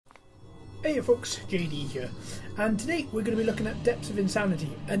Hey folks, JD here, and today we're going to be looking at Depths of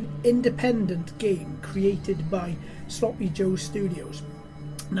Insanity, an independent game created by Sloppy Joe Studios.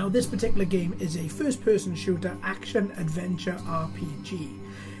 Now this particular game is a first-person shooter action-adventure RPG,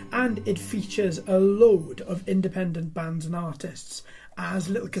 and it features a load of independent bands and artists as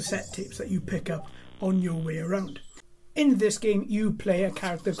little cassette tapes that you pick up on your way around. In this game you play a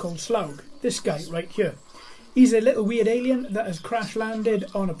character called Slaug, this guy right here. He's a little weird alien that has crash landed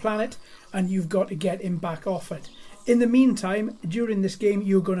on a planet and you've got to get him back off it. In the meantime, during this game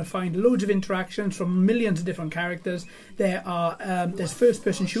you're going to find loads of interactions from millions of different characters. There's first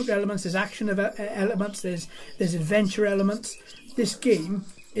person shooter elements, there's action elements, there's adventure elements. This game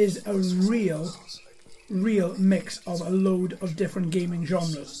is a real mix of a load of different gaming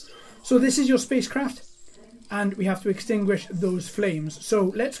genres. So this is your spacecraft and we have to extinguish those flames.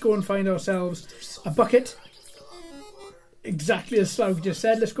 So let's go and find ourselves a bucket. Exactly as Slaug just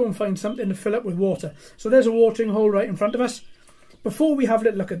said, let's go and find something to fill up with water. So there's a watering hole right in front of us. Before we have a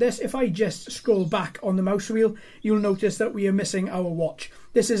little look at this, if I just scroll back on the mouse wheel, you'll notice that we are missing our watch.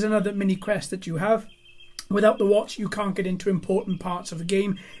 This is another mini quest that you have. Without the watch, you can't get into important parts of the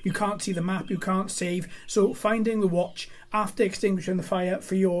game. You can't see the map, you can't save. So finding the watch after extinguishing the fire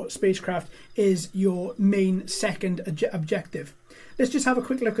for your spacecraft is your main second objective. Let's just have a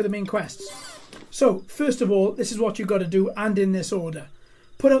quick look at the main quests. So, first of all, this is what you've got to do, and in this order.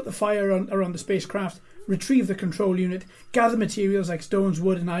 Put out the fire around the spacecraft, retrieve the control unit, gather materials like stones,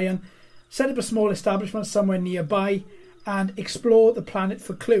 wood and iron, set up a small establishment somewhere nearby, and explore the planet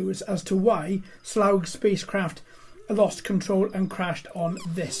for clues as to why Slaug's spacecraft lost control and crashed on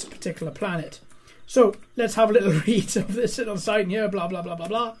this particular planet. So, let's have a little read of this little sign here, blah blah blah blah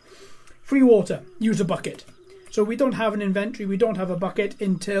blah. Free water, use a bucket. So we don't have an inventory, we don't have a bucket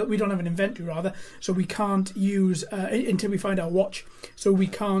until, we don't have an inventory rather, so we can't use, until we find our watch. So we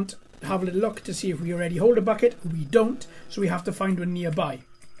can't have a little look to see if we already hold a bucket, we don't, so we have to find one nearby.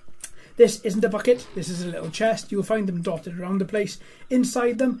 This isn't a bucket, this is a little chest, you'll find them dotted around the place.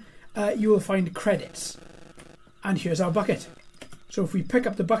 Inside them, you will find credits. And here's our bucket. So if we pick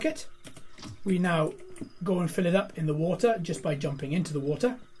up the bucket, we now go and fill it up in the water just by jumping into the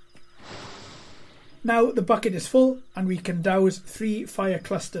water. Now the bucket is full and we can douse 3 fire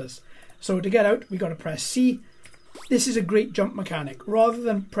clusters. So to get out, we got to press C. This is a great jump mechanic. Rather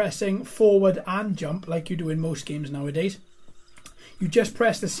than pressing forward and jump like you do in most games nowadays, you just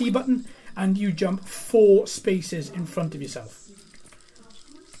press the C button and you jump 4 spaces in front of yourself.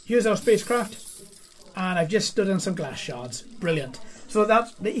 Here's our spacecraft, and I've just stood on some glass shards. Brilliant. So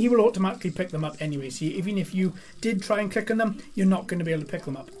he will automatically pick them up anyway. See, even if you did try and click on them, you're not going to be able to pick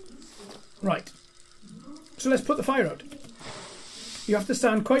them up. Right. So let's put the fire out. You have to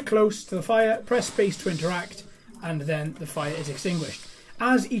stand quite close to the fire, press space to interact, and then the fire is extinguished.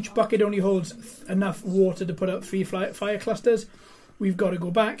 As each bucket only holds enough water to put out 3 fire clusters, we've got to go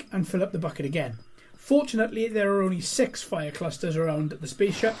back and fill up the bucket again. Fortunately, there are only 6 fire clusters around the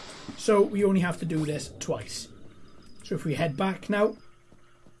spaceship, so we only have to do this twice. So if we head back now,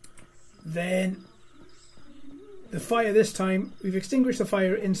 then the fire this time, we've extinguished the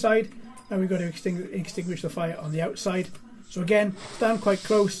fire inside. Now we've got to extinguish the fire on the outside. So again, stand quite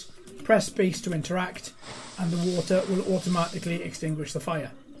close, press space to interact, and the water will automatically extinguish the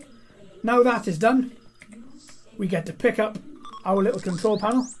fire. Now that is done, we get to pick up our little control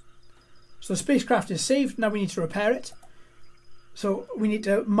panel. So the spacecraft is saved, now we need to repair it. So we need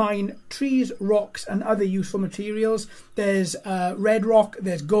to mine trees, rocks and other useful materials. There's red rock,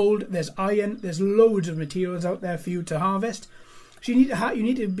 there's gold, there's iron, there's loads of materials out there for you to harvest. So you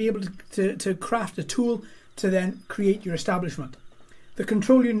need to be able to craft a tool to then create your establishment. The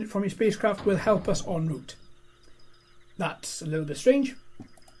control unit from your spacecraft will help us en route. That's a little bit strange.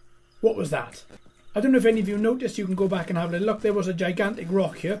 What was that? I don't know if any of you noticed, you can go back and have a look. There was a gigantic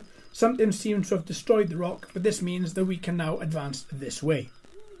rock here. Something seems to have destroyed the rock, but this means that we can now advance this way.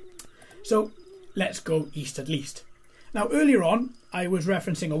 So let's go east at least. Now earlier on, I was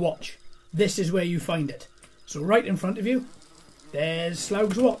referencing a watch. This is where you find it. So right in front of you, there's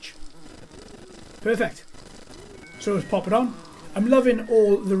Slaug's watch. Perfect. So let's pop it on. I'm loving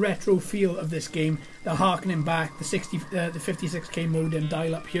all the retro feel of this game. The harkening back, the 56k modem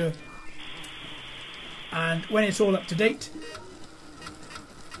dial up here. And when it's all up to date,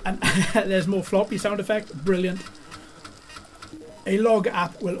 and there's more floppy sound effect, brilliant. A log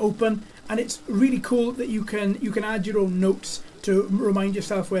app will open, and it's really cool that you can add your own notes to remind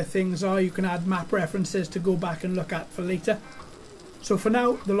yourself where things are. You can add map references to go back and look at for later. So for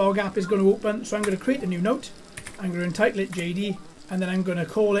now, the log app is going to open, so I'm going to create a new note. I'm going to entitle it JD, and then I'm going to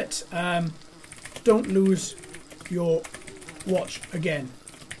call it Don't Lose Your Watch Again.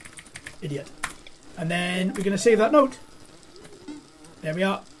 Idiot. And then we're going to save that note. There we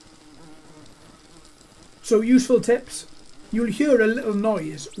are. So useful tips. You'll hear a little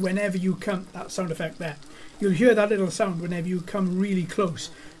noise whenever you come, that sound effect there. You'll hear that little sound whenever you come really close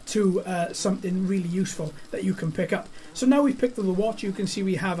to something really useful that you can pick up. So now we've picked up the watch. You can see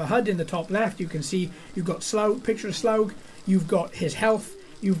we have a HUD in the top left. You can see you've got Slaug, picture of Slaug. You've got his health.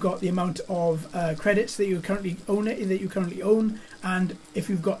 You've got the amount of credits that you currently own, and if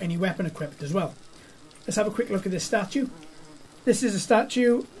you've got any weapon equipped as well. Let's have a quick look at this statue. This is a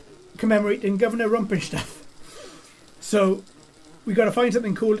statue commemorating Governor Rumpenstiltskin. So we've got to find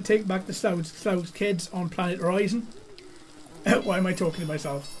something cool to take back to Slaug's kids on planet Horizon. Why am I talking to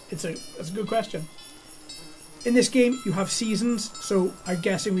myself? That's a good question. In this game you have seasons, so I'm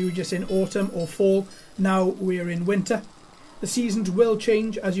guessing we were just in autumn or fall. Now we're in winter. The seasons will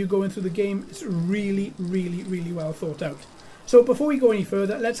change as you go in through the game. It's really, really, really well thought out. So before we go any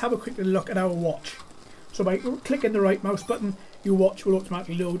further, let's have a quick look at our watch. So by clicking the right mouse button, your watch will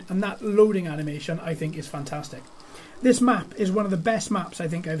automatically load, and that loading animation I think is fantastic. This map is one of the best maps I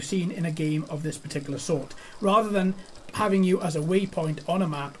think I've seen in a game of this particular sort. Rather than having you as a waypoint on a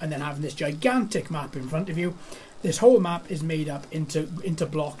map and then having this gigantic map in front of you, this whole map is made up into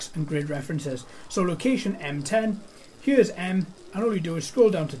blocks and grid references. So location M10, here's M, and all you do is scroll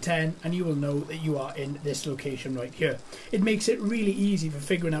down to 10 and you will know that you are in this location right here. It makes it really easy for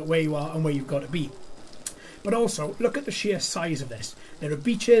figuring out where you are and where you've got to be. But also, look at the sheer size of this. There are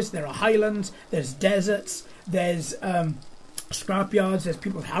beaches, there are highlands, there's deserts, there's scrapyards, there's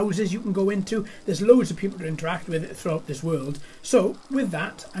people's houses you can go into, there's loads of people to interact with throughout this world. So, with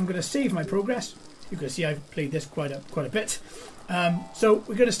that, I'm going to save my progress. You can see I've played this quite a bit. So,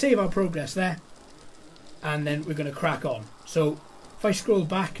 we're going to save our progress there, and then we're going to crack on. So, if I scroll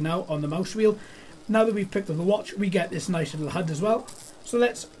back now on the mouse wheel, now that we've picked up the watch, we get this nice little HUD as well. So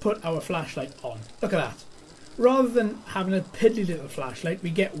let's put our flashlight on. Look at that. Rather than having a piddly little flashlight, we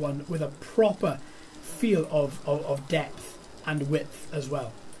get one with a proper feel of depth and width as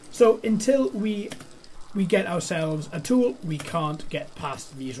well. So until we get ourselves a tool, we can't get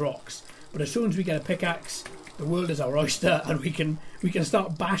past these rocks. But as soon as we get a pickaxe, the world is our oyster, and we can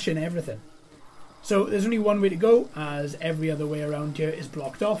start bashing everything. So there's only one way to go, as every other way around here is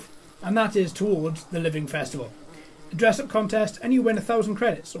blocked off, and that is towards the Living Festival. A dress-up contest, and you win 1,000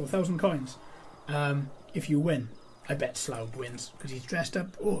 credits, or 1,000 coins. If you win. I bet Slaug wins, because he's dressed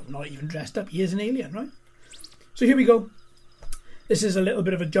up. Oh, not even dressed up. He is an alien, right? So here we go. This is a little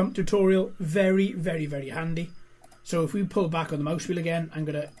bit of a jump tutorial. Very, very, very handy. So if we pull back on the mouse wheel again, I'm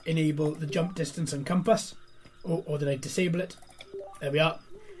going to enable the jump distance and compass. Oh, or did I disable it? There we are.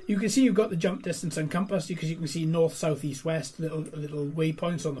 You can see you've got the jump distance and compass because you can see north, south, east, west, little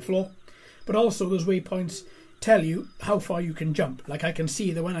waypoints on the floor. But also those waypoints tell you how far you can jump. Like I can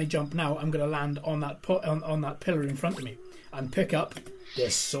see that when I jump now, I'm going to land on that pillar in front of me and pick up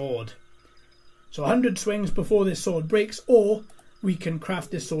this sword. So 100 swings before this sword breaks, or we can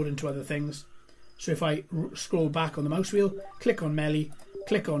craft this sword into other things. So if I scroll back on the mouse wheel, click on melee,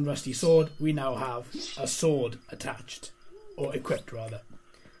 click on rusty sword, we now have a sword attached, or equipped rather.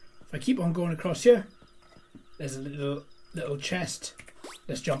 If I keep on going across here, there's a little chest.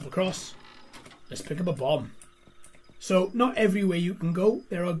 Let's jump across. Let's pick up a bomb. So not everywhere you can go.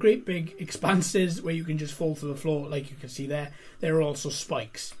 There are great big expanses where you can just fall to the floor like you can see there. There are also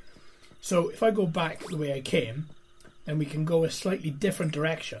spikes. So if I go back the way I came, then we can go a slightly different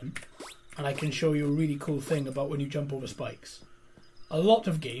direction, and I can show you a really cool thing about when you jump over spikes. A lot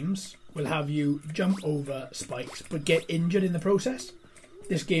of games will have you jump over spikes but get injured in the process.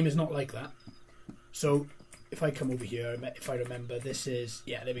 This game is not like that. So if I come over here, if I remember, this is...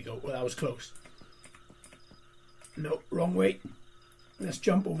 yeah, there we go. Well, that was close. No, wrong way. Let's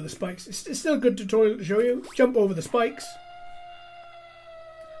jump over the spikes. It's still a good tutorial to show you. Jump over the spikes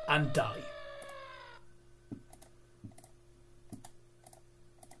and die.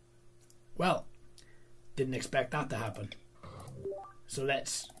 Well, didn't expect that to happen. So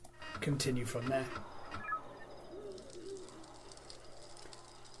let's continue from there.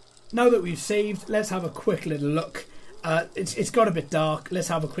 Now that we've saved, let's have a quick little look. It's got a bit dark. Let's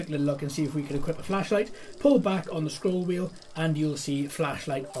have a quick little look and see if we can equip a flashlight. Pull back on the scroll wheel and you'll see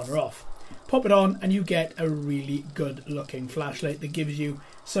flashlight on or off. Pop it on and you get a really good looking flashlight that gives you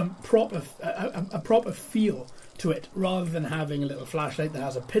some a proper feel to it, rather than having a little flashlight that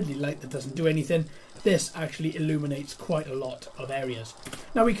has a piddly light that doesn't do anything. This actually illuminates quite a lot of areas.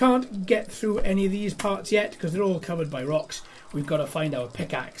 Now we can't get through any of these parts yet because they're all covered by rocks. We've got to find our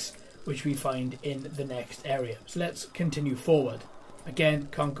pickaxe, which we find in the next area. So let's continue forward. Again,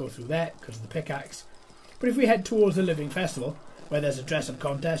 can't go through there because of the pickaxe. But if we head towards the Living Festival, where there's a dress-up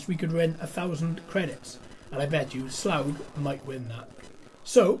contest, we could win 1,000 credits. And I bet you Slaug might win that.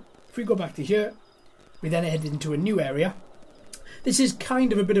 So, if we go back to here, we then head into a new area. This is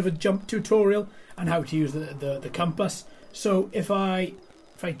kind of a bit of a jump tutorial on how to use the compass. So if I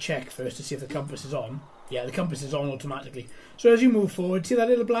check first to see if the compass is on. Yeah, the compass is on automatically. So as you move forward, see that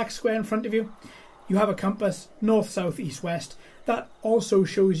little black square in front of you? You have a compass, north, south, east, west. That also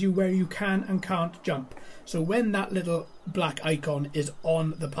shows you where you can and can't jump. So when that little black icon is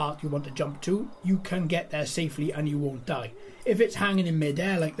on the part you want to jump to, you can get there safely and you won't die. If it's hanging in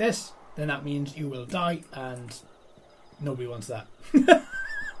mid-air like this, then that means you will die, and nobody wants that.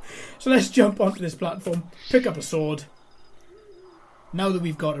 So let's jump onto this platform, pick up a sword. Now that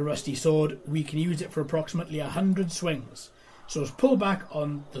we've got a rusty sword, we can use it for approximately 100 swings. So let's pull back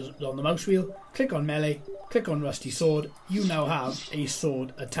on the mouse wheel, click on melee, click on rusty sword. You now have a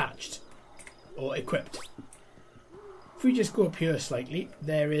sword attached, or equipped. If we just go up here slightly,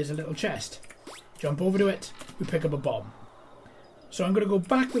 there is a little chest. Jump over to it, we pick up a bomb. So I'm going to go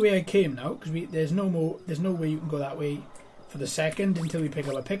back the way I came now, because there's no way you can go that way for the second until we pick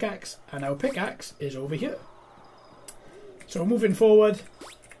up a pickaxe, and our pickaxe is over here. So moving forward,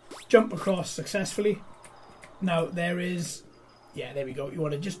 jump across successfully. Now there is, yeah, there we go. You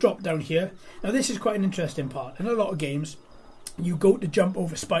want to just drop down here. Now this is quite an interesting part. In a lot of games, you go to jump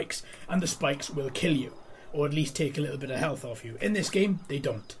over spikes, and the spikes will kill you, or at least take a little bit of health off you. In this game, they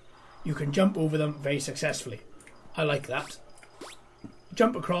don't. You can jump over them very successfully. I like that.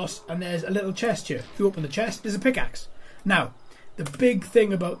 Jump across, and there's a little chest here. If you open the chest, there's a pickaxe. Now, the big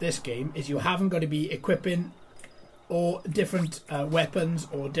thing about this game is you haven't got to be equipping or different weapons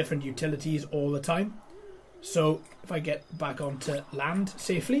or different utilities all the time. So if I get back onto land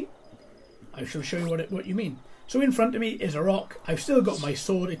safely, I shall show you what you mean. So in front of me is a rock. I've still got my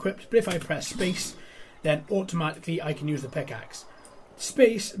sword equipped, but if I press space, then automatically I can use the pickaxe.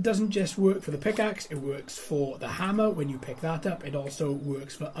 Space doesn't just work for the pickaxe, it works for the hammer when you pick that up. It also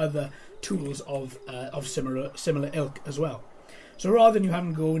works for other tools of similar ilk as well. So rather than you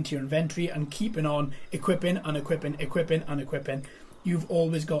having to go into your inventory and keeping on equipping and equipping, equipping and equipping, you've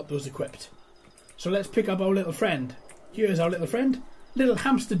always got those equipped. So let's pick up our little friend. Here's our little friend, little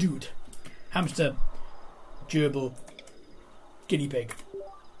hamster dude. Hamster, gerbil, guinea pig,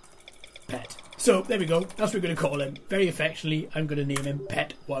 pet. So there we go, that's what we're going to call him. Very affectionately, I'm going to name him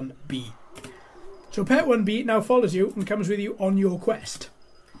Pet 1B. So Pet 1B now follows you and comes with you on your quest.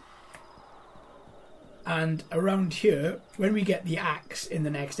 And around here, when we get the axe in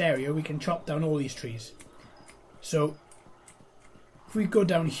the next area, we can chop down all these trees. So if we go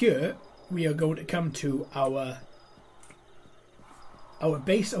down here, we are going to come to our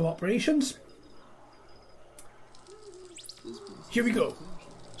base of operations. Here we go.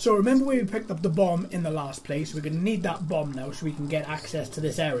 So remember where we picked up the bomb in the last place? We're going to need that bomb now so we can get access to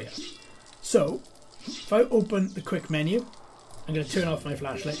this area. So, if I open the quick menu, I'm going to turn off my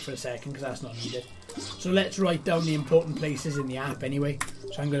flashlight for a second because that's not needed. So let's write down the important places in the app anyway.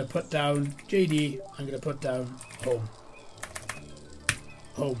 So I'm going to put down JD, I'm going to put down home.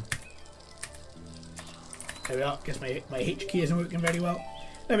 Home. There we are, guess my H key isn't working very well.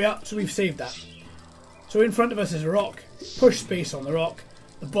 There we are, so we've saved that. So in front of us is a rock, push space on the rock.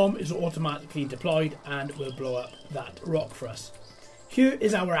 The bomb is automatically deployed and will blow up that rock for us. Here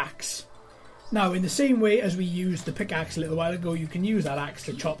is our axe. Now, in the same way as we used the pickaxe a little while ago, you can use that axe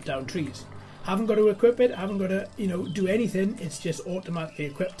to chop down trees. Haven't got to equip it, haven't got to, do anything. It's just automatically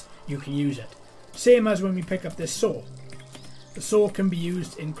equipped. You can use it. Same as when we pick up this saw. The saw can be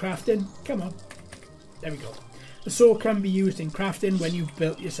used in crafting. Come on. There we go. The saw can be used in crafting when you've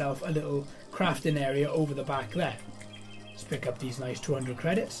built yourself a little crafting area over the back there. Let's pick up these nice 200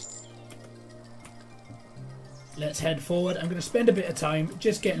 credits. Let's head forward. I'm going to spend a bit of time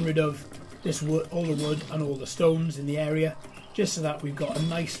just getting rid of this wood, all the wood and all the stones in the area, just so that we've got a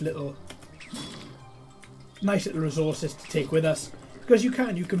nice little resources to take with us. Because you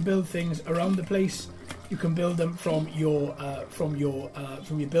can build things around the place. You can build them from your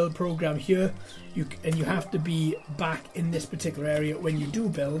build program here. And you have to be back in this particular area when you do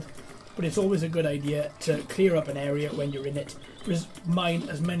build. But it's always a good idea to clear up an area when you're in it. Mine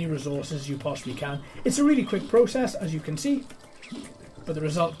as many resources as you possibly can. It's a really quick process, as you can see. But the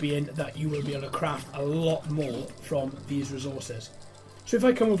result being that you will be able to craft a lot more from these resources. So if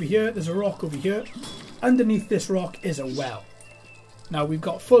I come over here, there's a rock over here. Underneath this rock is a well. Now we've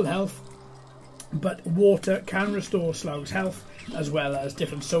got full health, but water can restore Slaug's health, as well as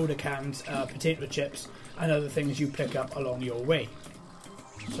different soda cans, potato chips, and other things you pick up along your way.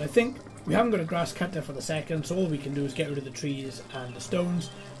 So I think we haven't got a grass cutter for the second, so all we can do is get rid of the trees and the stones,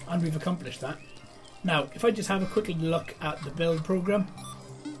 and we've accomplished that. Now, if I just have a quick look at the build program,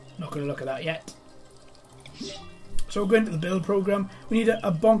 not going to look at that yet. So we're going to the build program. We need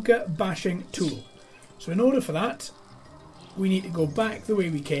a bonker bashing tool. So in order for that, we need to go back the way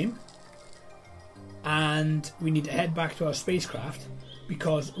we came, and we need to head back to our spacecraft,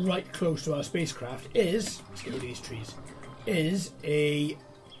 because right close to our spacecraft is, let's get rid of these trees, is a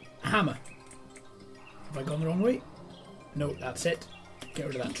hammer. Have I gone the wrong way? No, that's it. Get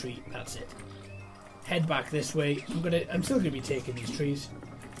rid of that tree, that's it. Head back this way. I'm still gonna be taking these trees,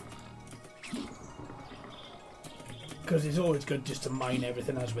 because it's always good just to mine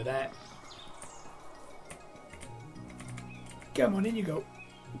everything as we're there. Come on, in you go.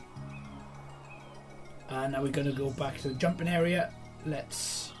 And now we're going to go back to the jumping area.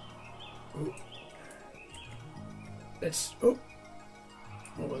 Let's... Oh,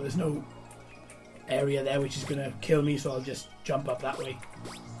 well, there's no area there which is going to kill me, so I'll just jump up that way.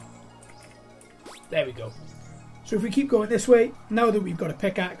 There we go. So if we keep going this way, now that we've got a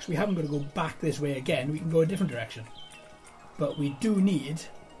pickaxe, we haven't got to go back this way again. We can go a different direction. But we do need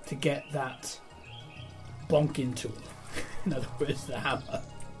to get that bonking tool. In other words, the hammer.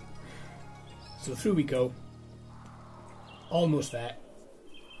 So through we go. Almost there.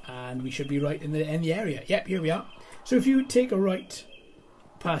 And we should be right in the area. Yep, here we are. So if you take a right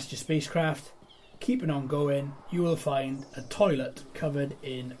past your spacecraft, keeping on going, you will find a toilet covered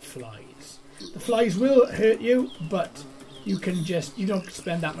in flies. The flies will hurt you, but you don't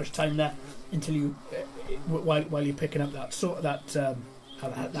spend that much time there until you while you're picking up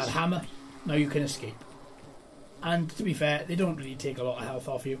that hammer. Now you can escape. And to be fair, they don't really take a lot of health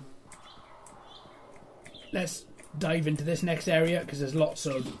off you. Let's dive into this next area, because there's lots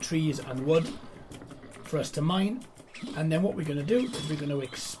of trees and wood for us to mine. And then what we're going to do is we're going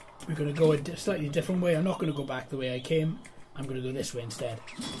to go a slightly different way. I'm not going to go back the way I came. I'm going to go this way instead,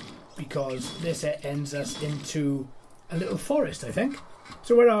 because this ends us into a little forest, I think.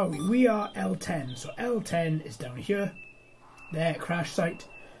 So where are we? We are L10. So L10 is down here. There, crash site.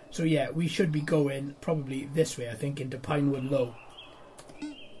 So yeah, we should be going probably this way, I think, into Pinewood Low.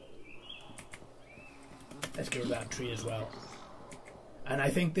 Let's get rid of that tree as well. And I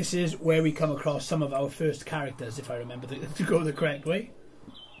think this is where we come across some of our first characters, if I remember to go the correct way.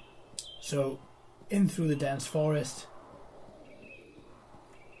 So, in through the dense forest.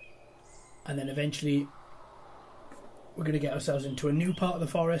 And then eventually we're going to get ourselves into a new part of the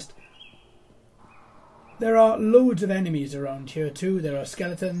forest. There are loads of enemies around here too. There are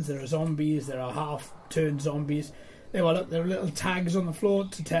skeletons, there are zombies, there are half-turned zombies. There are little tags on the floor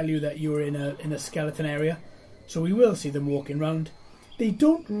to tell you that you're in a skeleton area. So we will see them walking around. They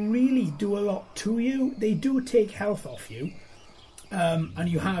don't really do a lot to you. They do take health off you. And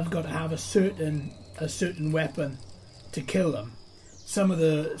you have got to have a certain weapon to kill them. Some of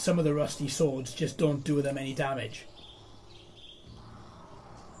the rusty swords just don't do them any damage.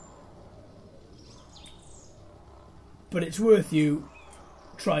 But it's worth you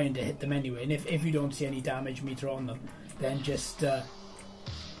trying to hit them anyway. And if you don't see any damage meter on them, then just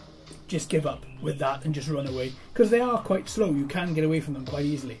give up with that and just run away. Because they are quite slow. You can get away from them quite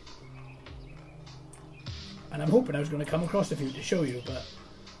easily. And I'm hoping I was going to come across a few to show you, but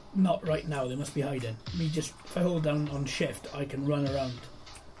not right now. They must be hiding. If I hold down on shift, I can run around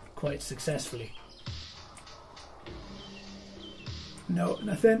quite successfully. No,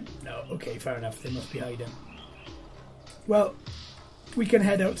 nothing? No, okay, fair enough. They must be hiding. Well, we can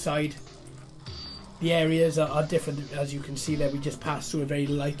head outside. The areas are different, as you can see there. We just passed through a very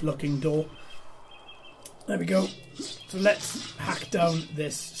light looking door. There we go. So let's hack down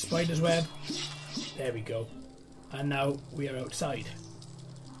this spider's web. There we go. And now we are outside.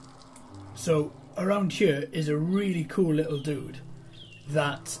 So around here is a really cool little dude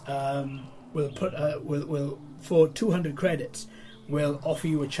that will for 200 credits will offer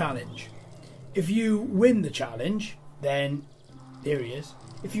you a challenge. If you win the challenge, then there he is.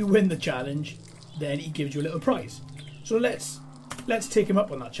 If you win the challenge, then he gives you a little prize. So let's take him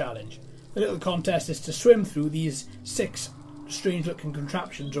up on that challenge. The little contest is to swim through these 6 strange looking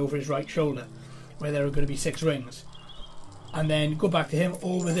contraptions over his right shoulder, where there are going to be 6 rings, and then go back to him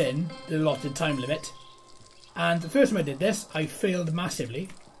all within the allotted time limit. And the first time I did this, I failed massively,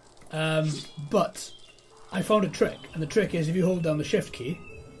 but I found a trick, and the trick is if you hold down the shift key,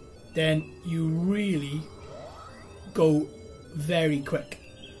 then you really go very quick.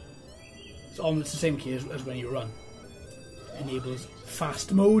 It's almost the same key as when you run. Enables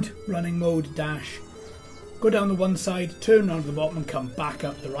fast mode, running mode, dash. Go down the one side, turn around to the bottom and come back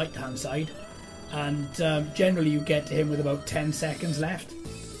up the right hand side. And generally you get to him with about 10 seconds left.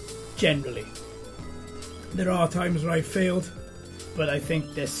 Generally. There are times where I failed, but I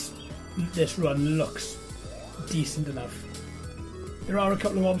think this this run looks decent enough. There are a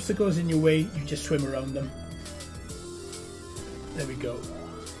couple of obstacles in your way, you just swim around them. There we go.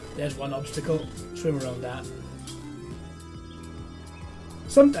 There's one obstacle, swim around that.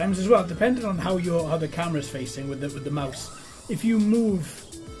 Sometimes as well, depending on how the camera's facing with the mouse, if you move,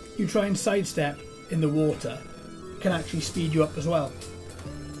 you try and sidestep in the water, it can actually speed you up as well.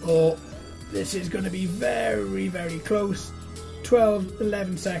 Or this is going to be very, very close. 12,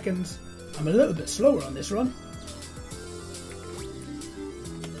 11 seconds. I'm a little bit slower on this run.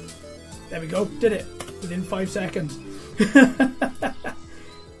 There we go, did it within 5 seconds.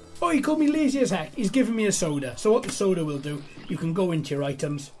 Oh, he called me lazy as heck. He's given me a soda. So what the soda will do, you can go into your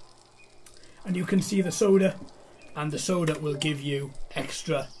items and you can see the soda, and the soda will give you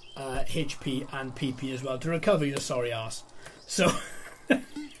extra HP and PP as well to recover your sorry ass. So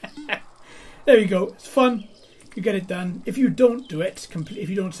there you go. It's fun. You get it done. If you don't do it, if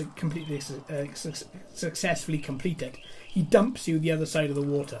you don't successfully complete it, he dumps you the other side of the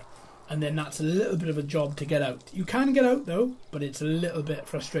water. And then that's a little bit of a job to get out. You can get out though, but it's a little bit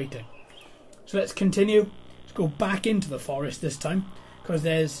frustrating. So let's continue. Let's go back into the forest this time,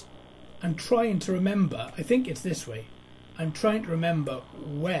 because I'm trying to remember, I think it's this way. I'm trying to remember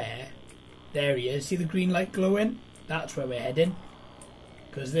where, there he is, see the green light glowing? That's where we're heading.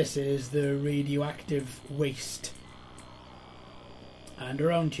 Because this is the radioactive waste. And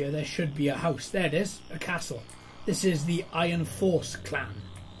around here there should be a house. There it is, a castle. This is the Iron Force clan.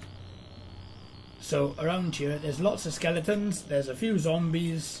 So around here there's lots of skeletons, there's a few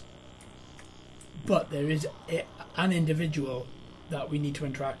zombies, but there is an individual that we need to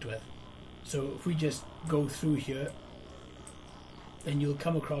interact with. So if we just go through here, then you'll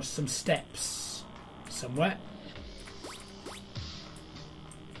come across some steps somewhere.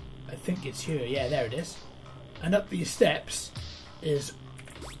 I think it's here, yeah, there it is. And up these steps is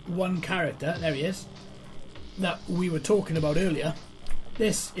one character, there he is, that we were talking about earlier.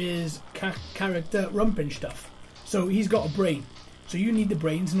 This is character Rumpinstuff. So he's got a brain. So you need the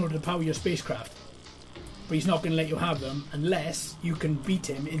brains in order to power your spacecraft. But he's not going to let you have them unless you can beat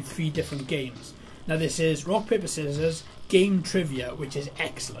him in 3 different games. Now this is rock, paper, scissors, game trivia, which is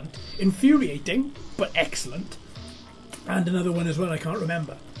excellent. Infuriating, but excellent. And another one as well, I can't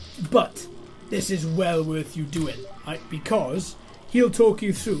remember. But this is well worth you doing, right? Because he'll talk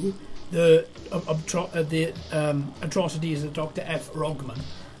you through the atrocities that Dr. F. Rogman,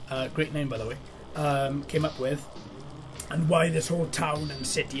 great name by the way, came up with, and why this whole town and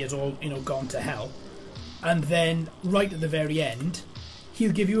city is all, gone to hell. And then right at the very end,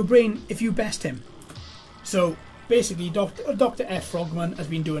 he'll give you a brain if you best him. So basically, Dr. F. Frogman has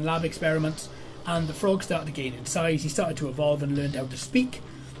been doing lab experiments, and the frog started to gain in size. He started to evolve and learned how to speak.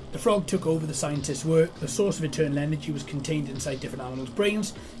 The frog took over the scientist's work. The source of eternal energy was contained inside different animals'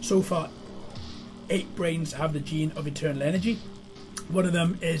 brains. So far, 8 brains have the gene of eternal energy. One of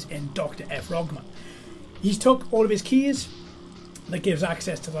them is in Dr. F. Rogman. He's took all of his keys that gives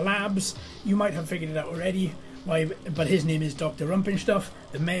access to the labs. You might have figured it out already, but his name is Dr. Rumpinstuff,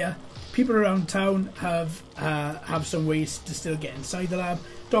 the mayor. People around town have some ways to still get inside the lab.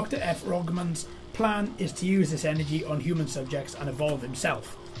 Dr. F. Rogman's plan is to use this energy on human subjects and evolve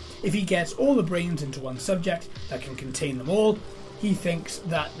himself. If he gets all the brains into one subject that can contain them all, he thinks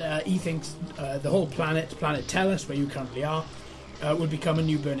that the whole planet Tellus, where you currently are, will become a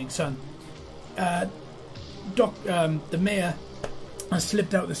new burning sun. The mayor has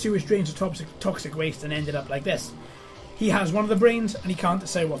slipped out the sewage drains of toxic waste and ended up like this. He has one of the brains and he can't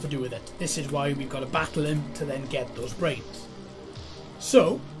decide what to do with it. This is why we've got to battle him to then get those brains.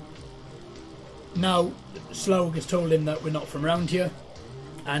 So now Slaug has told him that we're not from around here,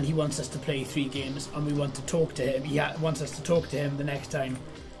 and he wants us to play 3 games, and we want to talk to him. He wants us to talk to him the next time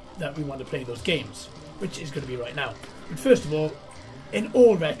that we want to play those games, which is going to be right now. But first of all, in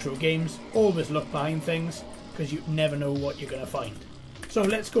all retro games, always look behind things, because you never know what you're going to find. So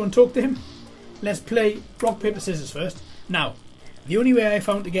let's go and talk to him. Let's play rock, paper, scissors first. Now, the only way I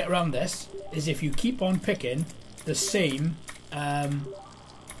found to get around this is if you keep on picking the same... there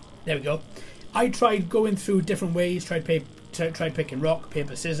we go. I tried going through different ways, tried picking rock,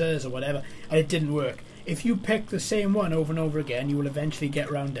 paper, scissors or whatever, and it didn't work. If you pick the same one over and over again, you will eventually get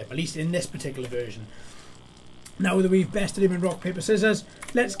around it, at least in this particular version. Now that we've bested him in rock, paper, scissors,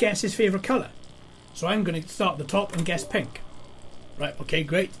 let's guess his favourite colour. So I'm going to start at the top and guess pink. Right, okay,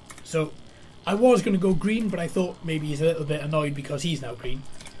 great. So I was going to go green, but I thought maybe he's a little bit annoyed because he's now green.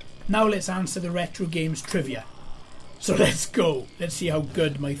 Now let's answer the retro games trivia. So let's go. Let's see how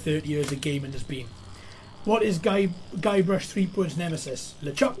good my 30 years of gaming has been. What is Guybrush Threepwood's nemesis?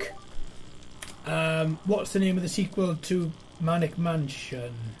 LeChuck. What's the name of the sequel to Manic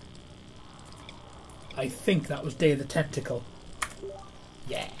Mansion? I think that was Day of the Tentacle.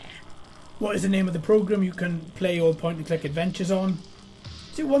 Yeah. What is the name of the program you can play all point-and-click adventures on?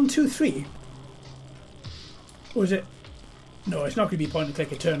 Is it 1, 2, 3? Or is it... No, it's not going to be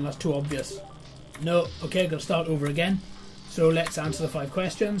point-and-click Eternal. That's too obvious. No. Okay, I've got to start over again. So let's answer the 5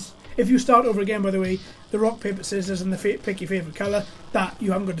 questions. If you start over again, by the way, the rock, paper, scissors and the pick your favourite colour, that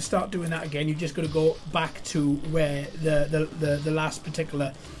you haven't got to start doing that again. You've just got to go back to where the last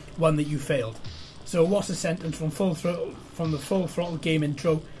particular one that you failed. So what's the sentence from the Full Throttle game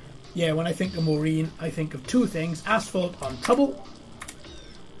intro? Yeah, when I think of Maureen, I think of 2 things. Asphalt on trouble.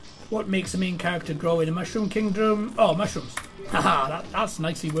 What makes the main character grow in a Mushroom Kingdom? Oh, mushrooms. Haha, that's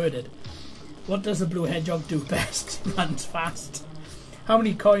nicely worded. What does the blue hedgehog do best? Runs fast. How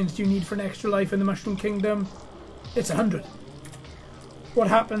many coins do you need for an extra life in the Mushroom Kingdom? It's 100. What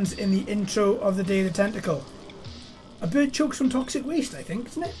happens in the intro of the Day of the Tentacle? A bird chokes from toxic waste, I think,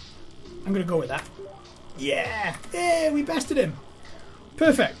 isn't it? I'm going to go with that. Yeah! Yeah, we bested him!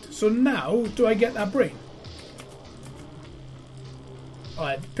 Perfect. So now, do I get that brain? Oh,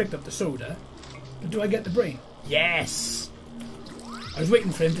 I picked up the soda. But do I get the brain? Yes! I was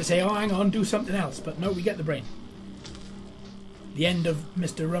waiting for him to say, oh, hang on, do something else. But no, we get the brain. The end of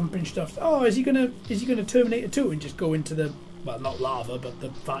Mr. Rumpinstuff. Oh, is he gonna Terminator 2 and just go into the, well, not lava, but the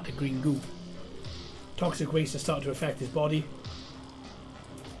fatter green goo? Toxic waste has started to affect his body.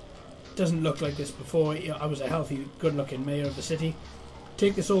 Doesn't look like this before. I was a healthy, good-looking mayor of the city.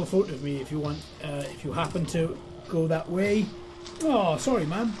 Take this old photo of me if you want. If you happen to go that way. Oh, sorry,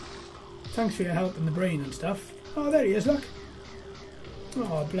 man. Thanks for your help in the brain and stuff. Oh, there he is. Look.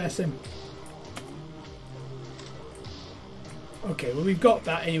 Oh, bless him. Okay, well, we've got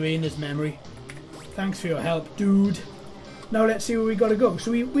that anyway in his memory. Thanks for your help, dude. Now let's see where we got to go.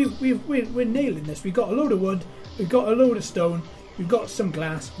 So we're nailing this. We've got a load of wood. We've got a load of stone. We've got some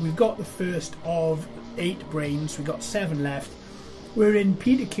glass. We've got the first of 8 brains. We've got 7 left. We're in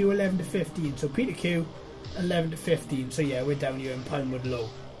Peter Q 11 to 15. So Peter Q 11 to 15. So yeah, we're down here in Pinewood Low.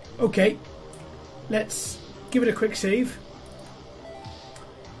 Okay, let's give it a quick save.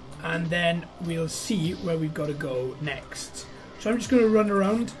 And then we'll see where we've got to go next. So I'm just going to run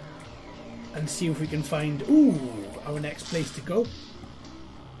around and see if we can find, our next place to go.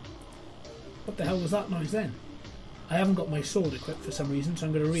 What the hell was that noise then? I haven't got my sword equipped for some reason, so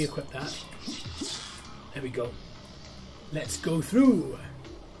I'm going to re-equip that. There we go. Let's go through.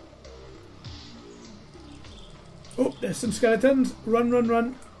 Oh, there's some skeletons. Run, run,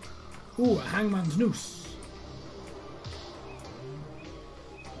 run. Ooh, a hangman's noose.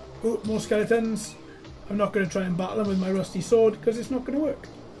 Oh, more skeletons. I'm not going to try and battle them with my rusty sword because it's not going to work.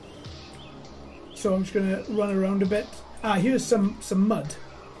 So I'm just going to run around a bit. Ah, here's some mud.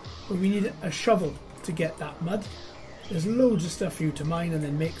 But we need a shovel to get that mud. There's loads of stuff for you to mine and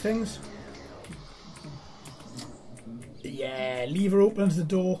then make things. Yeah, lever opens the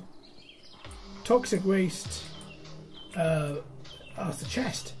door. Toxic waste. Oh, it's the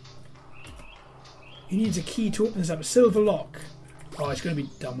chest. He needs a key to open this up. A silver lock. Oh, it's going to be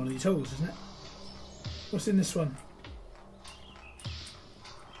down one of these holes, isn't it? What's in this one?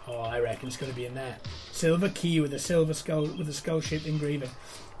 Oh, I reckon it's going to be in there. Silver key with a silver skull, with a skull-shaped engraving.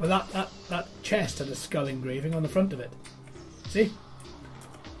 Well, that chest had a skull engraving on the front of it. See?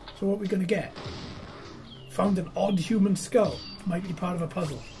 So what are we going to get? Found an odd human skull. Might be part of a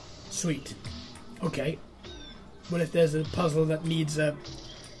puzzle. Sweet. Okay. Well, if there's a puzzle that needs a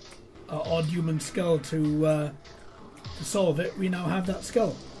odd human skull to solve it, we now have that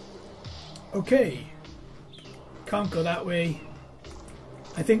skull. Okay. Can't go that way.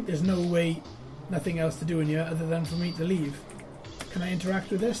 I think there's no way, nothing else to do in here other than for me to leave. Can I interact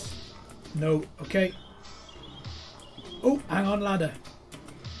with this? No. Okay. Oh, hang on, ladder.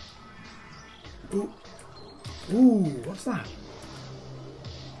 Ooh. Ooh, what's that?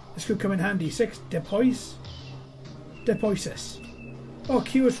 This could come in handy. 6 depois. Depoisis. Oh,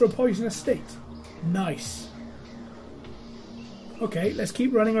 cures for a poisonous state. Nice. Okay, let's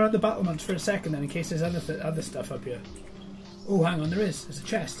keep running around the battlements for a second then, in case there's other stuff up here. Oh, hang on, there is. There's a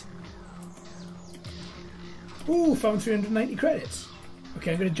chest. Oh, found 390 credits.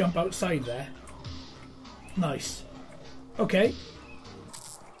 Okay, I'm going to jump outside there. Nice. Okay.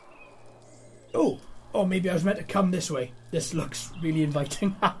 Oh, maybe I was meant to come this way. This looks really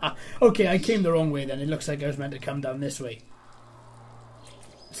inviting. Okay, I came the wrong way then. It looks like I was meant to come down this way,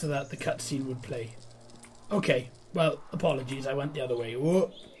 so that the cutscene would play. Okay, well, apologies, I went the other way.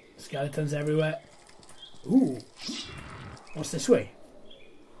 Whoa, skeletons everywhere. Ooh, what's this way?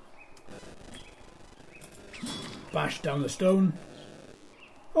 Bash down the stone.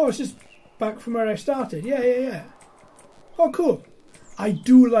 Oh, it's just back from where I started. Yeah. Oh, cool. I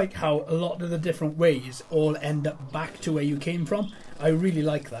do like how a lot of the different ways all end up back to where you came from. I really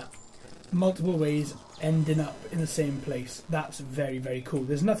like that. Multiple ways ending up in the same place. That's very, very cool.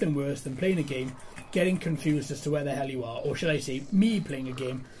 There's nothing worse than playing a game, getting confused as to where the hell you are, or should I say, me playing a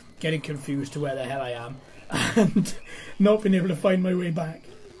game, getting confused to where the hell I am, and not being able to find my way back.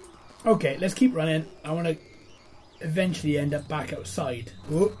 Okay, let's keep running. I want to eventually end up back outside.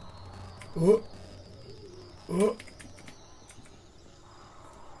 Oh, oh, oh.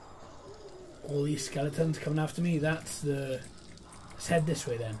 All these skeletons coming after me. That's the... Let's head this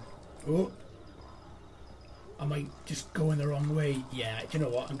way then. Oh. I might just go in the wrong way. Yeah, do you know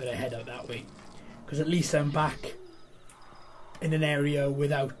what? I'm going to head out that way. Because at least I'm back in an area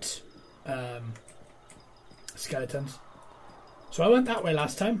without skeletons. So I went that way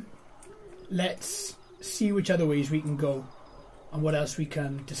last time. Let's see which other ways we can go and what else we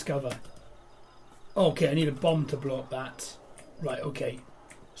can discover. Okay, I need a bomb to blow up that. Right, okay.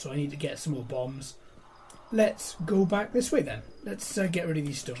 So I need to get some more bombs. Let's go back this way then. Let's get rid of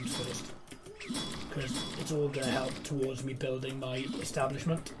these stones first, because it's all going to help towards me building my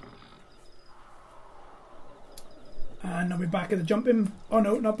establishment. And are we back at the jumping... Oh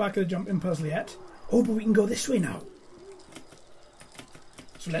no, not back at the jumping puzzle yet. Oh, but we can go this way now.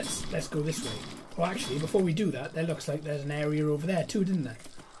 So let's go this way. Oh, actually, before we do that, there looks like there's an area over there too, didn't there?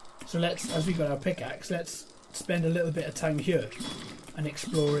 So let's, as we got our pickaxe, let's spend a little bit of time here and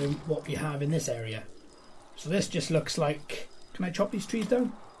exploring what we have in this area. So this just looks like... Can I chop these trees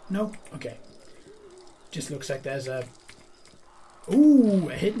down? No? Okay. Just looks like there's a... Ooh,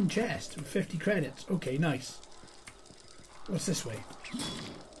 a hidden chest with 50 credits. Okay, nice. What's this way?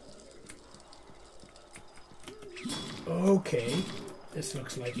 Okay. This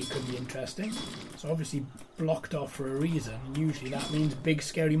looks like it could be interesting. It's obviously blocked off for a reason. Usually that means big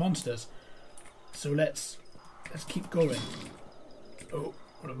scary monsters. So let's keep going. Oh,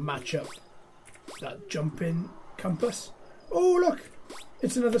 want to match up that jumping compass. Oh, look!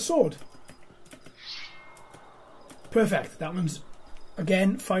 It's another sword. Perfect. That one's,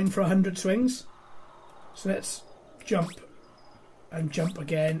 again, fine for 100 swings. So let's jump and jump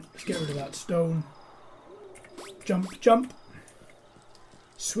again. Let's get rid of that stone. Jump, jump.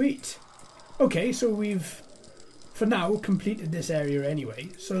 Sweet. Okay, so we've, for now, completed this area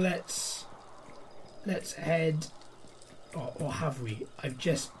anyway. So let's head... Or have we? I've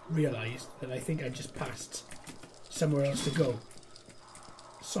just realised that I think I just passed somewhere else to go.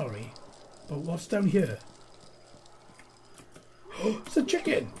 Sorry. But what's down here? Oh, it's a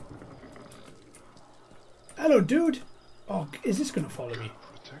chicken! Hello, dude! Oh, is this going to follow me?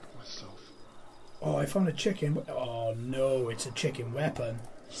 Protect myself. Oh, I found a chicken. Oh no, it's a chicken weapon.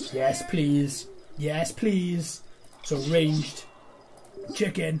 Yes, please. Yes, please. So ranged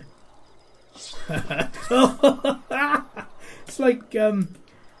chicken. It's like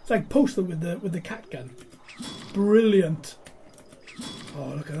Postal with the cat gun. Brilliant.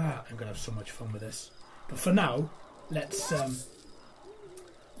 Oh, look at that. I'm gonna have so much fun with this. But for now, let's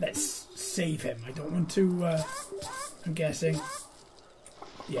save him. I don't want to I'm guessing.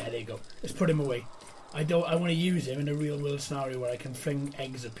 Yeah, there you go. Let's put him away. I want to use him in a real world scenario where I can fling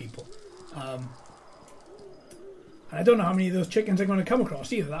eggs at people. And I don't know how many of those chickens I'm going to come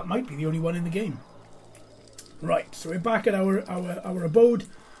across either. That might be the only one in the game. Right, so we're back at our abode.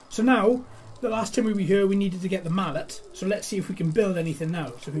 So now, the last time we were here, we needed to get the mallet. So let's see if we can build anything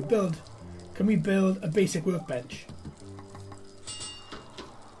now. So if we build, can we build a basic workbench?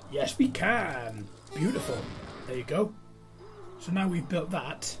 Yes, we can. Beautiful. There you go. So now we've built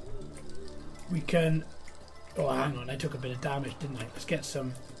that, we can... Oh, hang on, I took a bit of damage, didn't I? Let's get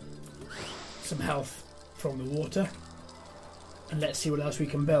some health from the water. And let's see what else we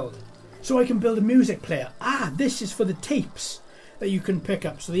can build. So I can build a music player. Ah, this is for the tapes that you can pick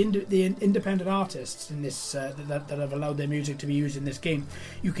up. So the independent artists in this that have allowed their music to be used in this game,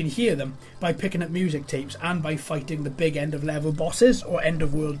 you can hear them by picking up music tapes and by fighting the big end of level bosses or end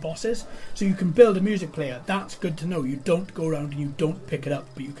of world bosses. So you can build a music player. That's good to know. You don't go around and you don't pick it up,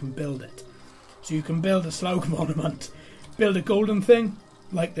 but you can build it. So you can build a Slaug monument, build a golden thing,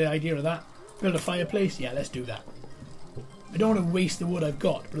 like the idea of that. Build a fireplace. Yeah, let's do that. I don't want to waste the wood I've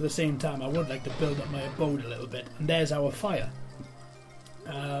got, but at the same time I would like to build up my abode a little bit. And there's our fire.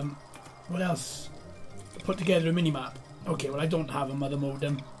 What else? Put together a mini-map. Okay, well I don't have a mother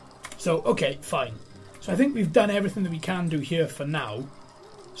modem. So, okay, fine. So I think we've done everything that we can do here for now.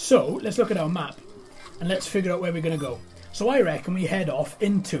 So, let's look at our map. And let's figure out where we're going to go. So I reckon we head off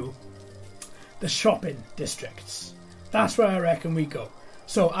into the shopping districts. That's where I reckon we go.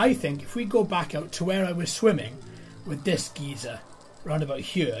 So I think if we go back out to where I was swimming with this geezer, round about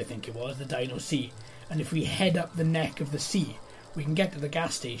here I think it was, the Dino Sea, and if we head up the neck of the sea, we can get to the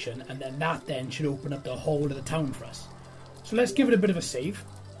gas station, and then that then should open up the whole of the town for us. So let's give it a bit of a save,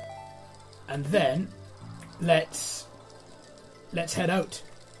 and then let's head out.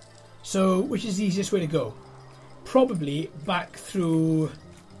 So, which is the easiest way to go? Probably back through...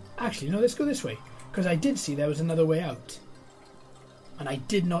 Actually, no, let's go this way, because I did see there was another way out, and I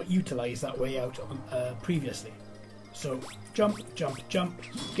did not utilise that way out previously. So, jump, jump, jump,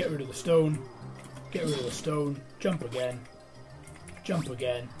 get rid of the stone, get rid of the stone, jump again,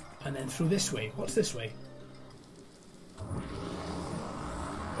 and then through this way. What's this way?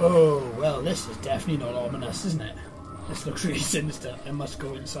 Oh, well, this is definitely not ominous, isn't it? This looks really sinister. I must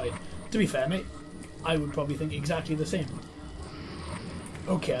go inside. To be fair, mate, I would probably think exactly the same.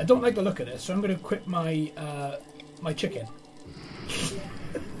 Okay, I don't like the look of this, so I'm going to quit my my chicken.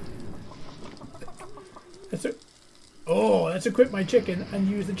 Let's equip my chicken and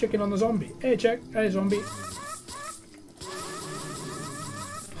use the chicken on the zombie. Hey, zombie.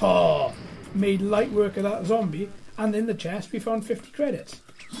 Oh, made light work of that zombie, and in the chest we found 50 credits.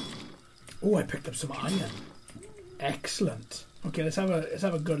 Oh, I picked up some iron. Excellent. Okay, let's have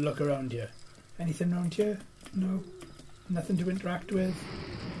a good look around here. Anything around here? No, nothing to interact with.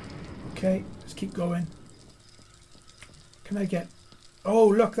 Okay, let's keep going. Can I get... Oh,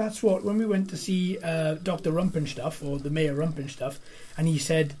 look, that's what, when we went to see Dr. Rumpenstuff, or the Mayor Rumpenstuff, and he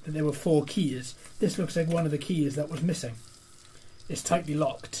said that there were 4 keys. This looks like one of the keys that was missing. It's tightly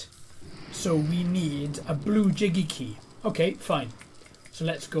locked. So we need a blue jiggy key. Okay, fine. So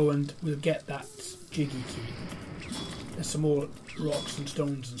let's go and we'll get that jiggy key. There's some more rocks and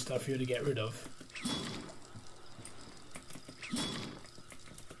stones and stuff here to get rid of.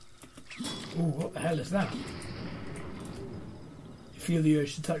 Oh, what the hell is that? Feel the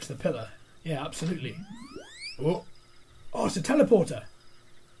urge to touch the pillar. Yeah, absolutely. Oh, it's a teleporter.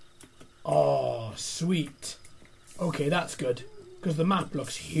 Oh, sweet. Okay, that's good, because the map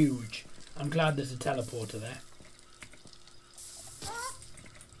looks huge. I'm glad there's a teleporter there.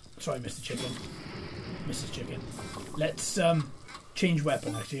 Sorry, Mr. Chicken. Mrs. Chicken. Let's change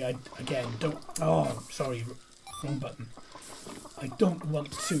weapon, actually. I don't... Oh, sorry. Wrong button. I don't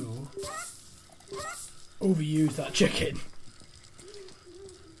want to overuse that chicken.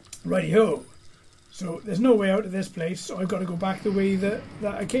 Righty-ho. So there's no way out of this place, so I've got to go back the way that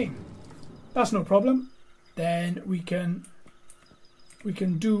I came. That's no problem. Then we can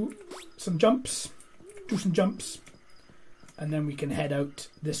do some jumps, and then we can head out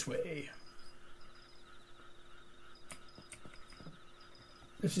this way.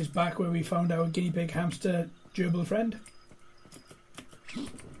 This is back where we found our guinea pig hamster gerbil friend.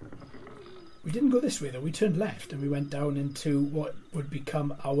 We didn't go this way though, we turned left and we went down into what would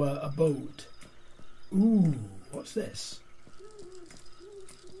become our abode. Ooh, what's this?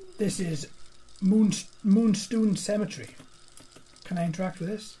 This is Moonstone Cemetery. Can I interact with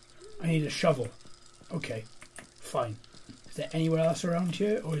this? I need a shovel. Okay, fine. Is there anywhere else around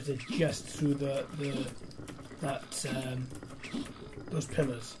here, or is it just through those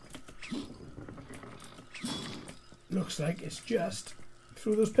pillars? Looks like it's just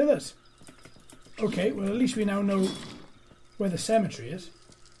through those pillars. Okay, well at least we now know where the cemetery is.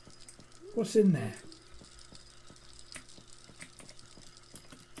 What's in there?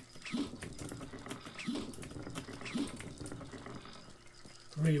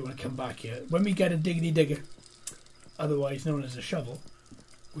 I really want to come back here. When we get a diggity digger, otherwise known as a shovel,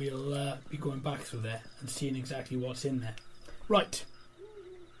 we'll be going back through there and seeing exactly what's in there. Right.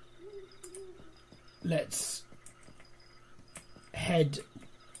 Let's head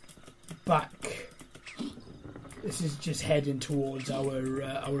back. This is just heading towards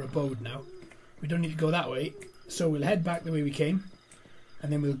our abode now. We don't need to go that way, so we'll head back the way we came,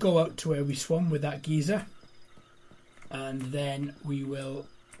 and then we'll go out to where we swam with that geezer, and then we will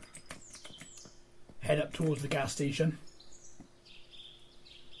head up towards the gas station.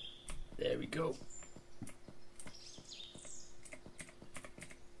 There we go.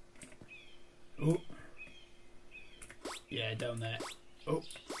 Oh, yeah, down there. Oh,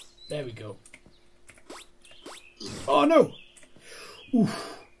 there we go. Oh no!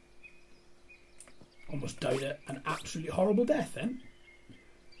 Oof. Almost died an absolutely horrible death then.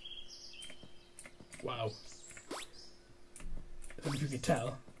 Wow. I don't know if you could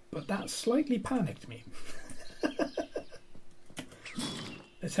tell, but that slightly panicked me.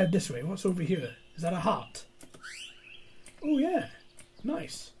 Let's head this way. What's over here? Is that a heart? Oh yeah,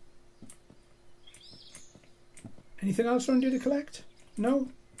 nice. Anything else around here to collect? No?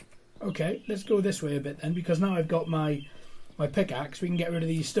 Okay, let's go this way a bit then, because now I've got my pickaxe. We can get rid of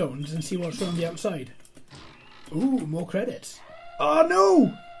these stones and see what's on the outside. Ooh, more credits. Oh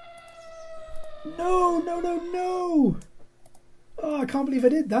no! No, no, no, no! Oh, I can't believe I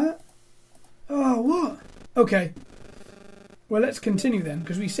did that. Oh, what? Okay. Well, let's continue then,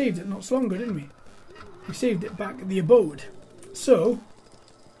 because we saved it not so long ago, didn't we? We saved it back at the abode. So,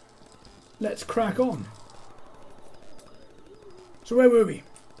 let's crack on. So where were we?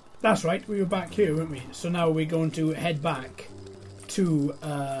 That's right, we were back here, weren't we? So now we're going to head back to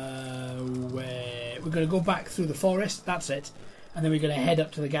where... We're going to go back through the forest, that's it. And then we're going to head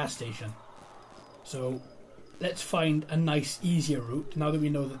up to the gas station. So, let's find a nice, easier route, now that we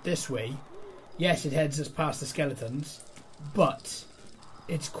know that this way... Yes, it heads us past the skeletons, but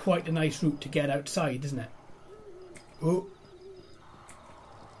it's quite a nice route to get outside, isn't it? Oh.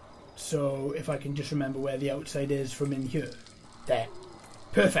 So, if I can just remember where the outside is from in here. There.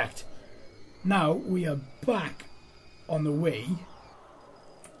 Perfect. Now, we are back on the way.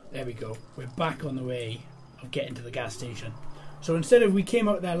 There we go. We're back on the way of getting to the gas station. So, instead of we came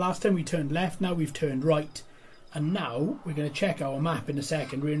out there last time, we turned left. Now we've turned right. And now, we're going to check our map in a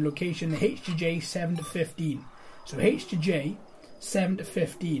second. We're in location H2J 7 to 15. So, H2J 7 to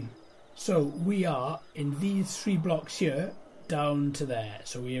 15. So, we are in these 3 blocks here, down to there.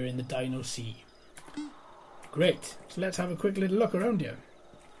 So, we are in the Dino Sea. Great. So, let's have a quick little look around here.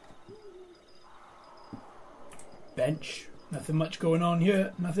 Bench. Nothing much going on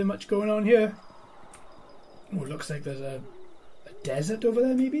here. Nothing much going on here. Oh, it looks like there's a desert over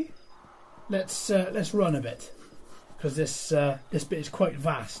there, maybe? Let's run a bit. Because this bit is quite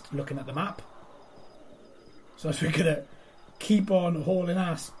vast, looking at the map. So as we're going to keep on hauling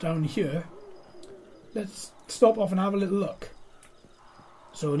ass down here, let's stop off and have a little look.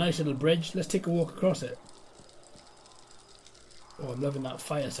 So a nice little bridge. Let's take a walk across it. Oh, I'm loving that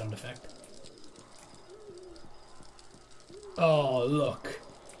fire sound effect. Oh, look.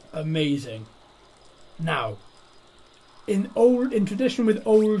 Amazing. Now, in tradition with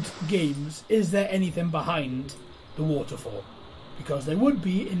old games, is there anything behind the waterfall? Because there would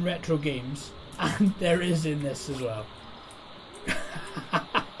be in retro games, and there is in this as well.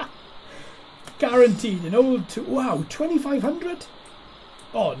 Guaranteed an old... Wow, 2,500?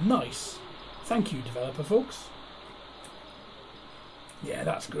 Oh, nice. Thank you, developer folks. Yeah,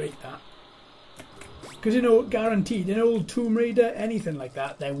 that's great, that. Because, you know, guaranteed, in old Tomb Raider, anything like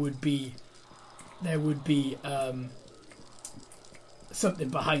that, there would be something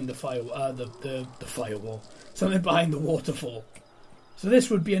behind the firewall, something behind the waterfall. So this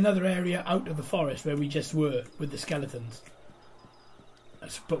would be another area out of the forest where we just were with the skeletons.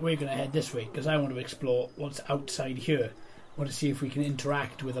 But we're going to head this way because I want to explore what's outside here. I want to see if we can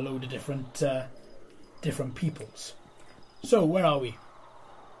interact with a load of different peoples. So where are we?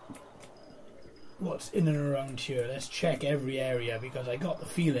 What's in and around here? Let's check every area because I got the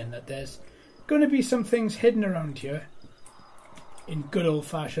feeling that there's going to be some things hidden around here in good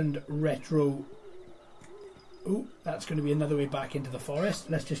old-fashioned retro. Oh, that's going to be another way back into the forest.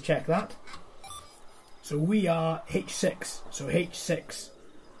 Let's just check that. So we are H6. So H6.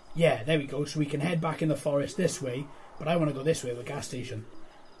 Yeah, there we go. So we can head back in the forest this way, but I want to go this way, the gas station.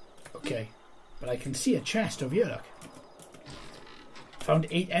 Okay, but I can see a chest over here, look. Found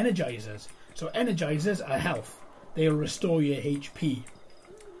 8 energizers. So energizers are health. They'll restore your HP.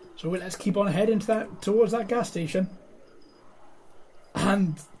 So let's keep on heading towards that gas station.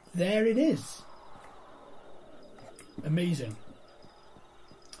 And there it is. Amazing.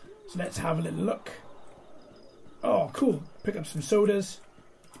 So let's have a little look. Oh, cool. Pick up some sodas.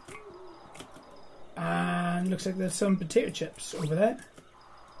 And looks like there's some potato chips over there.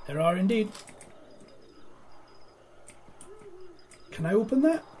 There are indeed. Can I open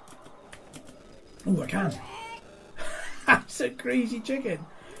that? Oh, I can. That's a crazy chicken.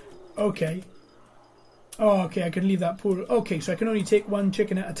 Okay. Oh, okay, I can leave that poor... Okay, so I can only take 1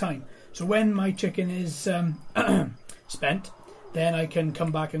 chicken at a time. So when my chicken is spent, then I can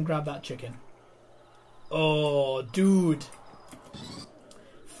come back and grab that chicken. Oh, dude.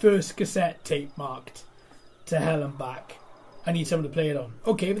 First cassette tape marked. To hell and back. I need someone to play it on.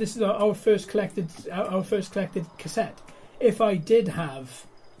 Okay, but this is our first collected cassette. If I did have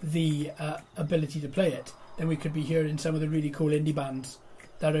the ability to play it, then we could be hearing some of the really cool indie bands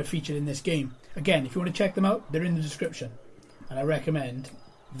that are featured in this game. Again, if you want to check them out, they're in the description. And I recommend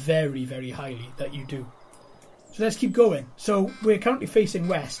very, very highly that you do. So let's keep going. So we're currently facing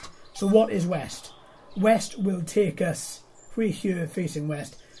west. So what is west? West will take us, if we're here facing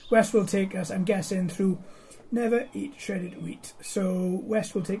west, west will take us, I'm guessing, through never eat shredded wheat. So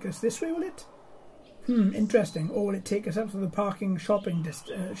west will take us this way, will it? Interesting. Or will it take us up to the parking shopping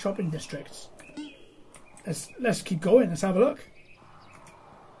districts? Let's keep going. Let's have a look.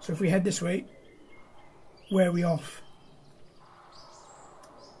 So if we head this way, where are we off?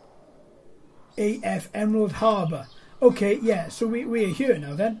 AF Emerald Harbour. Okay, yeah, so we're here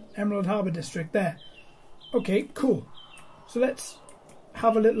now then. Emerald Harbour District there. Okay, cool. So let's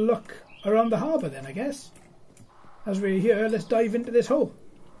have a little look around the harbour then, I guess. As we're here, let's dive into this hole.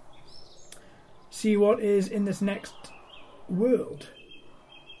 See what is in this next world.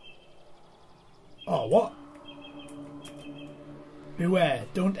 Oh, what? Beware,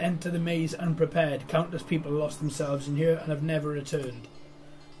 don't enter the maze unprepared. Countless people lost themselves in here and have never returned.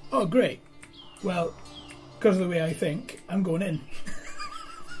 Oh, great. Well, because of the way I think, I'm going in.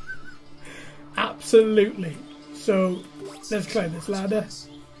 Absolutely. So, let's climb this ladder.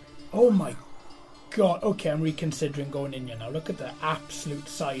 Oh my god. Okay, I'm reconsidering going in here now. Look at the absolute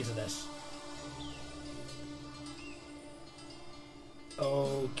size of this.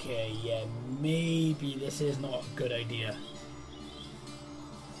 Okay, yeah, maybe this is not a good idea.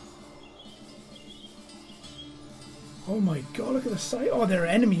 Oh my god, look at the size. Oh, there are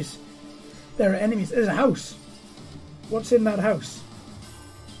enemies. There are enemies. There's a house. What's in that house?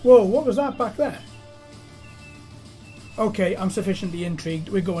 Whoa, what was that back there? Okay, I'm sufficiently intrigued.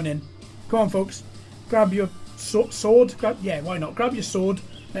 We're going in. Come on, folks. Grab your sword. Yeah, why not? Grab your sword.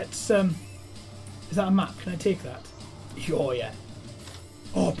 Let's, is that a map? Can I take that? Oh, yeah.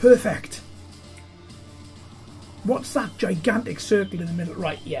 Oh, perfect. What's that gigantic circle in the middle?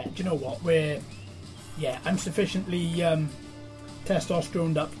 Right, yeah, do you know what? Yeah, I'm sufficiently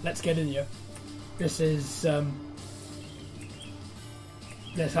testosteroned up. Let's get in here. This is...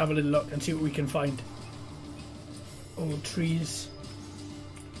 let's have a little look and see what we can find. Old trees.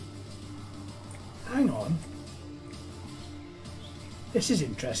 Hang on. This is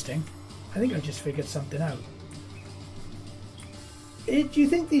interesting. I think I just figured something out. Do you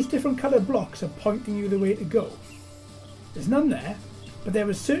think these different coloured blocks are pointing you the way to go? There's none there, but there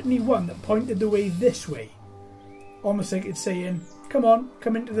was certainly one that pointed the way this way. Almost like it's saying, come on,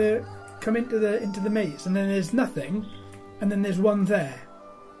 come into the maze. And then there's nothing, and then there's one there.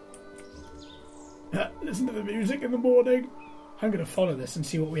 Listen to the music in the morning. I'm going to follow this and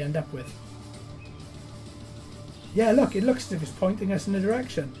see what we end up with. Yeah, look, it looks as if it's pointing us in a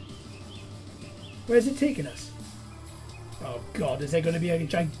direction. Where's it taking us? Oh god, is there going to be a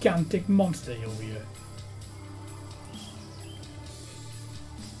gigantic monster over here?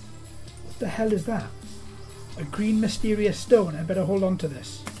 What the hell is that? A green mysterious stone. I better hold on to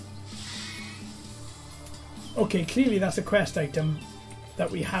this. Okay, clearly that's a quest item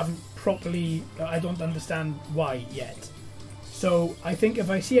that we haven't properly... I don't understand why yet. So I think if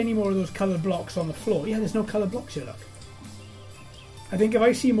I see any more of those coloured blocks on the floor... Yeah, there's no coloured blocks here, look. I think if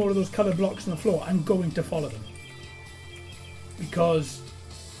I see more of those coloured blocks on the floor, I'm going to follow them. Because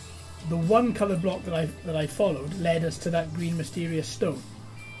the one coloured block that I followed led us to that green mysterious stone.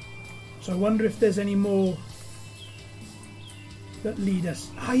 So I wonder if there's any more that lead us.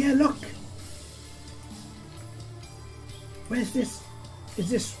 Ah, yeah, look! Where's this? Is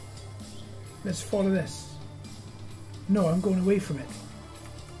this... Let's follow this. No, I'm going away from it.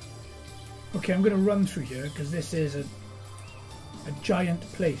 Okay, I'm going to run through here because this is a giant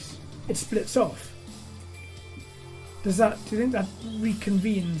place. It splits off. Do you think that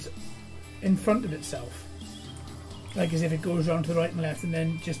reconvenes in front of itself? Like as if it goes around to the right and left and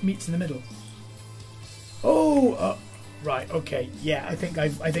then just meets in the middle. Oh, right, okay, yeah, I think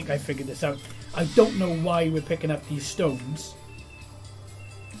I figured this out. I don't know why we're picking up these stones,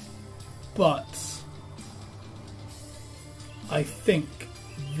 but I think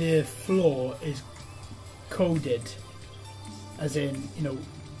the floor is coded, as in, you know,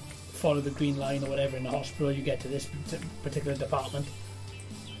 follow the green line or whatever in the hospital, you get to this particular department.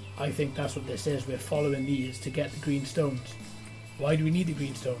 I think that's what this is. We're following these to get the green stones. Why do we need the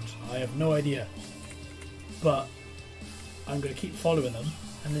green stones? I have no idea. But I'm going to keep following them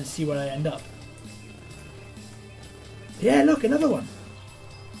and then see where I end up. Yeah, look, another one.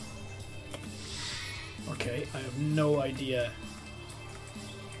 Okay, I have no idea.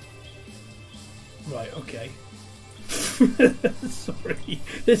 Right, okay. Sorry,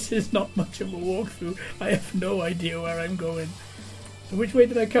 this is not much of a walkthrough. I have no idea where I'm going. So which way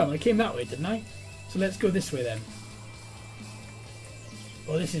did I come? I came that way, didn't I? So let's go this way then.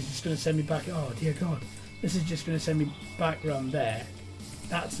 Oh, this is just going to send me back. Oh, dear God. This is just going to send me back round there.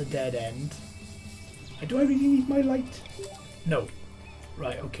 That's a dead end. Do I really need my light? No.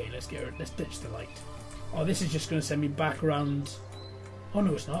 Right, okay, let's ditch the light. Oh, this is just going to send me back around. Oh,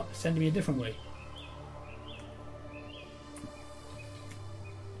 no, it's not. It's sending me a different way.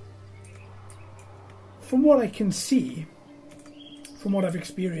 From what I can see, from what I've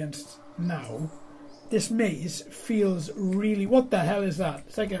experienced now, this maze feels really... What the hell is that?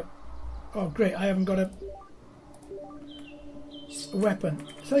 It's like a... Oh, great, I haven't got a weapon.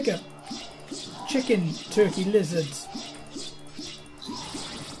 It's like a chicken, turkey, lizards.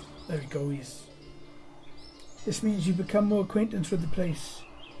 There we go. This means you become more acquaintance with the place.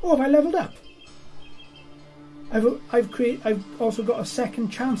 Oh, have I leveled up? I've also got a second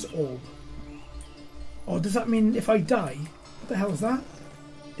chance orb. Or does that mean if I die? What the hell is that?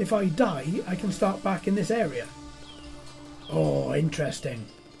 If I die, I can start back in this area. Oh, interesting.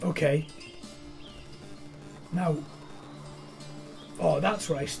 Okay. Now. Oh, that's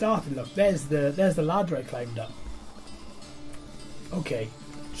where I started. Look, there's the ladder I climbed up. Okay.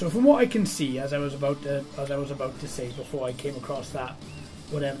 So from what I can see, as I was about to say before I came across that,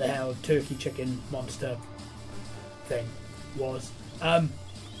 whatever the hell turkey chicken monster thing was,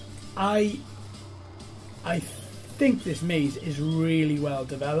 I think this maze is really well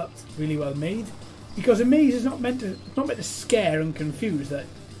developed, really well made, because a maze is not meant to scare and confuse that,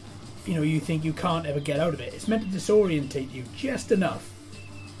 you know, you think you can't ever get out of it. It's meant to disorientate you just enough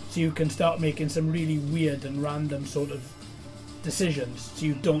so you can start making some really weird and random sort of decisions so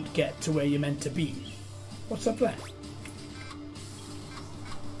you don't get to where you're meant to be. What's up there?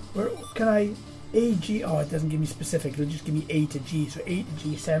 Where can I A, G? Oh, it doesn't give me specific, it'll just give me A to G, so A to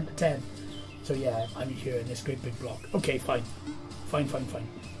G, 7 to 10. So yeah, I'm here in this great big block. Okay, fine. Fine.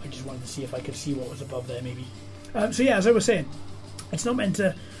 I just wanted to see if I could see what was above there, maybe. So yeah, as I was saying, it's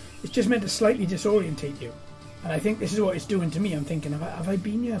just meant to slightly disorientate you. And I think this is what it's doing to me. I'm thinking, have I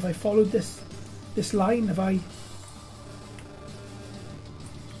been here? Have I followed this line? Have I...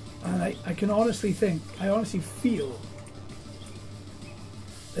 And I can honestly feel...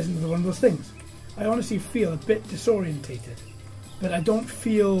 This is one of those things. I honestly feel a bit disorientated. But I don't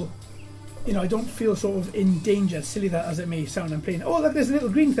feel... You know, I don't feel sort of in danger, silly that as it may sound. I'm playing... Oh, look, there's a little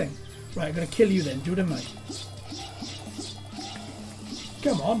green thing. Right, I'm going to kill you then, do it, am I?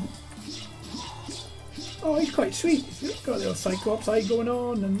 Come on. Oh, he's quite sweet. He's got a little Cyclops eye going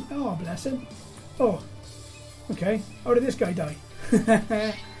on, and... Oh, bless him. Oh. Okay. How did this guy die?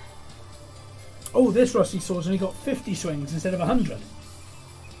 Oh, this rusty sword's only got 50 swings instead of 100.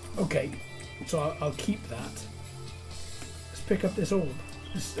 Okay. So I'll keep that. Let's pick up this orb.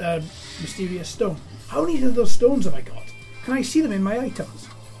 This mysterious stone. How many of those stones have I got? Can I see them in my items?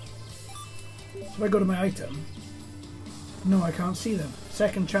 So if I go to my item, no, I can't see them.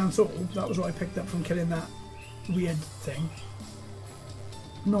 Second chance orb, that was what I picked up from killing that weird thing.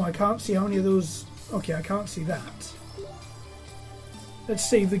 No, I can't see how many of those. Okay, I can't see that. Let's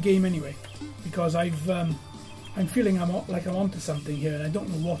save the game anyway, because I'm feeling like I'm onto something here, and I don't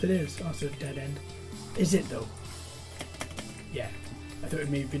know what it is. Oh, that's a dead end. Is it though? Yeah. I thought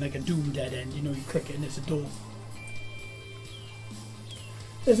it may have been like a Doom dead end, you know, you click it and it's a door.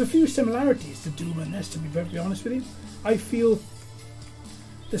 There's a few similarities to Doom in this, to be very honest with you. I feel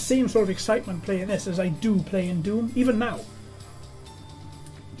the same sort of excitement playing this as I do playing Doom, even now.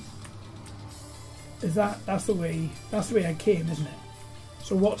 That's the way I came, isn't it?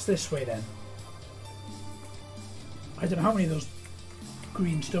 So what's this way then? I don't know how many of those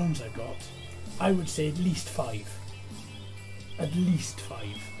green stones I've got. I would say at least 5. At least 5.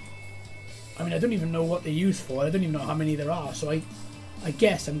 I mean, I don't even know what they're used for. I don't even know how many there are. So I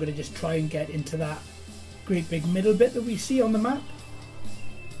guess I'm going to just try and get into that great big middle bit that we see on the map.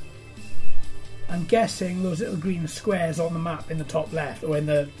 I'm guessing those little green squares on the map in the top left, or in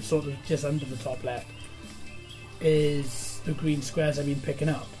the sort of just under the top left, is the green squares I've been picking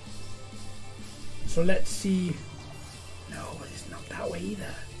up. So let's see. No, it's not that way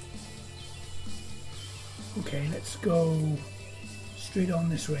either. Okay, let's go straight on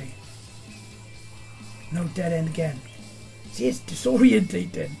this way. No dead end again. See, it's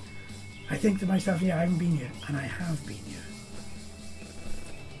disorientating. I think to myself, yeah, I haven't been here. And I have been here.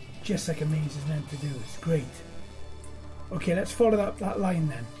 Just like a maze is meant to do. It's great. Okay, let's follow that line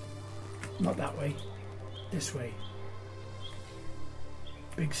then. Not that way. This way.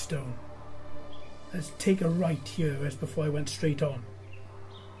 Big stone. Let's take a right here as before I went straight on.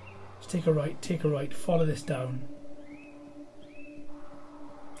 Let's take a right, follow this down.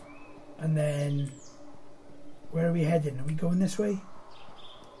 And then, where are we heading? Are we going this way?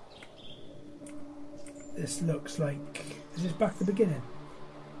 This looks like... Is this back to the beginning?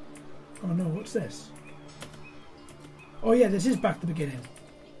 Oh no, what's this? Oh yeah, this is back to the beginning.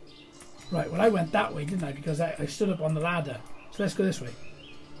 Right, well I went that way, didn't I? Because I stood up on the ladder. So let's go this way.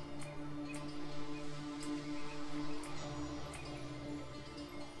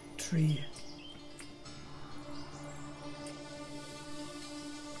 Tree.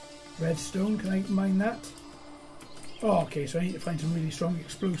 Redstone, can I mine that? Oh, okay, so I need to find some really strong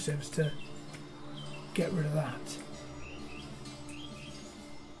explosives to get rid of that.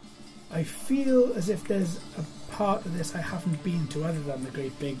 I feel as if there's a part of this I haven't been to other than the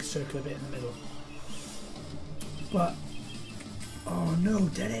great big circular bit in the middle. But, oh no,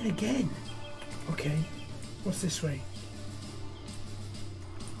 dead end again. Okay, what's this way?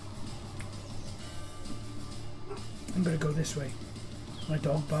 I'm gonna go this way. My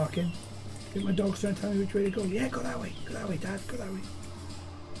dog barking. I think my dog's trying to tell me which way to go. Yeah, go that way, Dad, go that way.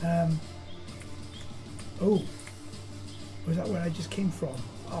 Oh, was that where I just came from?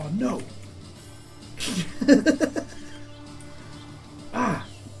 Oh no! Ah,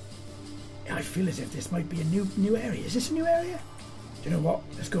 I feel as if this might be a new area. Is this a new area? Do you know what?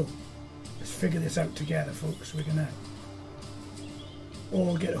 Let's go. Let's figure this out together, folks. We're gonna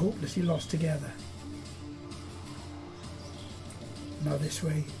all get hopelessly lost together. Now this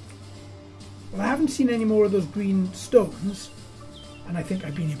way. Well, I haven't seen any more of those green stones, and I think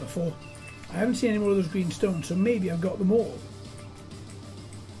I've been here before. I haven't seen any more of those green stones, so maybe I've got them all.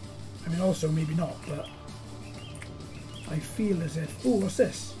 I mean, also maybe not, but I feel as if... Oh, what's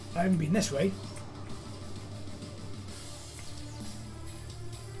this? I haven't been this way.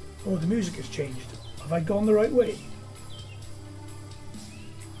 Oh, the music has changed. Have I gone the right way?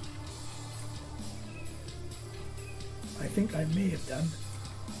 I think I may have done.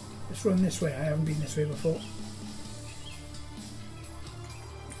 Let's run this way. I haven't been this way before.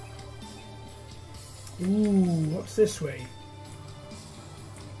 Ooh, what's this way?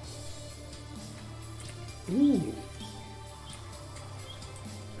 Ooh.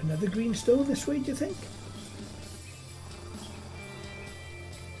 Another green stone this way, do you think?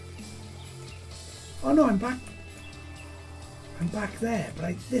 Oh no, I'm back. I'm back there,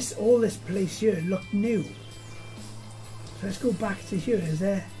 but all this place here looked new. So let's go back to here. Is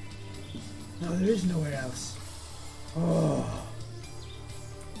there? No, there is nowhere else. Oh.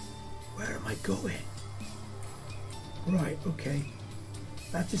 Where am I going? Right, okay.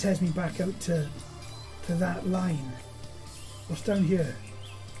 That just heads me back out to that line. What's down here?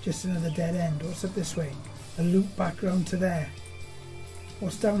 Just another dead end. What's up this way? A loop back round to there.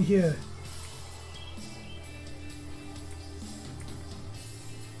 What's down here?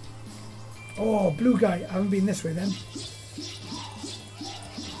 Oh, blue guy. I haven't been this way then.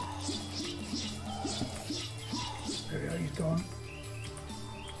 There we are, he's gone.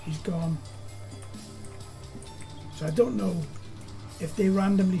 He's gone. So I don't know if they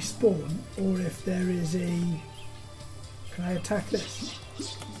randomly spawn or if there is a... Can I attack this?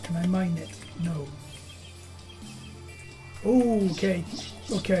 Can I mine it? No. Oh, okay.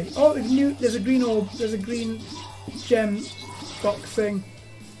 Okay. Oh, there's a green orb. There's a green gem box thing.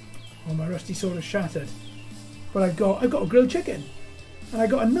 Oh, my rusty sword is shattered. But I've got a grilled chicken. And I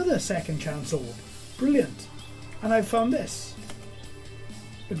got another second chance orb. Brilliant. And I've found this.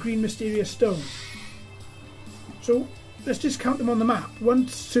 A green mysterious stone. So let's just count them on the map. 1,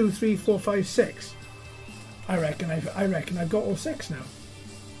 2, 3, 4, 5, 6. I reckon I've got all 6 now.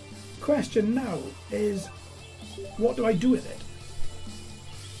 Question now is, what do I do with it?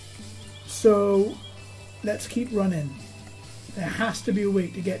 So let's keep running. There has to be a way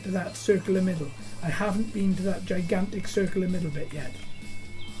to get to that circular middle. I haven't been to that gigantic circular middle bit yet.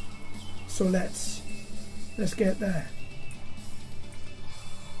 So let's get there.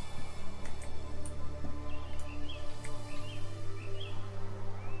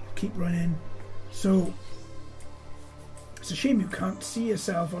 Keep running. So it's a shame you can't see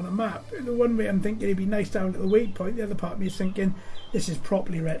yourself on a map. The one way I'm thinking it'd be nice to have a little waypoint. The other part of me is thinking this is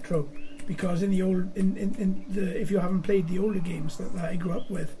properly retro, because in the old, if you haven't played the older games that I grew up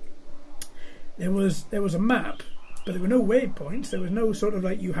with, there was a map, but there were no waypoints. There was no sort of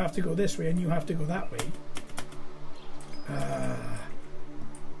like you have to go this way and you have to go that way.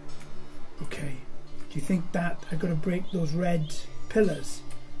 Okay. Do you think that I've got to break those red pillars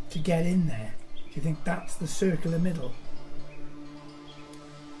to get in there? Do you think that's the circular middle?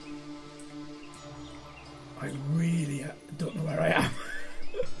 I really don't know where I am.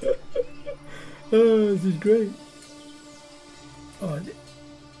 Oh, this is great. Oh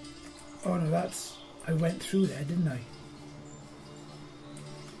no, that's... I went through there, didn't I?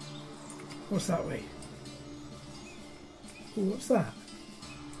 What's that way? Ooh, what's that?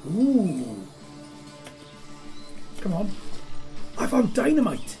 Ooh. Come on. I found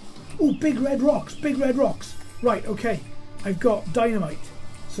dynamite. Ooh, big red rocks, big red rocks. Right, okay. I've got dynamite.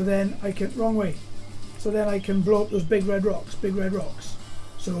 So then I can... Wrong way. So then I can blow up those big red rocks, big red rocks.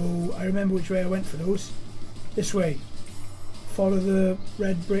 So I remember which way I went for those. This way. Follow the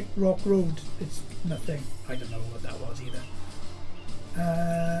red brick rock road. It's nothing. I don't know what that was either.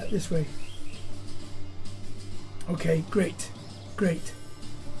 This way. Okay, great. Great.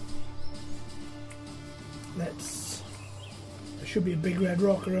 Let's... There should be a big red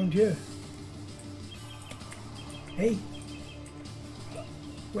rock around here. Hey.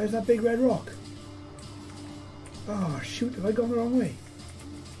 Where's that big red rock? Oh shoot, have I gone the wrong way?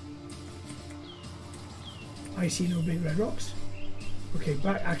 I see no big red rocks. Okay,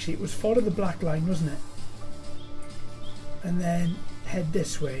 back. Actually, it was follow the black line, wasn't it? And then head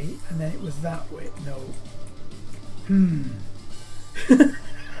this way, and then it was that way. No.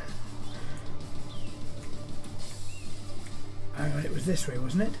 Hang on, it was this way,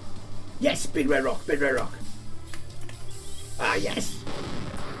 wasn't it? Yes, big red rock, big red rock. Ah, yes.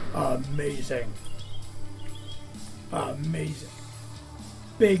 Amazing. Amazing.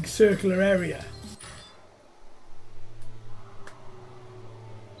 Big circular area.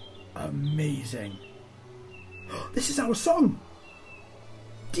 Amazing. This is our song.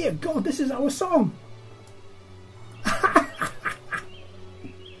 Dear God, this is our song.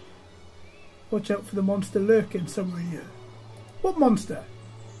 Watch out for the monster lurking somewhere here. What monster?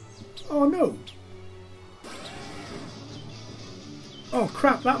 Oh no. Oh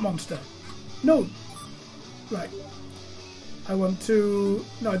crap, that monster. No. Right. I want to...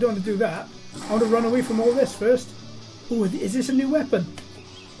 No, I don't want to do that. I want to run away from all this first. Oh, is this a new weapon?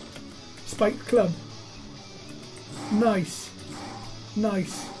 Spiked club. Nice.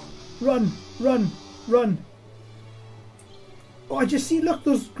 Nice. Run, run, run. Oh, I just see, look,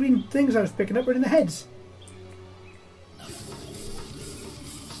 those green things I was picking up are in the heads.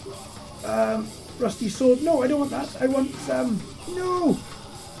 Rusty sword. No, I don't want that. I want, no.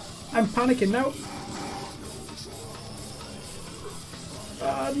 I'm panicking now.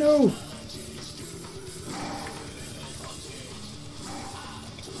 No.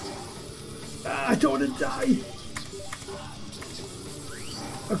 I don't want to die.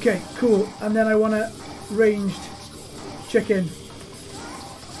 Okay, cool. And then I want a ranged chicken.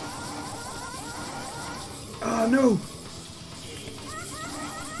 Oh no.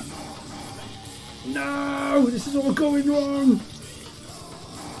 No, this is all going wrong.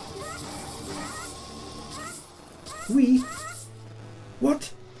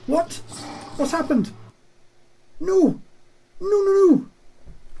 What? What? What's happened? No. No, no, no.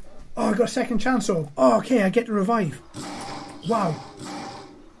 Oh, I got a second chance orb. Oh, okay, I get to revive. Wow.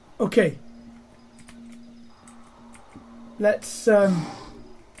 Okay. Let's, okay,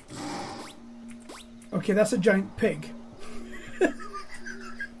 that's a giant pig.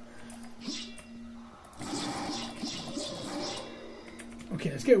 Okay,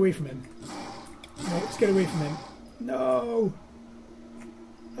 let's get away from him. No, let's get away from him. No!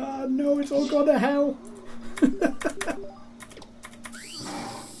 Oh no, it's all gone to hell!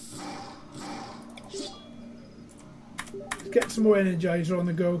 Let's get some more energizer on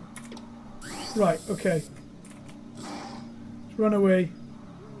the go. Right, okay. Let's run away.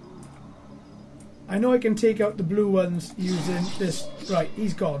 I know I can take out the blue ones using this. Right,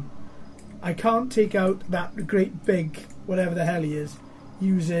 he's gone. I can't take out that great big, whatever the hell he is,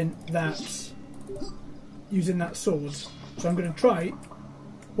 using that sword. So I'm going to try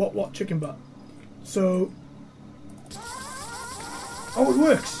what chicken butt. So, oh, it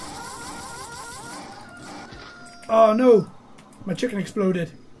works. Oh no, my chicken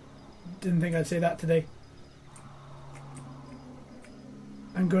exploded. Didn't think I'd say that today.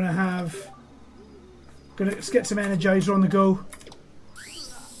 I'm gonna let's get some energizer on the go.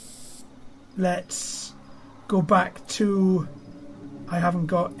 Let's go back to, I haven't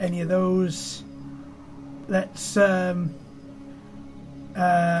got any of those. Let's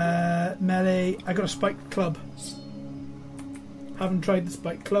melee. I got a spiked club. Haven't tried the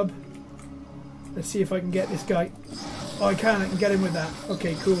spiked club. Let's see if I can get this guy. Oh, I can get him with that.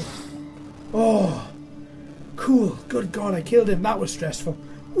 Okay, cool. Oh, cool. Good God, I killed him. That was stressful.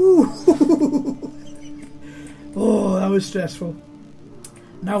 Ooh. Oh, that was stressful.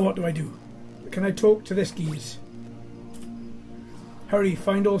 Now what do I do? Can I talk to this geese? Hurry,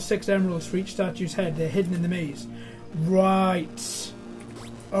 find all 6 emeralds for each statue's head. They're hidden in the maze. Right.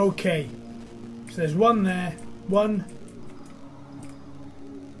 Okay. So there's one there. 1,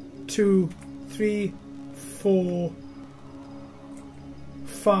 2, 3, 4,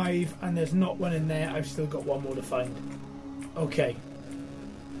 5, and there's not one in there. I've still got one more to find. Okay.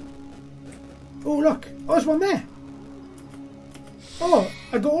 Oh look! Oh, there's one there! Oh,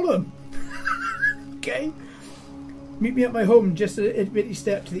 I got all of them! Okay. Meet me at my home, just a bitty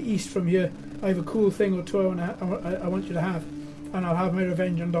step to the east from here. I have a cool thing or two I want you to have, and I'll have my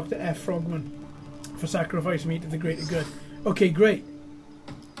revenge on Dr. F. Frogman for sacrificing me to the greater good. Okay, great.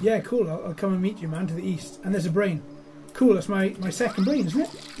 Yeah, cool. I'll come and meet you, man, to the east. And there's a brain. Cool. That's my second brain, isn't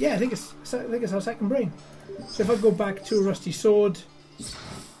it? Yeah, I think it's our second brain. So if I go back to a rusty sword,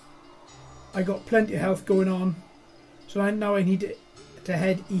 I got plenty of health going on. So now I need to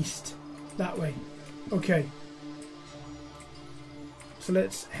head east that way. Okay. So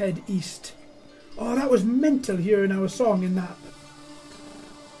let's head east. Oh, that was mental hearing our song in that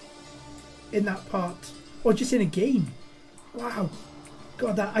part. Or just in a game. Wow.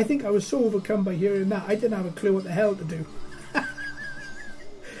 God, that I think I was so overcome by hearing that I didn't have a clue what the hell to do.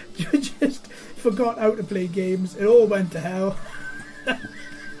 Just forgot how to play games. It all went to hell.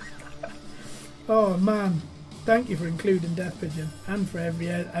 Oh man, thank you for including Death Pigeon and for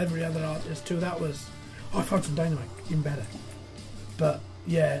every other artist too. That was, oh, I found some dynamite, even better. But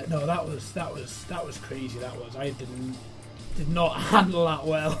yeah, no, that was crazy. That was, I did not handle that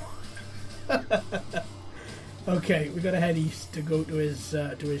well. Okay, we got to head east to go to his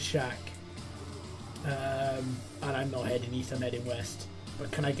shack. And I'm not heading east, I'm heading west.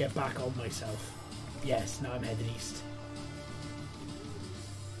 But can I get back on myself? Yes, now I'm heading east.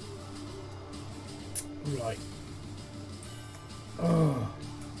 Right. Oh.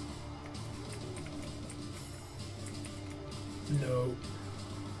 No.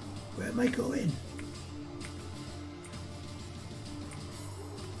 Where am I going?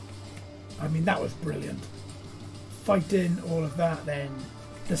 I mean, that was brilliant. Fighting all of that then.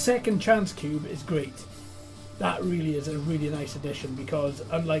 The second chance cube is great. That really is a really nice addition because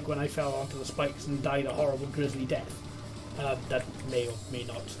unlike when I fell onto the spikes and died a horrible grisly death, that may or may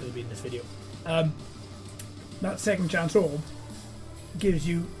not still be in this video, that second chance orb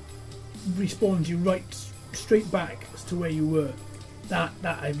respawns you right straight back as to where you were. That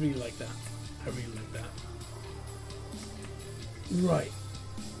I really like that. I really like that. Right.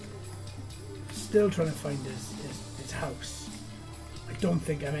 Still trying to find his house. I don't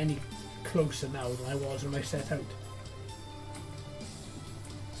think I'm any closer now than I was when I set out.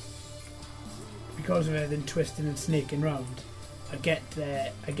 Because of everything twisting and snaking round, I get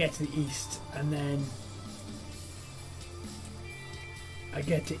there, I get to the east, and then I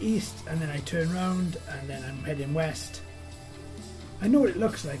get to east, and then I turn round, and then I'm heading west. I know what it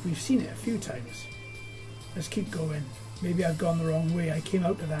looks like, we've seen it a few times. Let's keep going. Maybe I've gone the wrong way. I came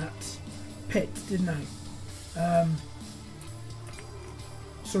out of that pit, didn't I?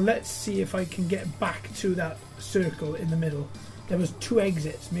 So let's see if I can get back to that circle in the middle. There was two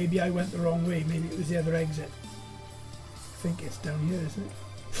exits. Maybe I went the wrong way. Maybe it was the other exit. I think it's down here, isn't it?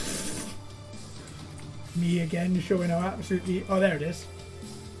 Me again, showing how absolutely... Oh, there it is.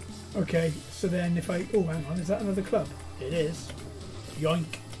 Okay, so then if I... Oh, hang on. Is that another club? It is.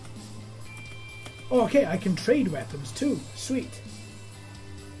 Yoink. Oh, okay, I can trade weapons too. Sweet.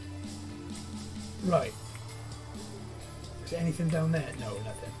 Right. Is there anything down there? No,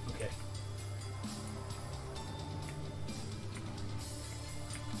 nothing. Okay.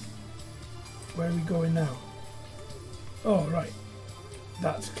 Where are we going now? Oh, right.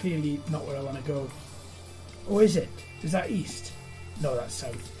 That's clearly not where I want to go. Or is it? Is that east? No, that's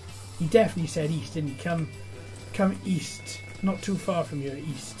south. He definitely said east, didn't he? Come east. Not too far from here,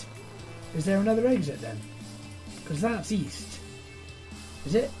 east. Is there another exit then? Because that's east.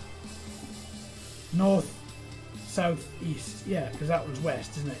 Is it? North, south, east. Yeah, because that one's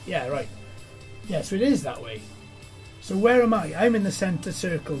west, isn't it? Yeah, right. Yeah, so it is that way. So where am I? I'm in the centre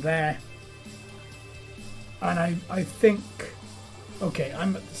circle there. And I think... Okay,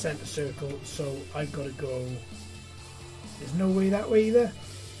 I'm at the centre circle, so I've got to go... There's no way that way either?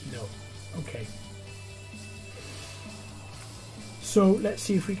 No. Okay. So let's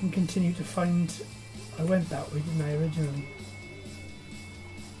see if we can continue to find... I went that way, didn't I, originally?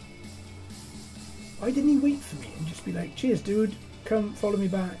 Why didn't he wait for me and just be like, cheers dude, come follow me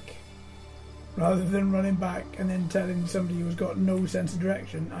back? Rather than running back and then telling somebody who's got no sense of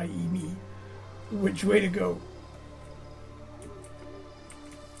direction, i.e. me, which way to go.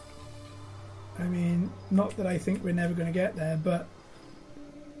 I mean, not that I think we're never going to get there, but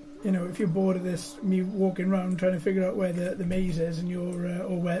you know, if you're bored of this, me walking around trying to figure out where the maze is and you're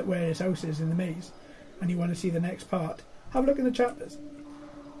or where his house is in the maze, and you want to see the next part, have a look in the chapters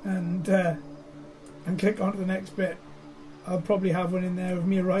and click on to the next bit. I'll probably have one in there of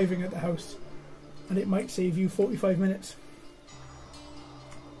me arriving at the house, and it might save you 45 minutes.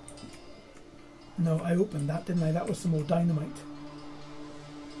 No, I opened that, didn't I? That was some more dynamite.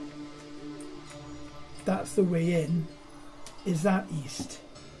 That's the way in. Is that east?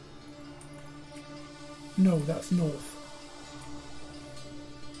 No, that's north.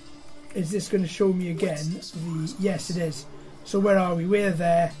 Is this going to show me again the... Yes, it is. So where are we? We're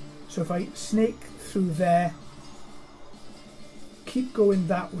there. So if I snake through there, keep going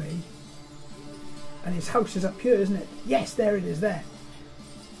that way, and his house is up here, isn't it? Yes, there it is, there.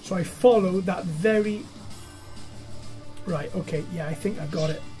 So I follow that very... Right, okay, yeah, I think I got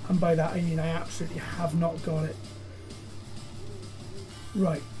it. And by that I mean I absolutely have not got it.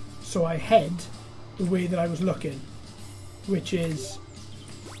 Right, so I head the way that I was looking, which is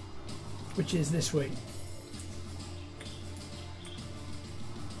which is this way.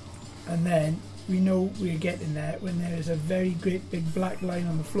 And then we know we're getting there when there is a very great big black line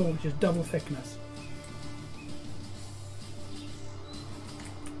on the floor, which is double thickness.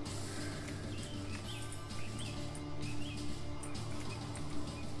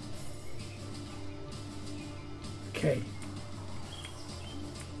 Okay.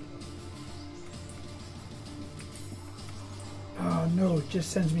 Oh no, it just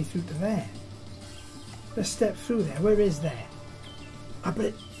sends me through to there. Let's step through there. Where is there? Ah,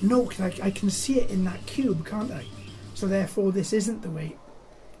 but no, because I can see it in that cube, can't I? So therefore this isn't the way.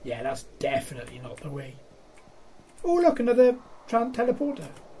 Yeah, that's definitely not the way. Oh look, another teleporter.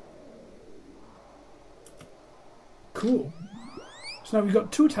 Cool. So now we've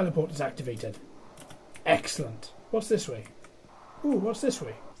got 2 teleporters activated. Excellent. What's this way? Ooh, what's this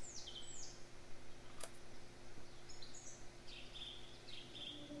way?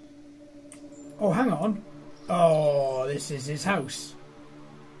 Oh, hang on. Oh, this is his house.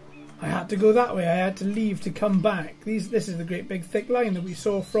 I had to go that way. I had to leave to come back. This is the great big thick line that we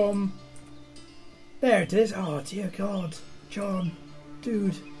saw from... There it is. Oh, dear God. John.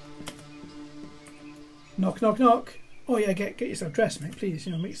 Dude. Knock, knock, knock. Oh, yeah, get yourself dressed, mate, please.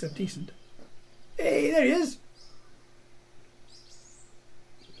 You know, make yourself decent. Hey, there he is.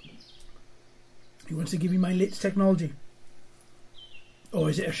 He wants to give me my latest technology. Oh,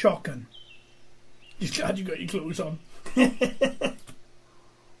 is it a shotgun? Just glad you got your clothes on. And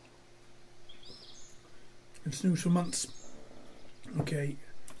snooze for months. Okay.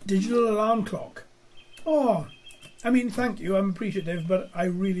 Digital alarm clock. Oh, I mean, thank you. I'm appreciative, but I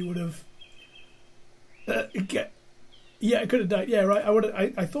really would have... yeah, I could have died. Yeah, right.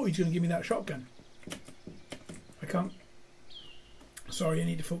 I thought he was going to give me that shotgun. I can't. Sorry, I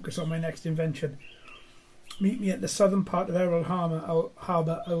need to focus on my next invention. Meet me at the southern part of Errol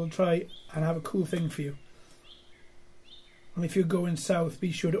Harbour. I will try and have a cool thing for you. And if you're going south,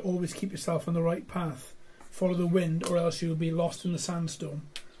 be sure to always keep yourself on the right path. Follow the wind, or else you'll be lost in the sandstorm.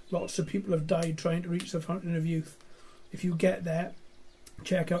 Lots of people have died trying to reach the fountain of youth. If you get there,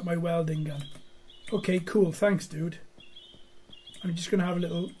 check out my welding gun. Okay, cool. Thanks, dude. I'm just going to have a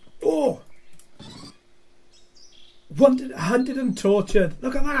little... Oh! Wanted, hunted and tortured.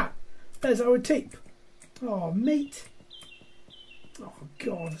 Look at that. There's our tape. Oh, mate. Oh,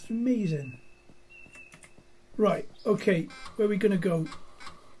 God. That's amazing. Right. Okay. Where are we going to go?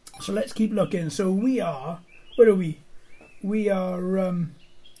 So let's keep looking. So we are... Where are we? We are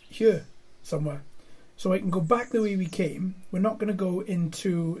here somewhere. So I can go back the way we came. We're not going to go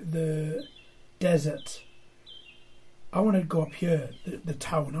into the desert. I want to go up here. The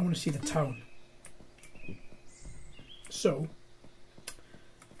town. I want to see the town. So,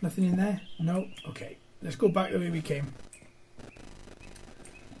 nothing in there? No? Okay. Let's go back the way we came.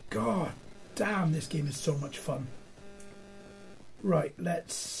 God damn, this game is so much fun. Right,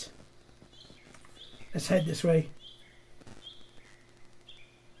 let's head this way.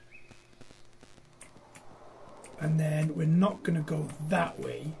 And then we're not going to go that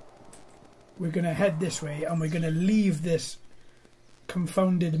way. We're going to head this way and we're going to leave this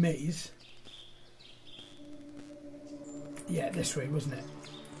confounded maze. Yeah, this way, wasn't it?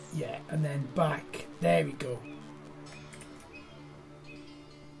 Yeah, and then back. There we go.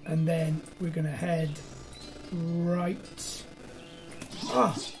 And then we're going to head right.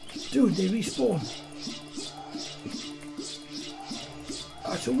 Ah, dude, they respawn.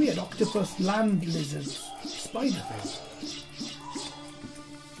 Oh, it's a weird octopus land lizard spider thing.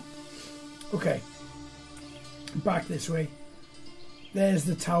 Okay. Back this way. There's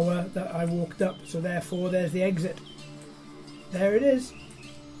the tower that I walked up, so therefore there's the exit. There it is.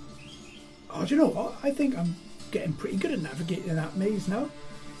 Oh, do you know what? I think I'm getting pretty good at navigating that maze now.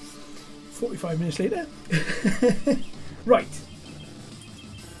 45 minutes later. Right.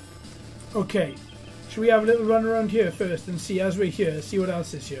 Okay. Should we have a little run around here first and see, as we're here, see what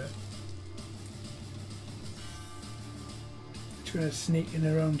else is here? Just going to sneak in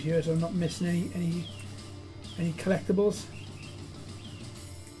around here so I'm not missing any collectibles.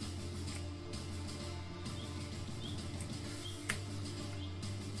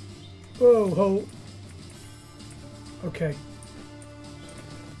 Whoa, hole. Okay.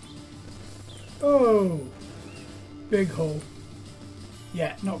 Oh, big hole.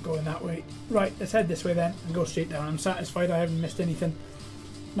 Yeah, not going that way. Right, let's head this way then and go straight down. I'm satisfied I haven't missed anything.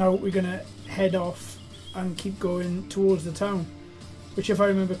 Now we're going to head off and keep going towards the town, which, if I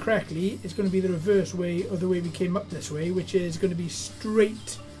remember correctly, is going to be the reverse way of the way we came up this way, which is going to be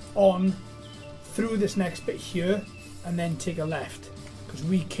straight on through this next bit here and then take a left, because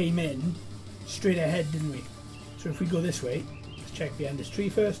we came in straight ahead, didn't we? So if we go this way, let's check behind this tree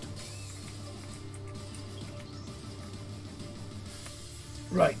first.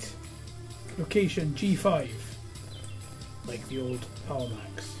 Right. Location G5. Like the old Power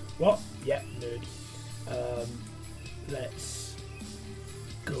Max. What? Yeah, nerd. Let's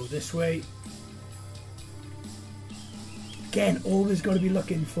go this way. Again, always got to be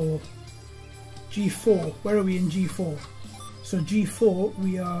looking for G4. Where are we in G4? So G4,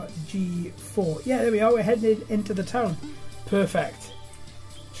 we are G4. Yeah, there we are. We're heading into the town. Perfect.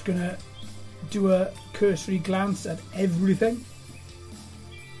 Just going to do a cursory glance at everything.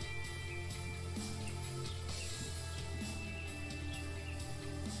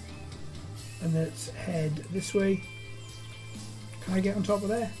 And let's head this way. Can I get on top of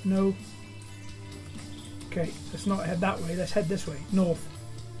there? No. Okay, let's not head that way. Let's head this way, north.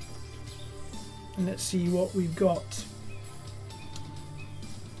 And let's see what we've got.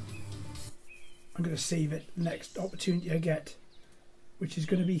 I'm going to save it next opportunity I get, which is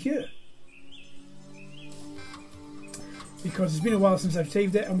going to be here. Because it's been a while since I've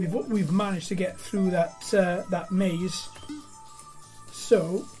saved it, and we've managed to get through that that maze.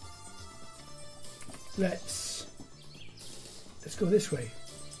 So let's go this way.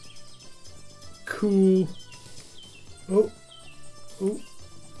 Cool. Oh.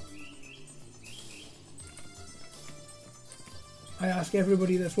 I ask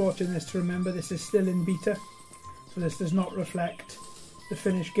everybody that's watching this to remember this is still in beta, so this does not reflect the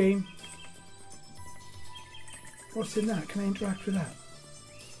finished game. What's in that? Can I interact with that?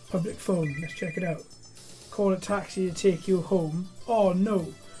 Public phone. Let's check it out. Call a taxi to take you home. Oh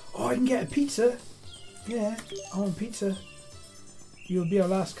no. Oh, I can get a pizza. Yeah, I want pizza. You'll be our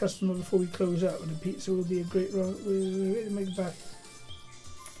last customer before we close out, and the pizza will be a great run. Wait, make it back.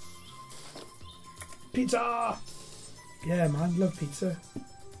 Pizza! Yeah, man, love pizza.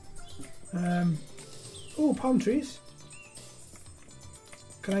 Oh, palm trees.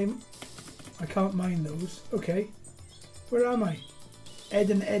 Can I can't mine those. Okay. Where am I? Ed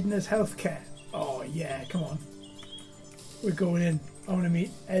and Edna's healthcare. Oh yeah, come on. We're going in. I want to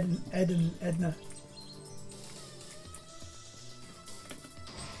meet Ed and Edna.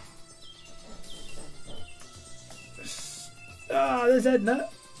 Ah, there's Edna.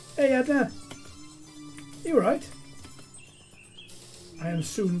 Hey Edna. You alright? I am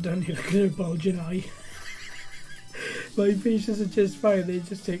soon done here. Look at her bulging eye. My patients are just fine. They're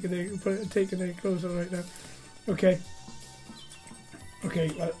just taking their clothes on right now. Okay.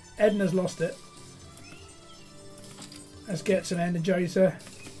 Okay, well, Edna's lost it. Let's get some Energizer.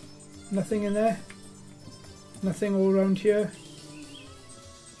 Nothing in there. Nothing all around here.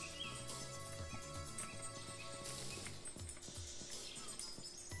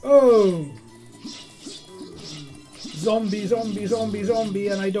 Oh! Zombie, zombie, zombie, zombie,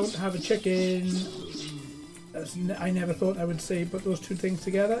 and I don't have a chicken. I never thought I would say put those two things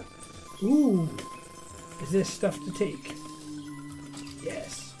together. Ooh! Is this stuff to take?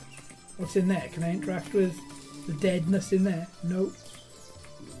 Yes. What's in there? Can I interact with the deadness in there? No.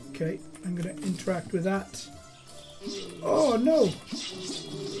 Okay, I'm going to interact with that. Oh no!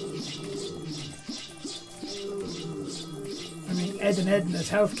 I mean, Ed and Edna's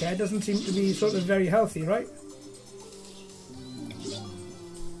healthcare doesn't seem to be sort of very healthy, right?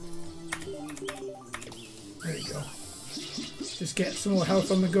 There you go. Just get some more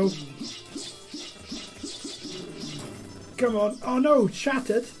health on the go. Come on. Oh no,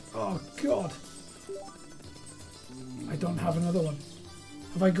 shattered. Oh god. I don't have another one.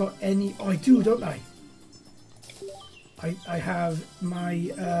 Have I got any? Oh, I do, don't I? I have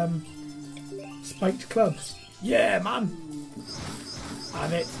my spiked clubs. Yeah, man.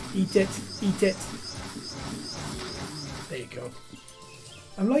 Have it. Eat it. Eat it. There you go.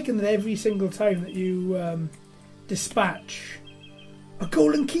 I'm liking that every single time that you dispatch a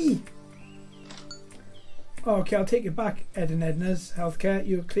golden key. Oh, okay, I'll take it back, Ed and Edna's healthcare.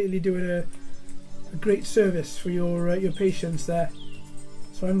 You're clearly doing a great service for your patients there.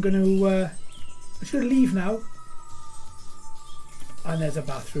 So I'm going to leave now. And there's a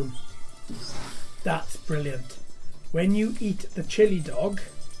bathroom. That's brilliant. When you eat the chili dog,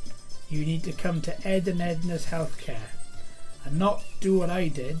 you need to come to Ed and Edna's healthcare and not do what I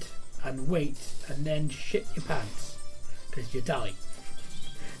did and wait and then shit your pants because you die.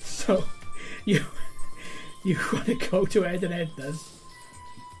 So you want to go to Ed and Edna's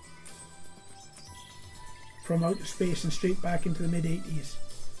from outer space and straight back into the mid-80s.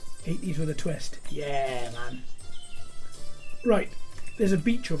 80s with a twist. Yeah, man. Right, there's a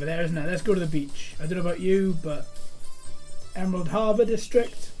beach over there, isn't there? Let's go to the beach. I don't know about you, but Emerald Harbour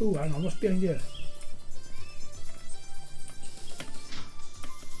District. Ooh, hang on, what's behind here?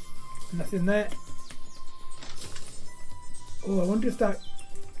 Nothing there. Oh, I wonder if that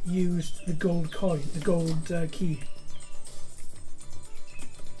used the gold coin, the gold key.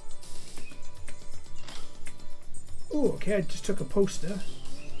 Oh, okay, I just took a poster.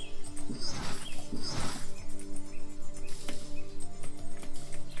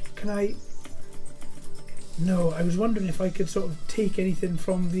 Can I... No, I was wondering if I could sort of take anything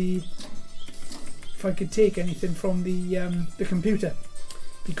from the... If I could take anything from the computer.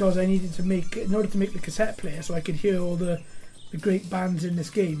 Because I needed to make... In order to make the cassette player so I could hear all the great bands in this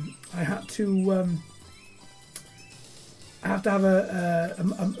game, I had to... I have to have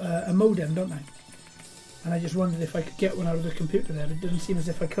a modem, don't I? And I just wondered if I could get one out of the computer there. It doesn't seem as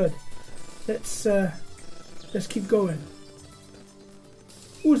if I could. Let's keep going.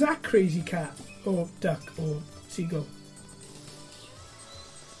 Who's that crazy cat? Or duck or seagull?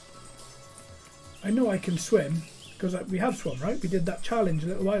 I know I can swim because we have swum, right? We did that challenge a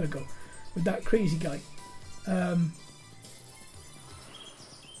little while ago with that crazy guy.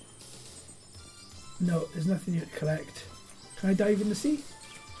 No, there's nothing here to collect. Can I dive in the sea?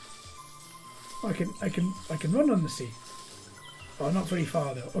 Oh, I can run on the sea. Oh, not very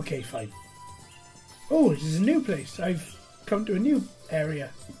far though. Okay, fine. Oh, this is a new place. I've come to a new area.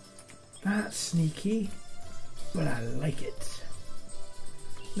 That's sneaky, but I like it.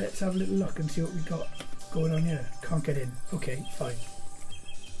 Let's have a little look and see what we got going on here. Can't get in. Okay, fine.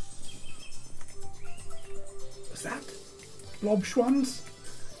 What's that? Blob swans?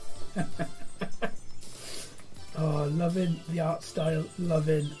 Oh, loving the art style,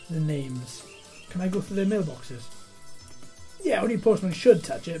 loving the names. Can I go through their mailboxes? Yeah, only a postman should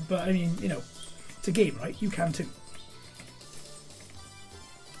touch it, but I mean, you know, it's a game, right? You can too.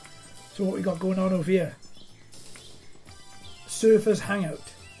 So what we got going on over here? Surfers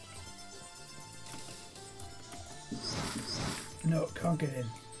Hangout. No, can't get in.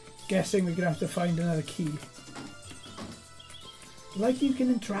 Guessing we're going to have to find another key. Like you can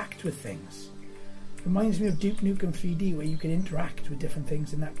interact with things. Reminds me of Duke Nukem 3D where you can interact with different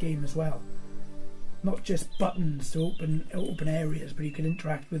things in that game as well. Not just buttons to open areas, but you can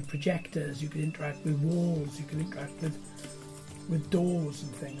interact with projectors, you can interact with walls, you can interact with doors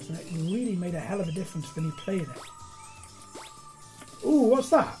and things, and it really made a hell of a difference when you played it. Ooh,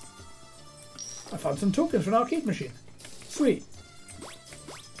 what's that? I found some tokens for an arcade machine. Sweet.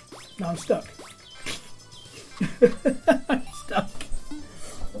 Now I'm stuck. I'm stuck.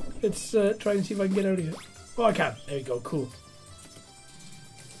 Let's try and see if I can get out of here. Oh, I can. There we go. Cool.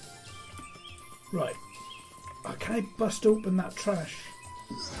 Right. Oh, can I bust open that trash?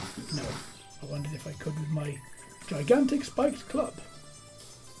 No. I wondered if I could with my gigantic spiked club.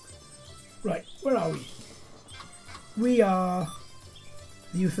 Right. Where are we? We are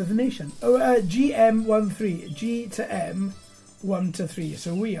the youth of the nation. Oh, GM13. G to M, 1 to 3.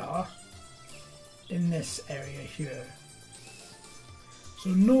 So we are in this area here. So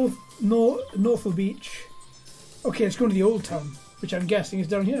Northville Beach. Okay, let's go to the old town, which I'm guessing is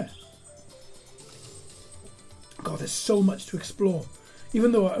down here. God, there's so much to explore.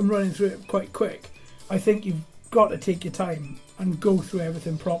 Even though I'm running through it quite quick, I think you've got to take your time and go through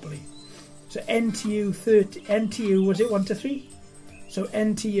everything properly. So NTU 30, NTU, was it 1 to 3? So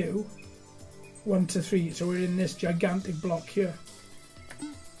NTU 1 to 3. So we're in this gigantic block here.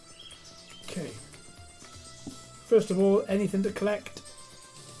 Okay. First of all, anything to collect?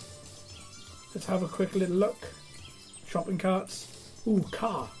 Let's have a quick little look. Shopping carts. Ooh,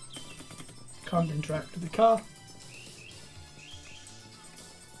 car. Can't interact with the car.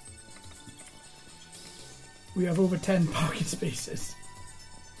 We have over 10 parking spaces.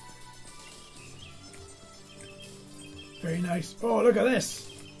 Very nice. Oh, look at this.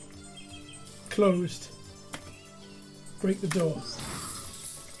 Closed. Break the door.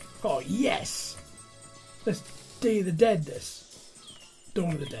 Oh, yes. Let's Day of the Dead this.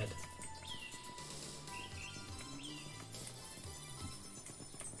 Dawn of the Dead.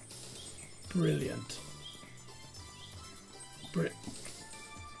 Brilliant.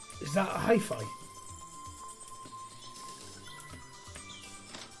 Is that a hi-fi?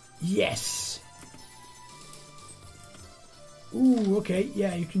 Yes. Ooh, okay.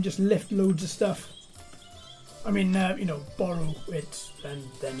 Yeah, you can just lift loads of stuff. I mean, you know, borrow it and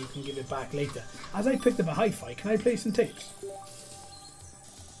then you can give it back later. As I picked up a hi-fi, can I play some tapes?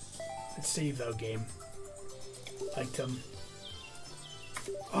 Let's save that game. Item.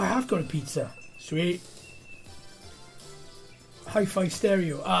 Oh, I have got a pizza. Sweet. Hi-fi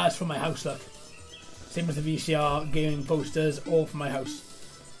stereo. Ah, it's from my house, look. Same with the VCR, gaming posters, all from my house.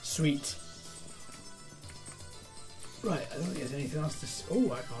 Sweet. Right, I don't think there's anything else to...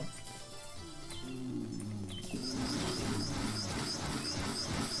 Oh, I can't.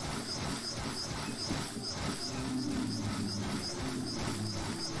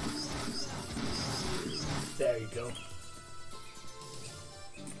 There you go.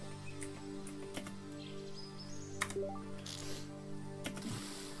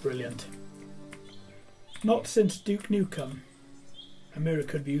 Brilliant. Not since Duke Nukem. A mirror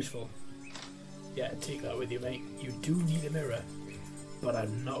could be useful. Yeah, take that with you, mate. You do need a mirror. But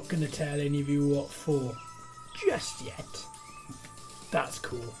I'm not going to tell any of you what for just yet. That's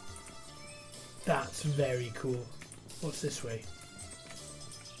cool. That's very cool. What's this way?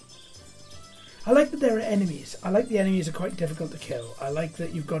 I like that there are enemies. I like the enemies are quite difficult to kill. I like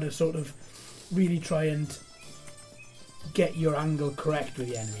that you've got to sort of really try and get your angle correct with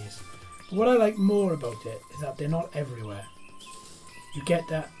the enemies. But what I like more about it is that they're not everywhere. You get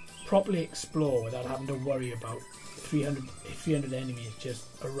to properly explore without having to worry about 300 enemies just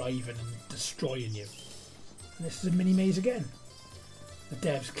arriving and destroying you. And this is a mini maze again. The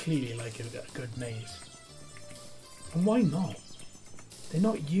devs clearly like a good maze. And why not? They're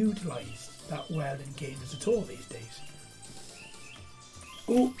not utilised that well in games at all these days.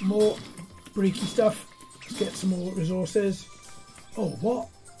 Oh, more breaky stuff. Let's get some more resources. Oh, what?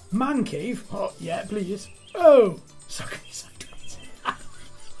 Man cave? Oh, yeah, please. Oh! Suck me sideways.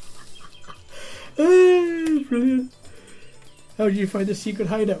 Oh, brilliant. How do you find the secret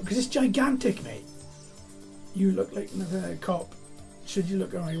hideout? Because it's gigantic, mate. You look like another cop. Should you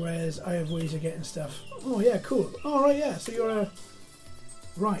look at my wares? I have ways of getting stuff. Oh, yeah, cool. All right, yeah, so you're a...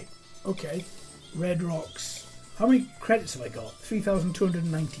 Right, okay. Red rocks. How many credits have I got?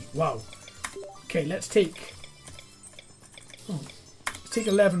 3,290. Wow. Okay, let's take... Oh, let's take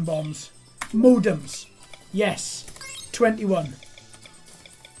 11 bombs. Modems. Yes. 21.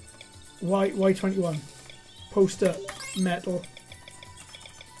 Why 21? Poster. Metal.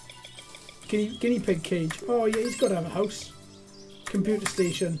 Guinea pig cage. Oh yeah, he's got to have a house. Computer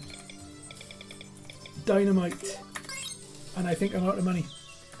station. Dynamite. And I think I'm out of money.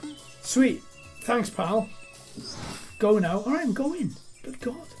 Sweet. Thanks, pal. Go now. Alright, I'm going. Good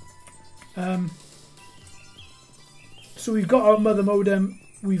God. So we've got our mother modem.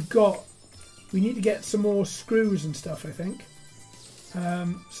 We need to get some more screws and stuff, I think.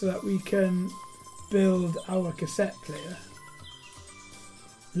 So that we can build our cassette player.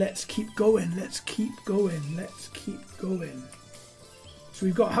 Let's keep going. Let's keep going. Let's keep going. So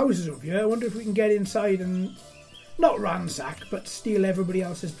we've got houses over here. I wonder if we can get inside and not ransack, but steal everybody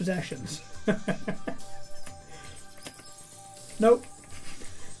else's possessions. Nope.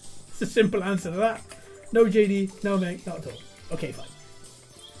 It's a simple answer to that. No, JD. No, mate. Not at all. Okay, fine.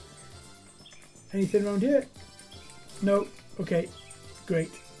 Anything around here? No. Okay.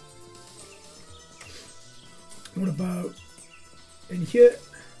 Great. What about in here?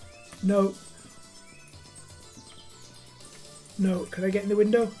 No. No. Can I get in the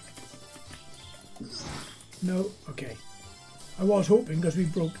window? No. Okay. I was hoping, because we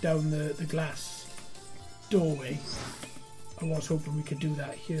broke down the glass doorway, I was hoping we could do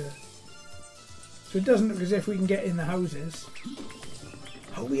that here. So it doesn't look as if we can get in the houses.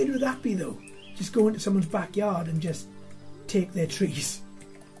 How weird would that be, though? Just go into someone's backyard and just take their trees.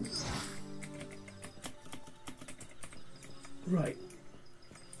 Right.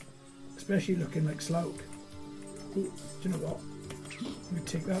 Especially looking like Slaug. Ooh, do you know what? I'm going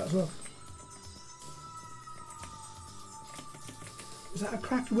to take that as well. Is that a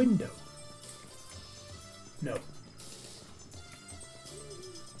cracked window? No.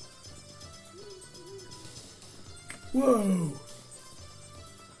 Whoa!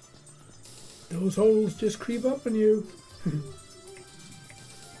 Those holes just creep up on you.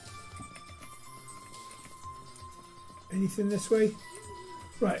 Anything this way?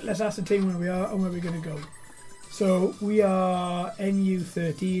 Right, let's ascertain where we are and where we're going to go. So we are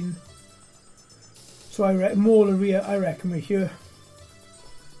NU13. So I reckon Mall area, I reckon we're here.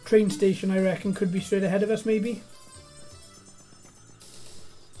 Train station, I reckon, could be straight ahead of us, maybe.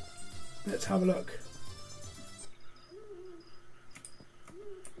 Let's have a look.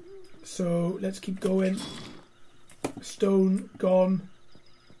 So let's keep going. Stone gone.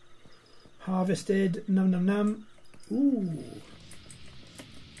 Harvested. Num num num. Ooh.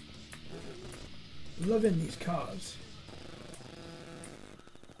 Loving these cars.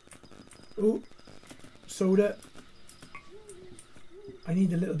 Ooh. Soda. I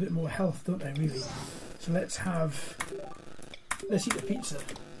need a little bit more health, don't I, really? So let's eat a pizza.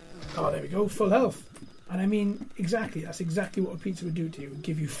 Oh, there we go, full health. And I mean, exactly, that's exactly what a pizza would do to you. It would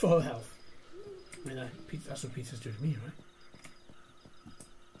give you full health. I mean, that's what pizzas do to me, right?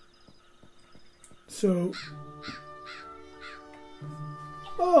 So,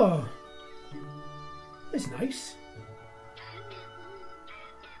 oh, it's nice.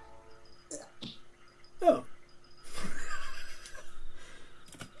 Oh.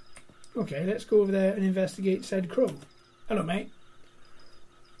 Okay, let's go over there and investigate said crow. Hello, mate.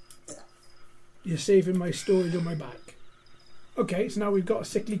 You're saving my storage on my back. Okay, so now we've got a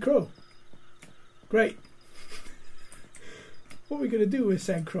sickly crow. Great. What are we going to do with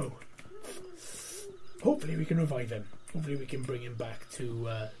said crow? Hopefully we can revive him. Hopefully we can bring him back to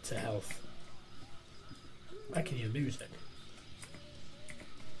health. I can hear music.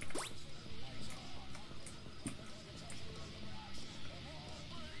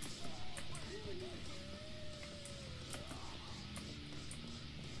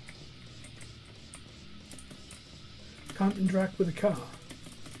 Can't interact with the car.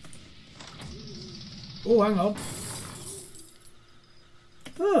 Oh, hang on.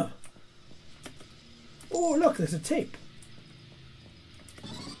 Ah. Oh, look, there's a tape.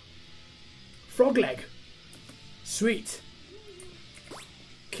 Frog leg. Sweet.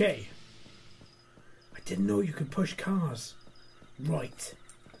 Okay. I didn't know you could push cars. Right.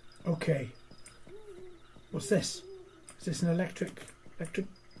 Okay. What's this? Is this an electric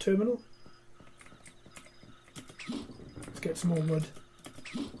terminal? Let's get some more wood.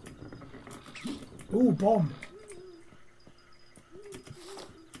 Ooh, bomb.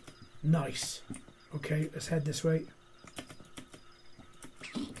 Nice. Okay, let's head this way.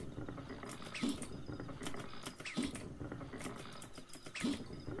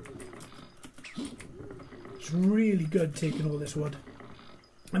 It's really good taking all this wood.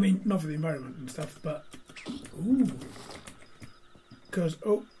 I mean, not for the environment and stuff, but... Ooh. Because,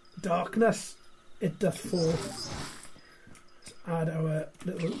 oh, darkness, it doth fall. Let's add our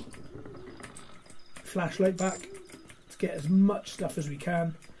little flashlight back to get as much stuff as we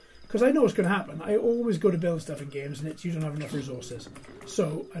can. Because I know what's going to happen. I always go to build stuff in games and it's you don't have enough resources.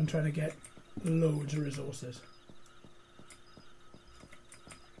 So I'm trying to get loads of resources.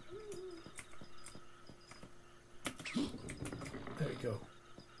 There we go.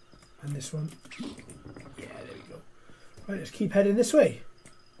 And this one. Yeah, there we go. Right, let's keep heading this way.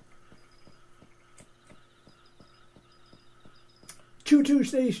 Choo-choo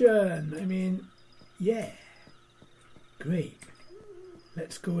station! I mean, yeah. Great.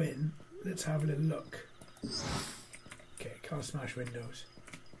 Let's go in. Let's have a little look. Okay, can't smash windows.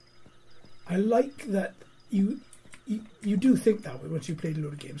 I like that you do think that way once you played a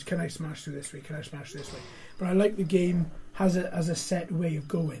load of games. Can I smash through this way? Can I smash this way? But I like the game has a set way of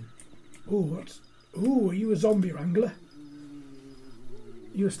going. Oh, what's... Oh, are you a zombie wrangler?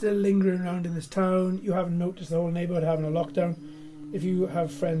 You're still lingering around in this town. You haven't noticed the whole neighbourhood having a lockdown. If you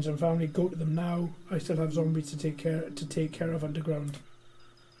have friends and family, go to them now. I still have zombies to take care of underground.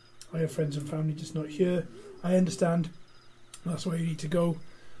 I have friends and family, just not here. I understand. That's where you need to go.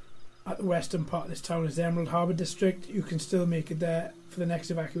 At the western part of this town is the Emerald Harbour District. You can still make it there for the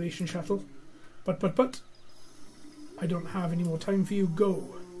next evacuation shuttle. But, I don't have any more time for you.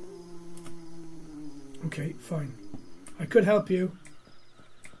 Go. Okay, fine. I could help you.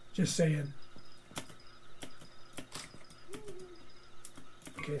 Just saying.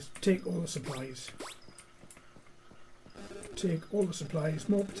 Okay, let's take all the supplies. Take all the supplies.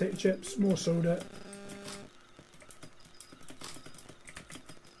 More potato chips, more soda.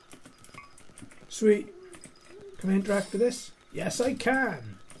 Sweet. Can I interact with this? Yes, I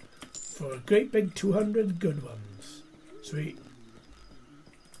can. For a great big 200 good ones. Sweet.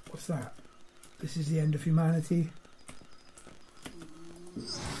 What's that? This is the end of humanity.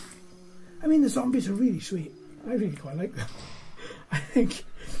 I mean, the zombies are really sweet. I really quite like them. I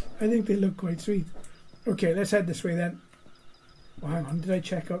think they look quite sweet. Okay, let's head this way then. Well, hang on. Did I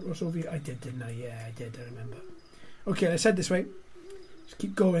check out what's over here? I did, didn't I? Yeah, I did. I remember. Okay, let's head this way. Just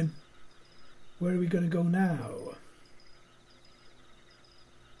keep going. Where are we going to go now?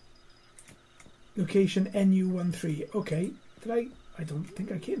 Location NU13. Okay. I don't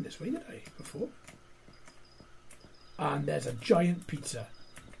think I came this way, did I? Before. And there's a giant pizza.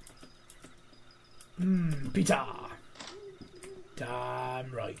 Pizza.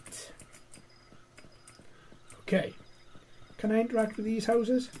 Damn right. Okay. Can I interact with these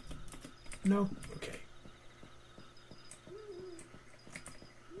houses? No? Okay.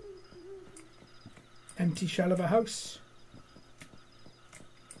 Empty shell of a house.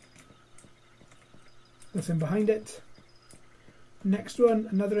 Nothing behind it. Next one,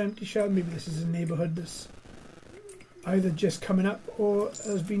 another empty shell. Maybe this is a neighbourhood that's either just coming up or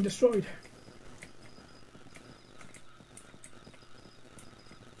has been destroyed.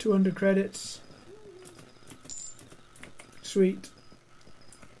 200 credits. Sweet.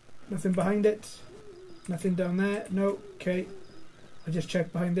 Nothing behind it. Nothing down there. No. Okay. I just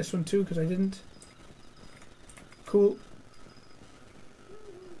checked behind this one too because I didn't. Cool.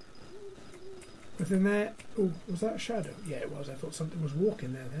 Nothing there. Oh, was that a shadow? Yeah, it was. I thought something was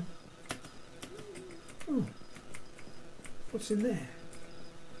walking there then. Oh. What's in there?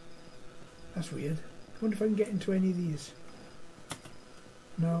 That's weird. I wonder if I can get into any of these.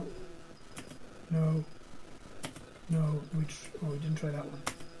 No. No. No. We didn't try that one.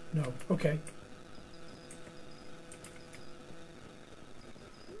 No. Okay.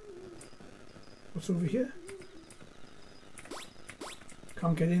 What's over here?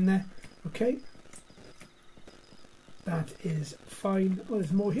 Can't get in there. Okay. That is fine. Oh,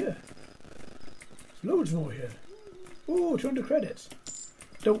 there's more here. There's loads more here. Oh, 200 credits.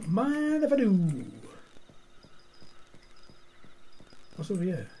 Don't mind if I do. What's over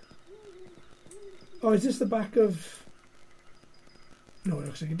here? Oh, is this the back of... No, it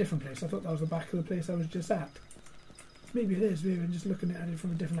looks like a different place. I thought that was the back of the place I was just at. Maybe it is. Maybe I'm just looking at it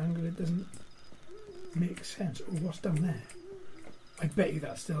from a different angle. It doesn't make sense. Oh, what's down there? I bet you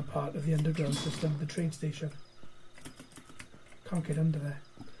that's still part of the underground system, the train station. Can't get under there.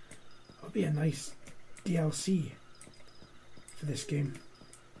 That'll be a nice DLC for this game.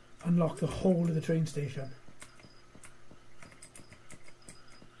 Unlock the whole of the train station.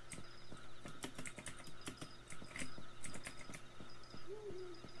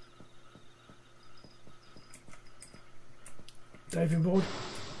 Diving board.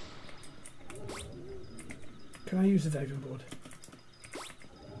 Can I use the diving board?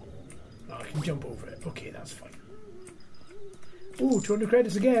 Oh, I can jump over it. Okay, that's fine. Ooh, 200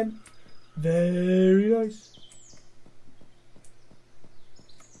 credits again. Very nice.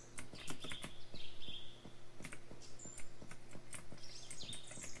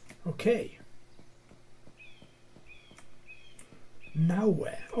 Okay. Now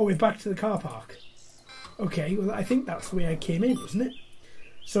where? Oh, we're back to the car park. Okay, well I think that's the way I came in, isn't it?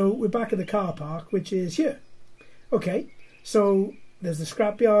 So we're back at the car park, which is here. Okay, so there's the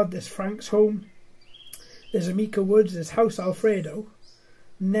scrapyard, there's Frank's home, there's Amica Woods, there's House Alfredo.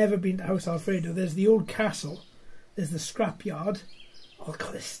 Never been to House Alfredo. There's the old castle, there's the scrapyard. Oh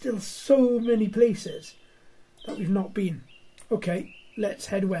god, there's still so many places that we've not been. Okay, let's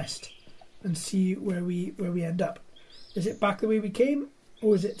head west and see where we end up. Is it back the way we came,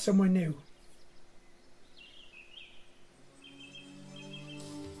 or is it somewhere new?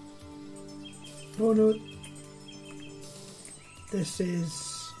 Oh no, this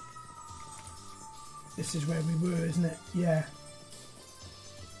is where we were, isn't it? Yeah.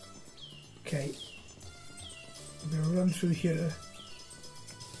 Okay, I'm going to run through here.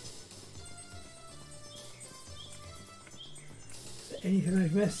 Is there anything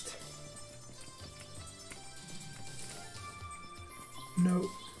I've missed? No.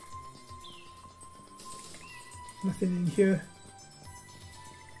 Nothing in here.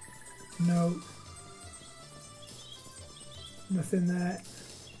 No. Nothing there.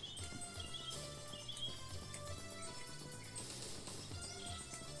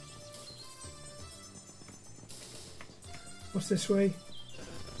 What's this way?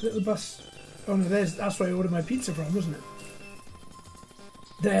 Little bus. Oh no, that's where I ordered my pizza from, wasn't it?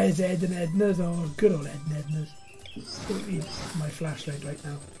 There's Ed and Edna's. Oh, good old Ed and Edna's. Don't need my flashlight right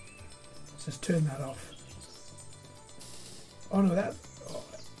now. Let's just turn that off. Oh no, that... Oh,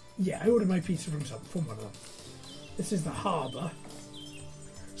 yeah, I ordered my pizza from one of them. This is the harbour.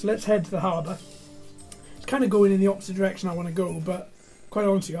 So let's head to the harbour. It's kind of going in the opposite direction I want to go, but quite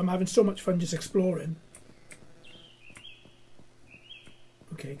honestly, I'm having so much fun just exploring.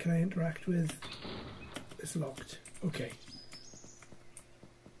 Okay, can I interact with... It's locked. Okay.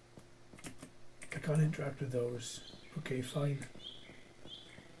 I can't interact with those. Okay, fine.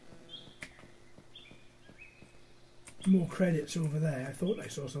 More credits over there. I thought I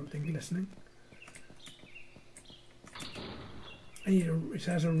saw something glistening. I need it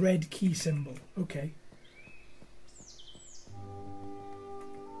has a red key symbol. Okay.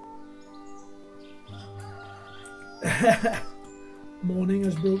 Morning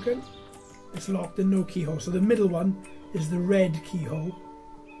has broken. It's locked and no keyhole. So the middle one is the red keyhole.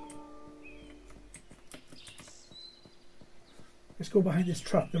 Let's go behind this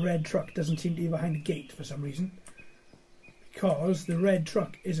truck. The red truck doesn't seem to be behind the gate for some reason. Because the red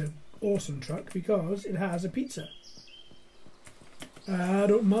truck is an awesome truck because it has a pizza. I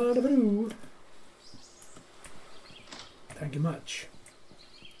don't mind if I do. Thank you much.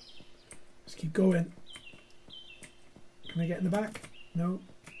 Let's keep going. Can I get in the back? No.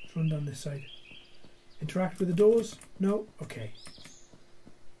 Let's run down this side. Interact with the doors? No? Okay.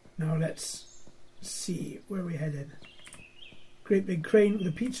 Now let's see where we're headed. Great big crane with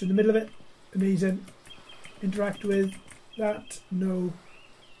a pizza in the middle of it. Amazing. Interact with that? No.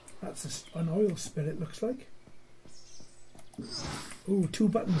 That's an oil spill, it looks like. Ooh, 2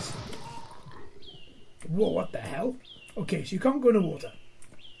 buttons. Whoa, what the hell? Okay, so you can't go in the water.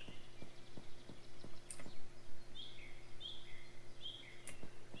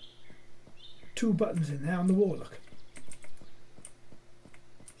 Two buttons in there on the wall, look.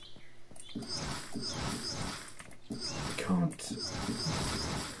 I can't.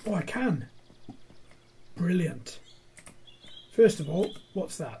 Oh, I can. Brilliant. First of all,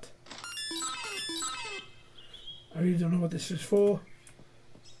 what's that? I really don't know what this is for.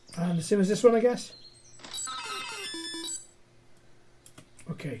 And the same as this one, I guess.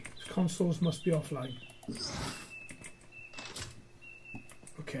 Okay, consoles must be offline.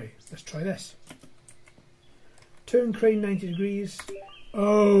 Okay, let's try this. Turn crane 90 degrees.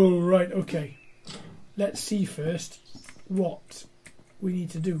 Oh, right, okay. Let's see first what we need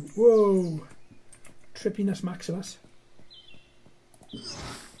to do. Whoa! Trippiness maximus.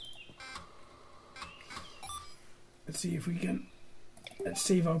 Let's see if we can. Let's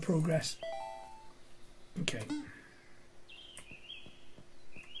save our progress. Okay.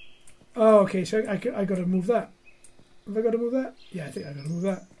 Oh, okay, so I got to move that. Have I got to move that? Yeah, I think I got to move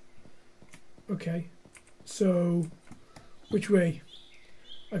that. Okay. So, which way?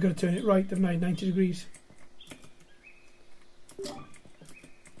 I got to turn it right, haven't I? 90 degrees.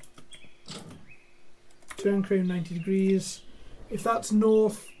 Turn crane 90 degrees. If that's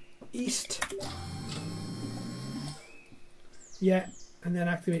north, east. Yeah, and then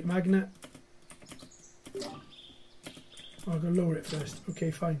activate magnet. Oh, I'll go lower it first.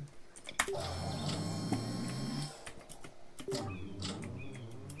 Okay, fine.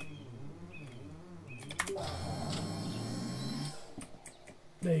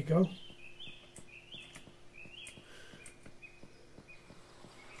 There you go.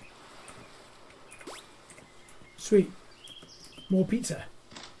 Sweet. More pizza.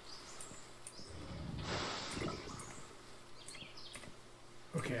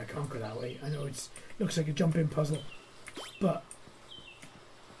 Okay, I can't go that way. I know it looks like a jump-in puzzle, but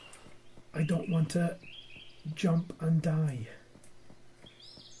I don't want to jump and die.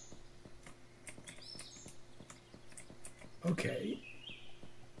 Okay.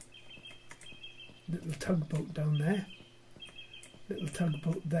 Little tugboat down there. Little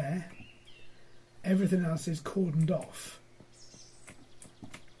tugboat there. Everything else is cordoned off.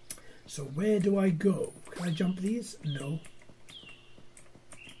 So where do I go? Can I jump these? No.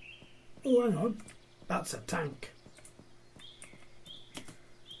 Oh, hang on. That's a tank.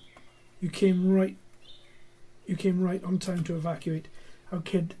 You came right on time to evacuate. How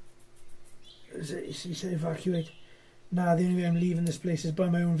kid is it? You say evacuate? Nah, the only way I'm leaving this place is by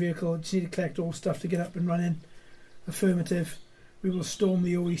my own vehicle. I just need to collect all stuff to get up and running. Affirmative. We will storm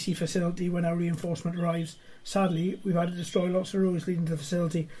the OEC facility when our reinforcement arrives. Sadly, we've had to destroy lots of roads leading to the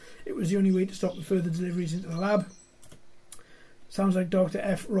facility. It was the only way to stop the further deliveries into the lab. Sounds like Dr.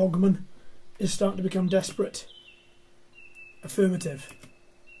 F. Rogman is starting to become desperate. Affirmative.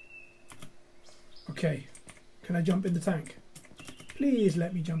 Okay. Can I jump in the tank? Please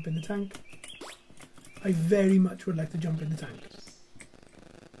let me jump in the tank. I very much would like to jump in the tank.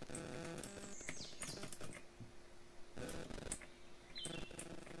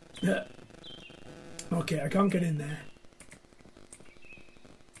 Okay, I can't get in there.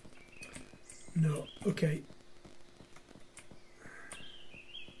 No, okay.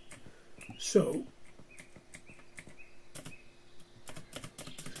 So,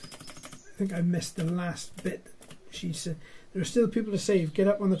 I think I missed the last bit. She said, there are still people to save. Get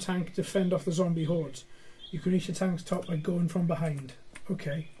up on the tank to fend off the zombie hordes. You can reach the tank's top by going from behind.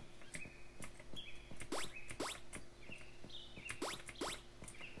 Okay.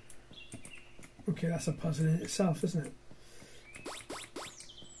 Okay, that's a puzzle in itself, isn't it?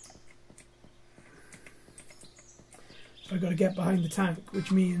 So I've got to get behind the tank,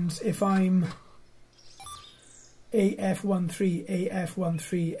 which means if I'm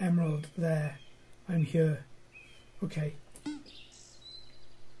AF13 Emerald there, I'm here. Okay.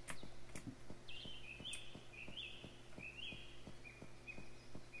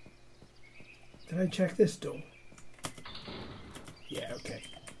 Did I check this door? Yeah, okay.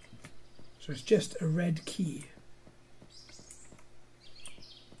 So it's just a red key.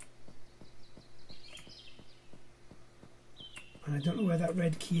 And I don't know where that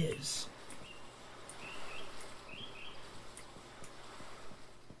red key is.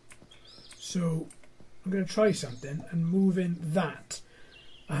 So I'm going to try something and move in that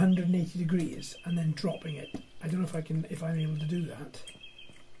 180 degrees and then dropping it. I don't know if I'm able to do that.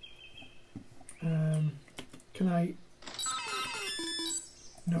 Can I?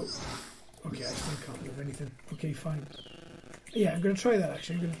 No. Okay, I still can't move anything. Okay, fine. Yeah, I'm going to try that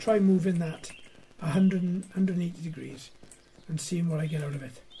actually. I'm going to try moving that 180 degrees and seeing what I get out of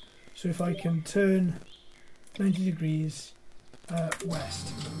it. So if I can turn 90 degrees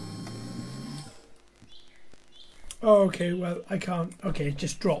west. Oh, okay, well, I can't. Okay, it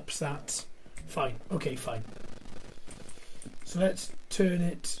just drops that. Fine. Okay, fine. So let's turn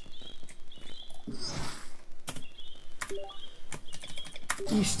it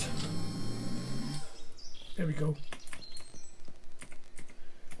East. There we go.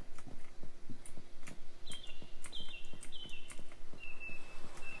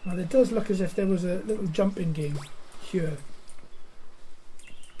 Now it does look as if there was a little jumping game here,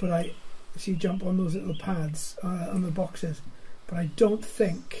 but I see jump on those little pads on the boxes, but I don't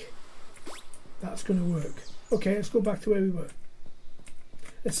think that's going to work. Okay, let's go back to where we were.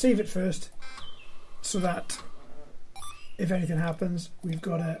 Let's save it first, so that if anything happens, we've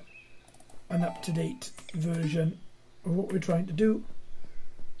got an up-to-date version of what we're trying to do.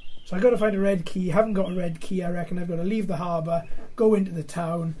 So I've got to find a red key. Haven't got a red key. I reckon I've got to leave the harbour, go into the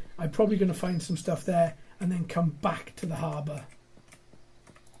town. I'm probably going to find some stuff there and then come back to the harbour.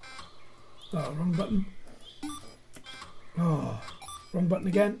 Oh, wrong button. Oh, wrong button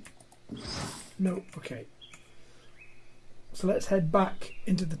again. No, okay. So let's head back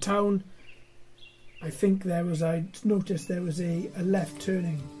into the town. I think there was, I noticed there was a left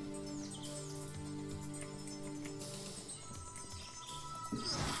turning.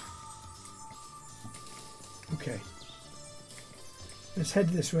 Okay. Let's head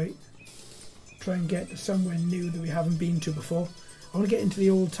this way. Try and get to somewhere new that we haven't been to before. I want to get into the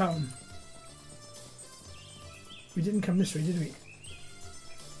old town. We didn't come this way, did we?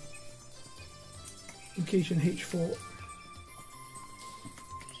 Location H4.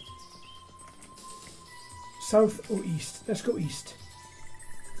 South or east? Let's go east.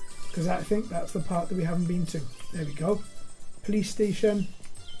 Because I think that's the part that we haven't been to. There we go. Police station.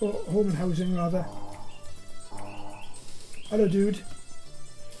 Or home and housing rather. Hello dude.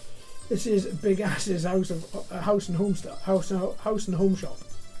 This is Big Ass's house and home shop.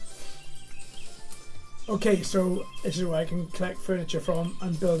 Okay, so this is where I can collect furniture from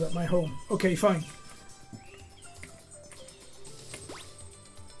and build up my home. Okay, fine.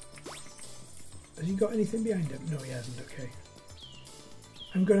 Has he got anything behind him? No, he hasn't. Okay.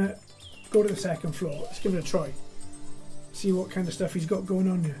 I'm gonna go to the second floor. Let's give it a try. See what kind of stuff he's got going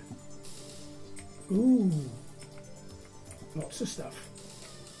on here. Ooh. Lots of stuff.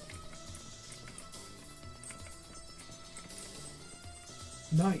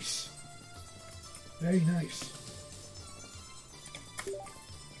 Nice. Very nice.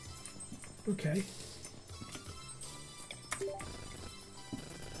 Okay.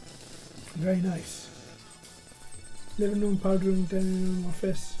 Very nice. Living room, powder room, dining room,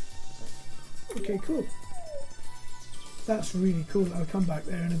 office. Okay, cool. That's really cool. I'll come back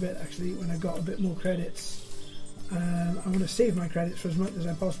there in a bit actually when I've got a bit more credits. I want to save my credits for as much as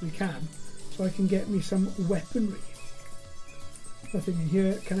I possibly can so I can get me some weaponry. Nothing in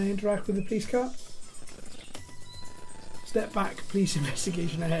here. Can I interact with the police car? Step back, police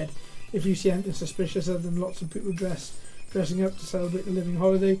investigation ahead. If you see anything suspicious other than lots of people dressing up to celebrate the living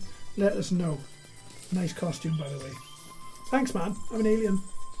holiday, let us know. Nice costume, by the way. Thanks, man. I'm an alien.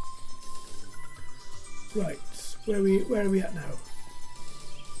 Right, where are we at now?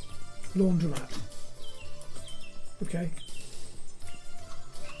 Laundromat. Okay.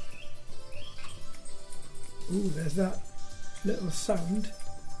 Ooh, there's that little sound.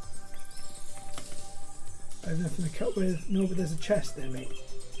 I have nothing to cut with. No, but there's a chest there, mate.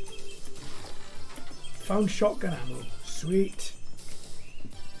 Found shotgun ammo. Sweet.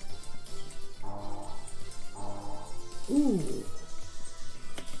 Ooh.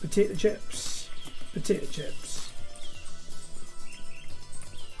 Potato chips. Potato chips.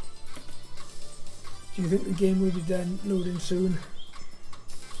 Do you think the game will be done loading soon?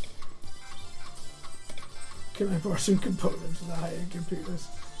 Can I borrow some components for the high-end computers?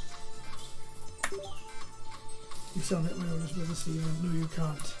 You sound like my oldest brother Steven. No, you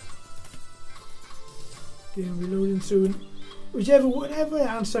can't. Game reloading soon. Whatever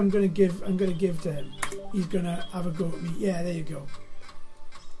answer I'm gonna give to him, he's gonna have a go at me. Yeah, there you go.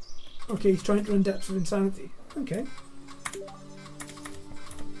 Okay, he's trying to run Depths of Insanity. Okay.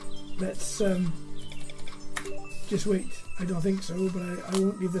 Let's just wait. I don't think so, but I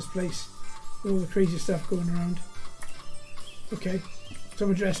won't leave this place with all the crazy stuff going around. Okay.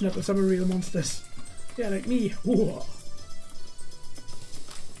 Someone dressing up as some real monsters. Yeah, like me. Whoa.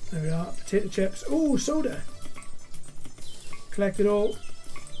 There we are. Potato chips. Oh, soda. Collect it all.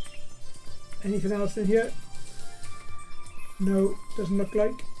 Anything else in here? No, doesn't look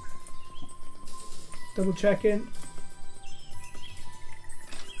like. Double checking.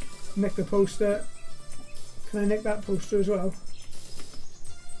 Nick the poster. Can I nick that poster as well?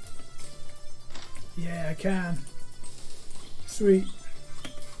 Yeah, I can. Sweet.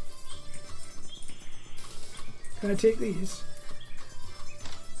 Can I take these?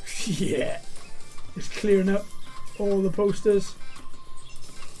 Yeah. Just clearing up all the posters.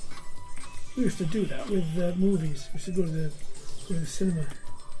 We used to do that with movies. We used to go to the cinema,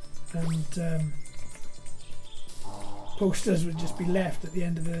 and posters would just be left at the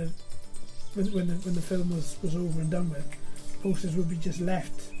end of the when the film was over and done with. Posters would be just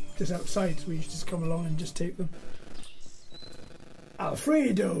left just outside, so we used to just come along and just take them.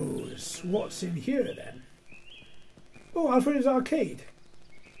 Alfredo's. What's in here then? Oh, Alfredo's Arcade.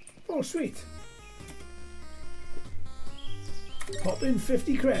 Oh, sweet. Pop in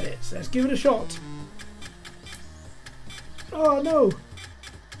 50 credits. Let's give it a shot. Oh no.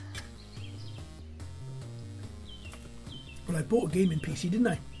 Well, I bought a gaming PC, didn't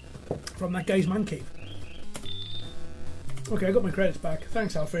I? From that guy's man cave. Okay, I got my credits back.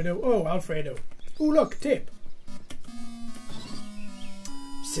 Thanks, Alfredo. Oh, Alfredo. Oh, look, tape.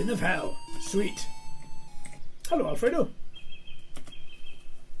 Sin of Hell. Sweet. Hello, Alfredo.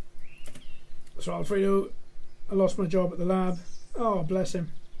 So, Alfredo, I lost my job at the lab. Oh, bless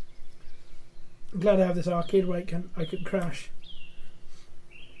him. I'm glad I have this arcade where I can crash.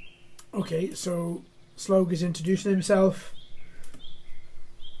 Okay, so Slaug is introducing himself.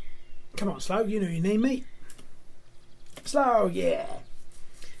 Come on, Slaug, you know your name, mate. Slaug, yeah.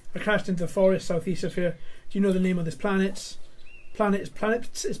 I crashed into the forest southeast of here. Do you know the name of this planet? Planet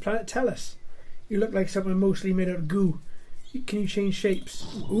Tellus. You look like something mostly made out of goo. Can you change shapes?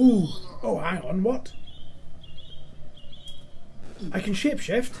 Ooh. Oh, hang on, what? I can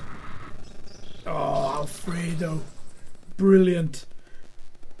shapeshift? Oh, Alfredo. Brilliant.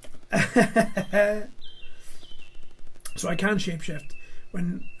 So I can shapeshift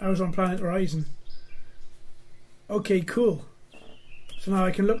when I was on Planet Horizon. Okay, cool. So now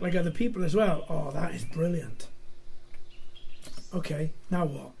I can look like other people as well. Oh, that is brilliant. Okay, now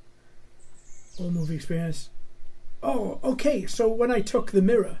what? All movie experience. Oh, okay, so when I took the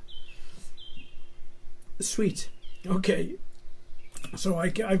mirror. Sweet. Okay. So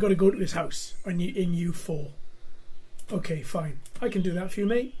I've got to go to his house in U4. Okay, fine. I can do that for you,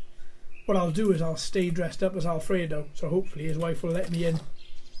 mate. What I'll do is I'll stay dressed up as Alfredo, so hopefully his wife will let me in.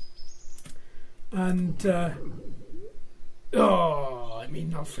 And, oh, I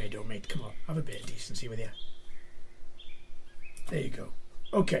mean, Alfredo, mate, come on. Have a bit of decency with you. There you go.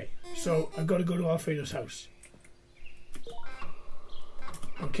 Okay, so I've got to go to Alfredo's house.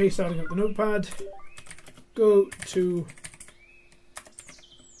 Okay, starting up the notepad. Go to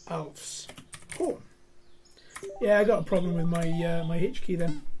Alf's home. Yeah, I got a problem with my my H key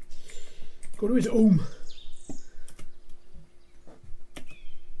then. Go to his home.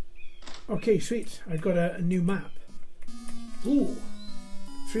 Okay, sweet. I've got a new map. Ooh,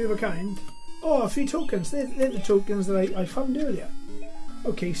 3 of a kind. Oh, 3 tokens. They're the tokens that I found earlier.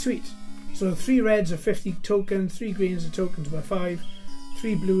 Okay, sweet. So 3 reds are 50 tokens, 3 greens are tokens by 5,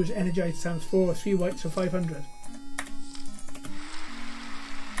 3 blues energized times 4, 3 whites are 500.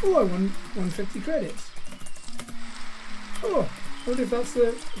 Oh, I won 150 credits. Oh, I wonder if is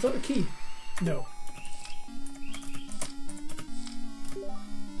that the key? No.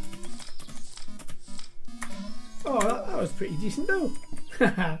 Oh, that was pretty decent though. It's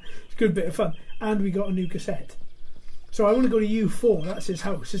a good bit of fun. And we got a new cassette. So I want to go to U4, that's his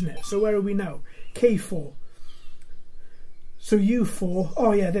house, isn't it? So where are we now? K4. So U4,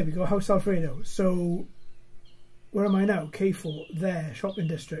 oh yeah, there we go, House Alfredo. So where am I now? K4, there, shopping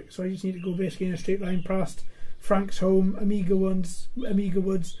district. So I just need to go basically in a straight line past Frank's home, Amiga Woods.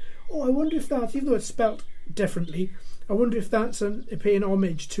 Oh, I wonder if that's, even though it's spelt differently, I wonder if that's paying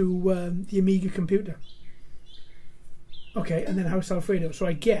homage to the Amiga computer. Okay, and then House Alfredo. So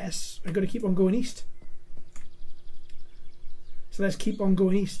I guess I've got to keep on going east. So let's keep on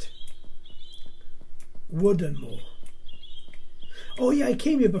going east. Woodenmore. Oh yeah, I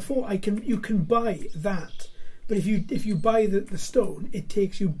came here before. You can buy that, but if you buy the stone, it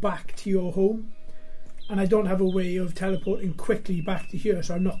takes you back to your home, and I don't have a way of teleporting quickly back to here,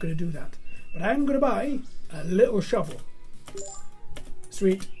 so I'm not going to do that. But I am going to buy a little shovel.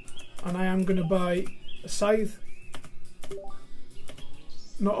 Sweet. And I am going to buy a scythe.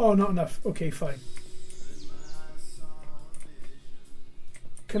 No, oh, not enough. Okay, fine.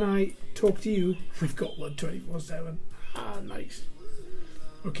 Can I talk to you? We've got one 24/7. Ah, nice.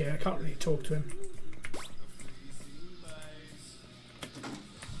 Okay, I can't really talk to him.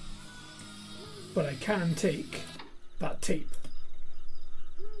 But I can take that tape.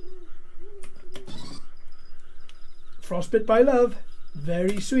 Frostbit by love.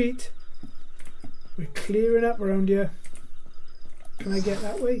 Very sweet. We're clearing up around here. Can I get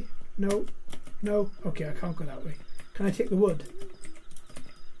that way? No. No? Okay, I can't go that way. Can I take the wood?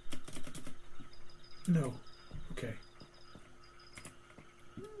 No. Okay.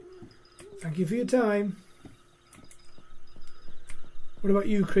 Thank you for your time. What about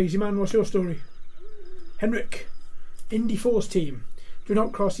you, crazy man? What's your story? Henrik, Indy Force team. Do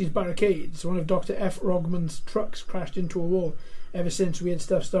not cross these barricades. One of Dr. F. Rogman's trucks crashed into a wall. Ever since, weird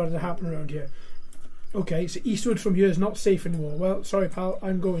stuff started to happen around here. Okay, so eastward from here is not safe anymore. Well, sorry pal,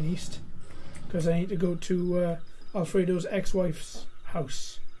 I'm going east. Because I need to go to Alfredo's ex-wife's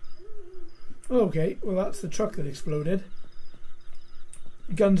house. Okay, well that's the truck that exploded.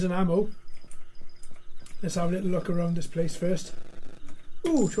 Guns and ammo. Let's have a little look around this place first.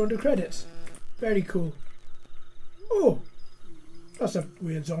 Ooh, 200 credits. Very cool. Oh, that's a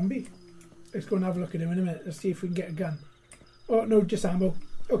weird zombie. Let's go and have a look at him in a minute. Let's see if we can get a gun. Oh, no, just ammo.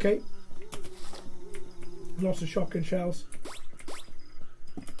 Okay. Lots of shotgun shells.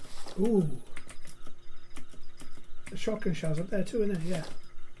 Ooh. The shotgun shells up there too, isn't there? Yeah.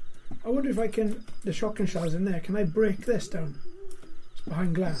 I wonder if I can... The shotgun shells in there. Can I break this down? It's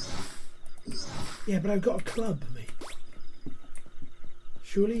behind glass. Yeah, but I've got a club, mate.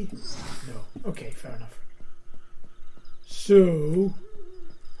 Surely? No. Okay, fair enough. So...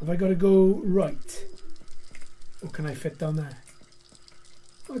 Have I got to go right? Or can I fit down there?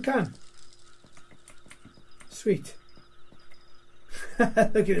 Oh, I can. Sweet. Look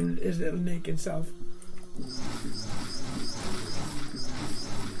at him, his little naked self.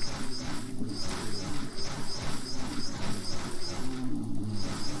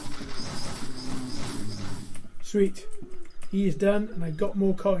 Sweet. He is done and I've got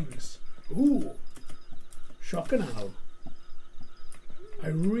more coins. Ooh. Shotgun ammo. I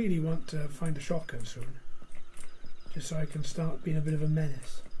really want to find a shotgun soon. Just so I can start being a bit of a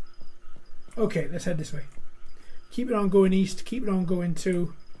menace. Okay, let's head this way. Keep it on going east. Keep it on going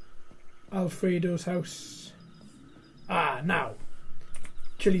to Alfredo's house. Ah, now.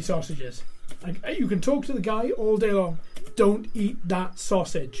 Chili sausages. You can talk to the guy all day long. Don't eat that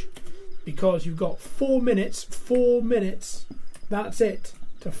sausage. Because you've got 4 minutes. 4 minutes. That's it.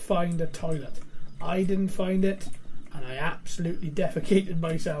 To find a toilet. I didn't find it. And I absolutely defecated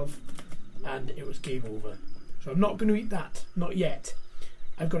myself. And it was game over. So I'm not going to eat that. Not yet.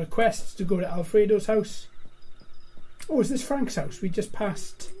 I've got a quest to go to Alfredo's house. Oh, is this Frank's house? We just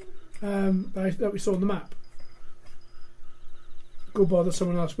passed that we saw on the map. Go bother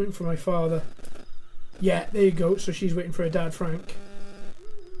someone else waiting for my father. Yeah, there you go. So she's waiting for her dad, Frank.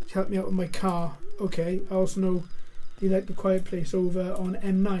 To help me out with my car. Okay, I also know you like the quiet place over on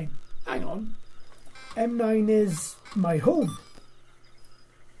M9. Hang on. M9 is my home.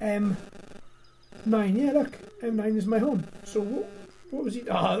 M9, yeah, look. M9 is my home. So what was he?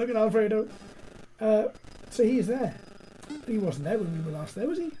 Ah, look at Alfredo. So he is there. He wasn't there when we were last there,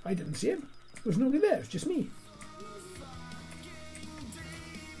 was he? I didn't see him. There was nobody there. It was just me.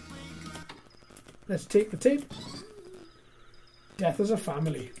 Let's take the tape. Death as a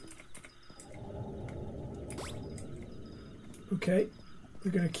family. Okay.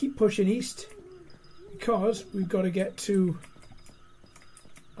 We're going to keep pushing east because we've got to get to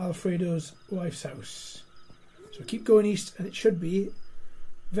Alfredo's wife's house. So keep going east and it should be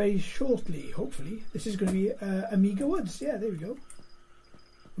very shortly, hopefully. This is going to be Amiga Woods. Yeah, there we go.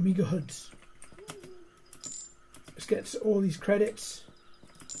 Amiga Hoods. Let's get all these credits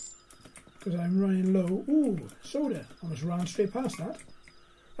because I'm running low. Ooh, soda. Almost ran straight past that.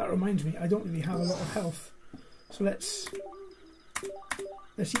 That reminds me, I don't really have a lot of health. So let's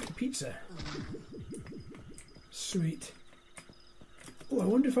eat the pizza. Sweet. Oh, I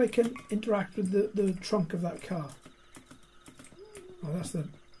wonder if I can interact with the trunk of that car. Oh, that's the...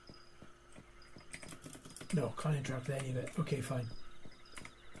 No, can't interact with any of it. Okay, fine.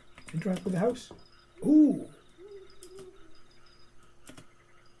 Interact with the house. Ooh.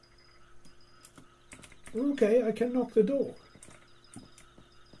 Okay, I can knock the door.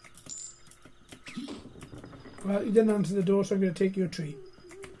 Well, you didn't answer the door, so I'm going to take your treat.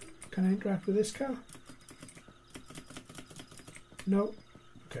 Can I interact with this car? No.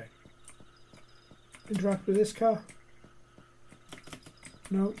 Okay. Interact with this car?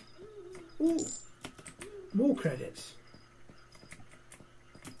 No. Ooh. More credits.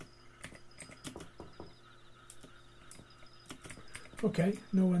 Okay,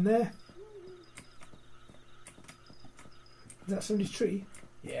 no one there. Is that somebody's tree?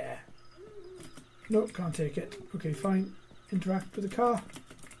 Yeah. Nope, can't take it. Okay, fine. Interact with the car?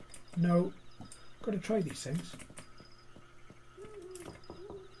 No. Got to try these things.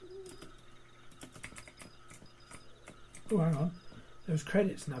 Oh, hang on. There's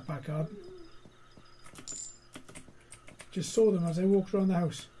credits in that back garden. Just saw them as I walked around the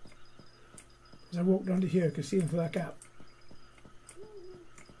house. As I walked down to here, I could see them through that gap.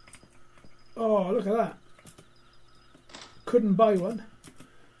 Oh, look at that. Couldn't buy one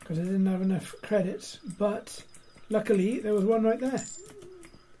because I didn't have enough credits, but luckily there was one right there.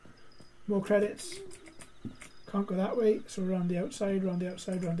 More credits. Can't go that way, so around the outside, round the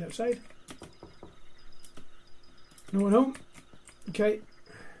outside, round the outside. No one home. Okay.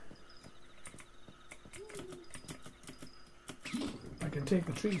 I can take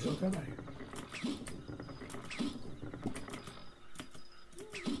the trees though, can't I?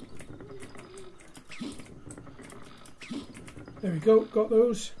 There we go, got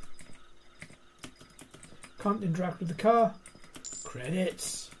those. Can't interact with the car.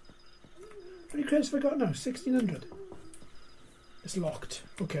 Credits. How many credits have I got now? 1600. It's locked.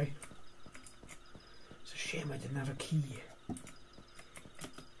 Okay. It's a shame I didn't have a key.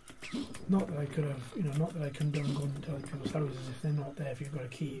 Not that I could have, you know, not that I couldn't go into other people's houses if they're not there if you've got a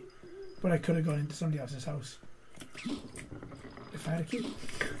key. But I could have gone into somebody else's house if I had a key.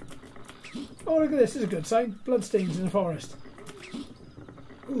 Oh, look at this. This is a good sign. Bloodstains in the forest.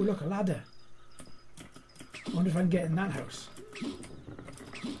 Oh, look, a ladder. I wonder if I can get in that house.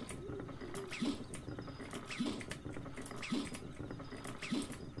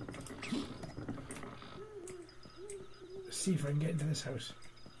 Let's see if I can get into this house.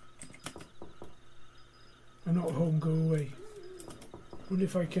 I'm not home, go away. Wonder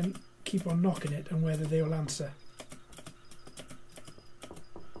if I can keep on knocking it and whether they will answer.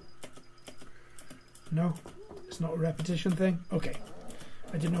 No, it's not a repetition thing. Okay.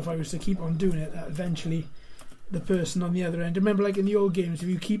 I didn't know if I was to keep on doing it, that eventually the person on the other end. Remember, like in the old games, if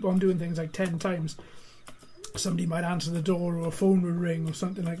you keep on doing things like 10 times, somebody might answer the door or a phone would ring or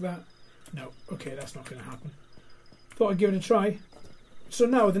something like that. No, okay, that's not going to happen. Thought I'd give it a try. So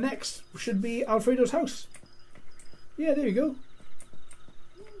now the next should be Alfredo's house. Yeah, there you go.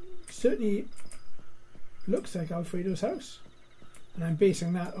 Certainly looks like Alfredo's house. And I'm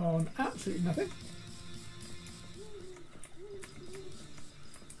basing that on absolutely nothing.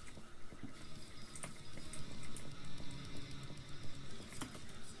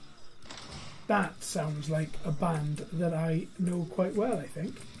 That sounds like a band that I know quite well, I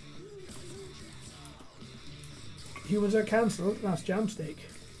think. Humans are cancelled. That's Jamsteak.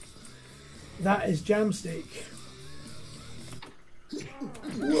 That is Jamsteak.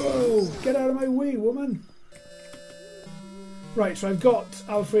 Whoa! Get out of my way, woman! Right, so I've got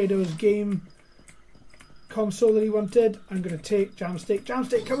Alfredo's game console that he wanted. I'm going to take Jamsteak.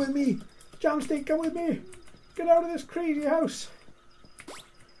 Jamsteak, come with me! Jamsteak, come with me! Get out of this crazy house!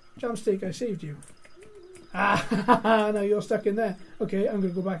 Jamsteak, I saved you. Ah, no, you're stuck in there. Okay, I'm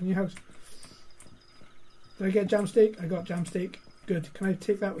going to go back in your house. Did I get Jamsteak? I got Jamsteak. Good. Can I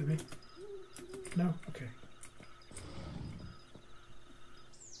take that with me? No? Okay.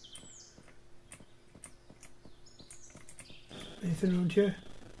 Anything around here?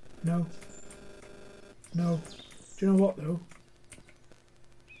 No. No. Do you know what though?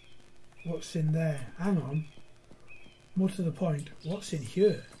 What's in there? Hang on. More to the point, what's in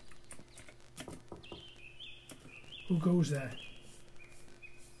here? Who goes there?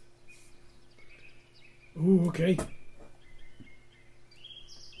 Ooh, okay.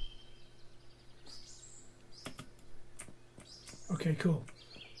 Okay, cool.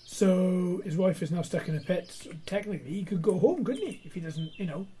 So his wife is now stuck in a pit. So technically, he could go home, couldn't he? If he doesn't, you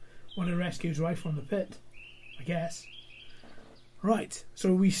know, want to rescue his wife from the pit, I guess. Right.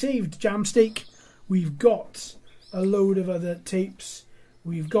 So we saved Jamsteak. We've got a load of other tapes.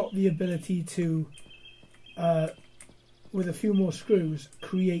 We've got the ability to, with a few more screws,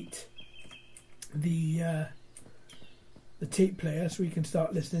 create the tape player so we can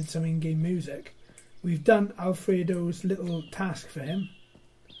start listening to some in-game music. We've done Alfredo's little task for him.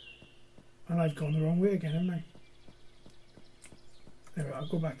 And I've gone the wrong way again, haven't I? There we go, I'll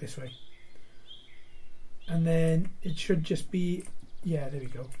go back this way. And then it should just be... Yeah, there we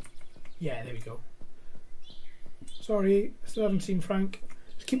go. Yeah, there we go. Sorry, I still haven't seen Frank.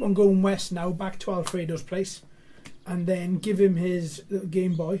 Just keep on going west now, back to Alfredo's place. And then give him his little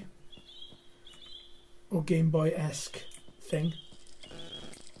Game Boy. Or Game Boy-esque thing.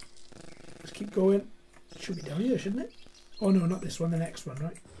 Let's keep going. It should be down here, shouldn't it? Oh no, not this one, the next one,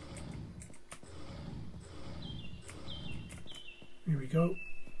 right? Here we go.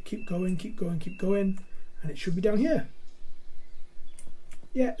 Keep going, keep going, keep going. And it should be down here.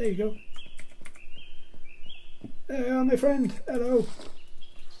 Yeah, there you go. There you are, my friend. Hello.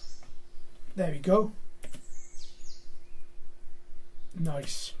 There we go.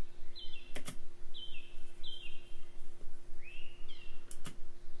 Nice.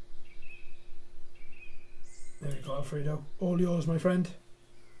 There we go, Alfredo. All yours, my friend.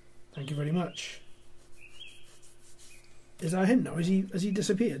 Thank you very much. Is that him now? Has he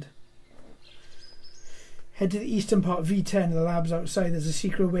disappeared? Head to the eastern part of V10. The lab's outside. There's a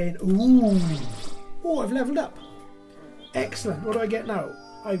secret way in. Ooh! Oh, I've leveled up. Excellent. What do I get now?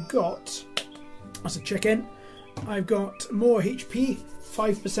 I've got, that's a chicken, I've got more HP,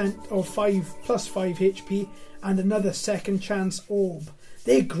 5% or 5 plus 5 HP, and another second chance orb.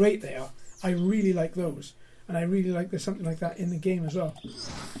 They're great, they are. I really like those. And I really like there's something like that in the game as well.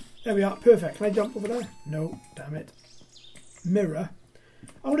 There we are, perfect. Can I jump over there? No, damn it. Mirror.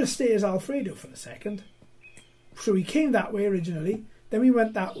 I want to stay as Alfredo for a second. So we came that way originally, then we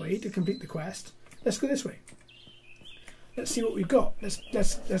went that way to complete the quest. Let's go this way. Let's see what we've got.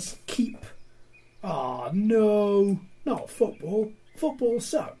 Let's keep. Ah, oh, no, not football. Football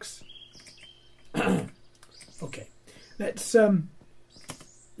sucks. Okay, let's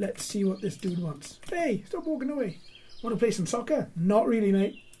see what this dude wants. Hey, stop walking away. Want to play some soccer? Not really,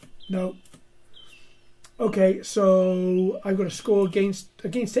 mate. No. Okay, so I've got to score against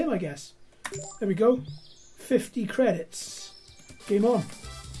him, I guess. There we go. 50 credits. Game on.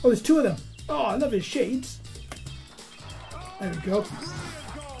 Oh, there's 2 of them. Oh, I love his shades. There we go.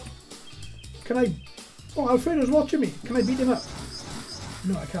 Can I... Oh, Alfredo's watching me. Can I beat him up?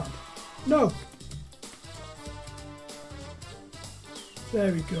 No, I can't. No.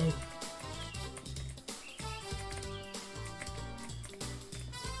 There we go.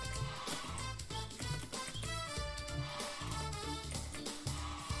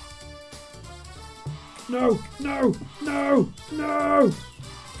 No, no, no, no,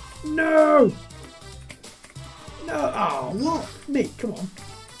 no, no. Oh, what? Mate, come on.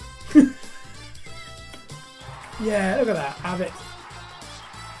 Yeah, look at that. Have it.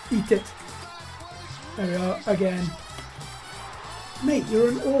 Eat it. There we are, again. Mate, you're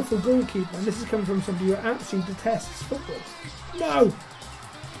an awful goalkeeper, and this is coming from somebody who absolutely detests football. No!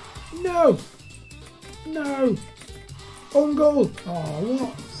 No! No! Own goal! Oh,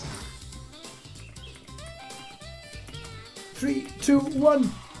 what? 3, 2,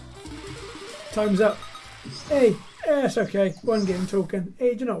 1. Time's up. Hey, yes, okay. 1 game token.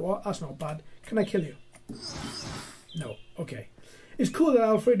 Hey, do you know what? That's not bad. Can I kill you? No. Okay. It's cool that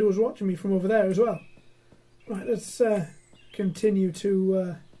Alfredo was watching me from over there as well. Right, let's continue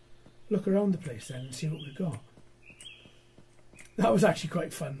to look around the place then and see what we've got. That was actually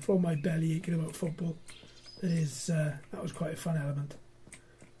quite fun. For all my belly aching about football, that was quite a fun element.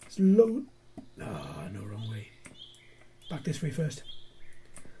 It's low. Ah, no, wrong way. Back this way first.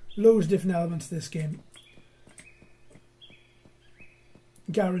 Loads of different elements to this game.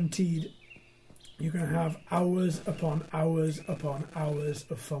 Guaranteed, you're going to have hours upon hours upon hours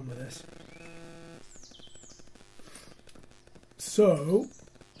of fun with this. So,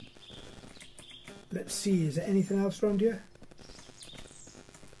 let's see, is there anything else around here?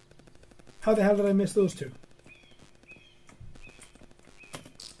 How the hell did I miss those 2?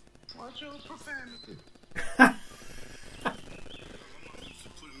 Watch your profanity.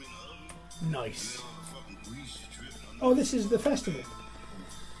 Nice. Oh, this is the festival.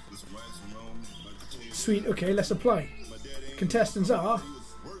 Sweet, okay, let's apply. Contestants are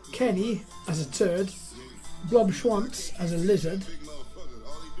Kenny as a turd, Blob Schwantz as a lizard.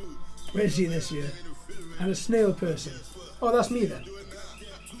 Where is he this year? And a snail person. Oh, that's me then.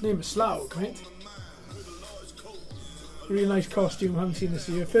 Name is Slaug, right? Really nice costume, haven't seen this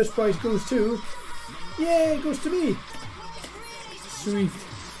year. First prize goes to... Yeah, it goes to me. Sweet.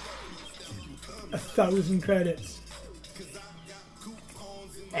 1,000 credits.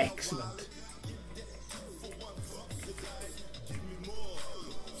 Excellent.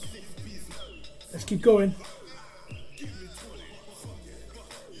 Let's keep going.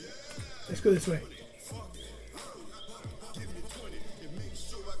 Let's go this way.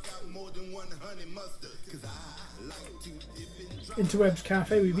 Interwebs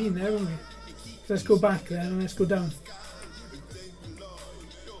Cafe, we've been there, haven't we? So let's go back then and let's go down.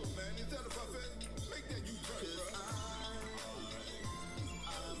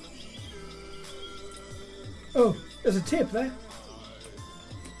 Oh, there's a tip there.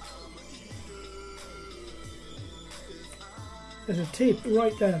 There's a tape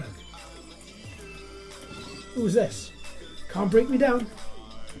right there, look. Who's this? Can't break me down.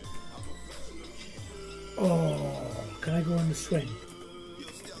 Oh, can I go on the swing?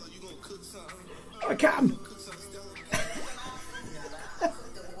 I can!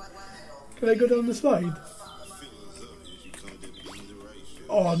 Can I go down the slide?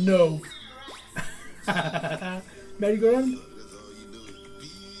 Oh no! Merry-go-round?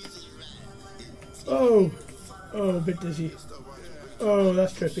 Oh! Oh, a bit dizzy. Oh,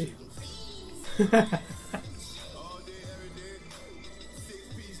 that's trippy.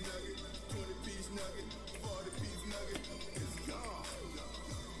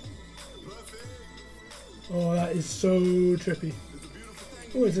 Oh, that is so trippy.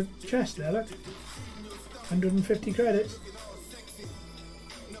 Oh, there's a chest there, look. 150 credits.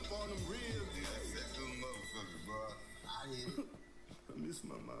 I miss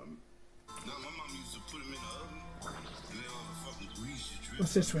my mom. No, my mom used to put him in the oven. And then all the fucking grease should drip.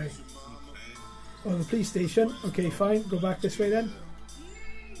 What's this way? Oh, the police station. Okay, fine. Go back this way then.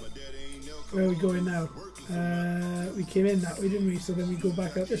 Where are we going now? We came in that way, didn't we? So then we go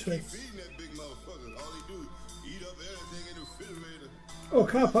back out this way. Oh,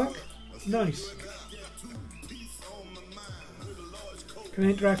 car park. Nice. Can I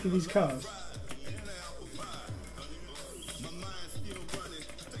interact with these cars?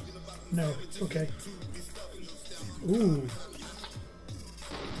 No. Okay. Ooh.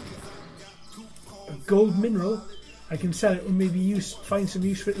 A gold mineral. I can sell it and maybe find some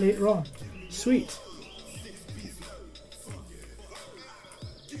use for it later on. Sweet.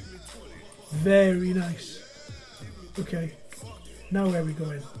 Very nice. Okay. Now where are we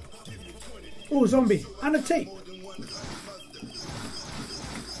going? Oh, zombie. And a tape.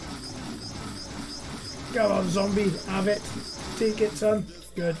 Go on, zombie. Have it. Take it, son.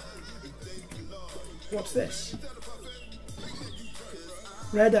 Good. What's this?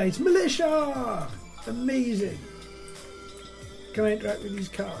 Red Eyes Militia! Amazing. Can I interact with these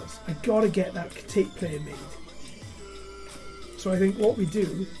cars? I gotta get that tape player made. So I think what we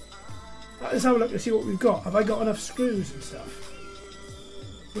do... Let's have a look to see what we've got. Have I got enough screws and stuff?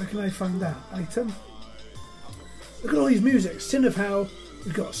 Where can I find that? Item? Look at all these musics. Sin of Hell.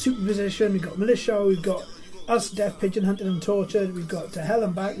 We've got Superposition. We've got Militia. We've got Us, Death, Pigeon, Hunted and Tortured. We've got To Hell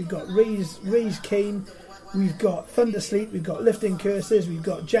and Back. We've got Raise Cain. We've got Thunder Sleep. We've got Lifting Curses. We've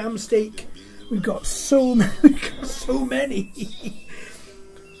got Jam Steak. We've got so many.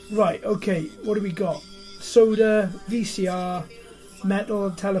 Right, okay. What do we got? Soda, VCR,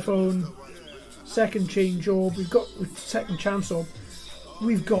 Metal, Telephone, Second Change Orb. We've got Second Chance Orb.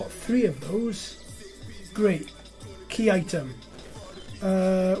 We've got 3 of those. Great. Key item.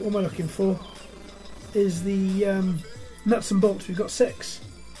 What am I looking for? Is the nuts and bolts. We've got 6.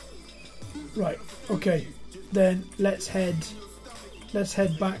 Right. Okay. Then let's head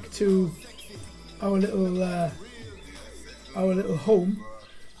back to our little home,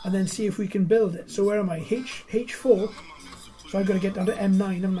 and then see if we can build it. So where am I? H4. So I've got to get down to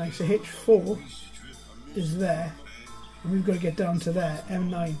M9, haven't I? So H4 is there, and we've got to get down to there,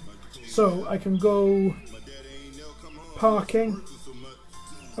 M9. So I can go parking.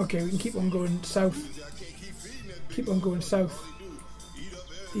 Okay, we can keep on going south. Keep on going south,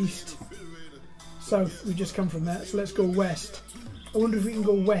 east, south. We just come from there, so let's go west. I wonder if we can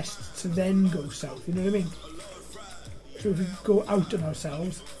go west to then go south, you know what I mean? So if we go out on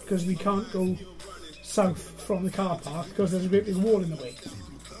ourselves, because we can't go south from the car park because there's a great big wall in the way.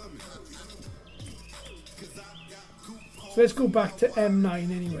 So let's go back to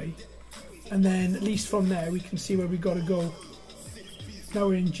M9 anyway, and then at least from there we can see where we got to go. Now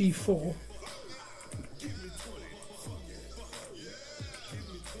we're in G4.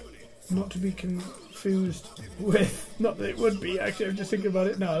 Not to be confused with, not that it would be actually, I'm just thinking about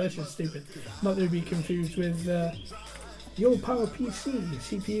it, no, that's just stupid. Not that it would be confused with the old Power PC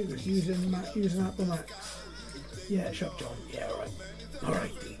CPUs using Apple Macs. Yeah, shut John. Yeah,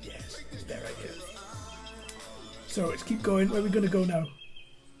 alright dude, yes, it's there right here. So let's keep going. Where are we going to go now?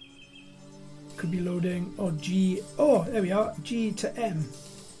 Could be loading. Oh, G. Oh, there we are. G to M.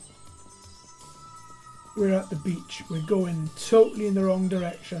 We're at the beach. We're going totally in the wrong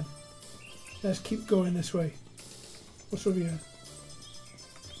direction. Let's keep going this way. What's over here?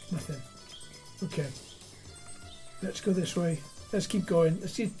 Nothing. Okay. Let's go this way. Let's keep going.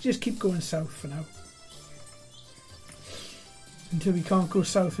 Let's just keep going south for now. Until we can't go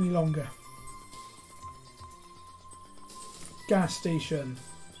south any longer. Gas station.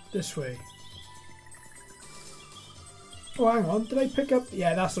 This way. Oh, hang on. Did I pick up...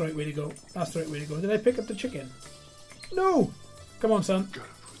 Yeah, that's the right way to go. That's the right way to go. Did I pick up the chicken? No! Come on, son. Gotta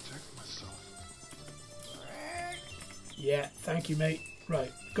protect myself. Yeah, thank you, mate.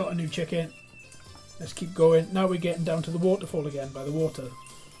 Right, got a new chicken. Let's keep going. Now we're getting down to the waterfall again, by the water.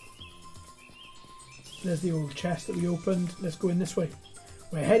 There's the old chest that we opened. Let's go in this way.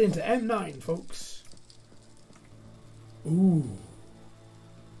 We're heading to M9, folks. Ooh.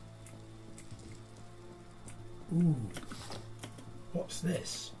 Ooh. What's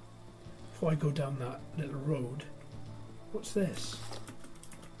this? Before I go down that little road. What's this?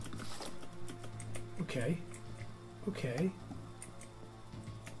 Okay. Okay.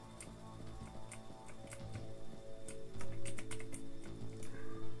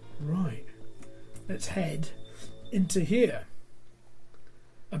 Right. Let's head into here.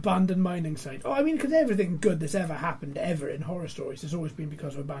 Abandoned mining site. Oh, I mean, because everything good that's ever happened ever in horror stories has always been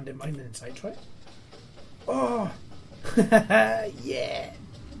because of abandoned mining sites, right? Oh! Yeah!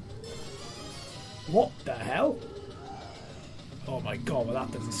 What the hell? Oh my god, well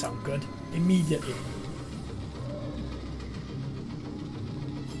that doesn't sound good. Immediately.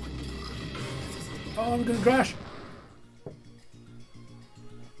 Oh, I'm gonna crash.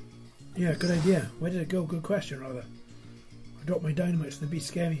 Yeah, good idea. Where did it go? Good question, rather. I dropped my dynamite, so they'd be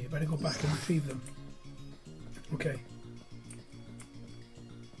scary. I better go back and retrieve them. Okay.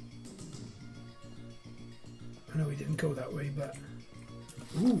 I know we didn't go that way, but...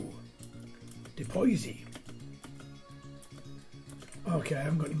 Ooh. Depoisy. Okay, I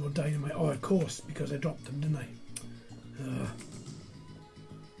haven't got any more dynamite. Oh, of course, because I dropped them, didn't I?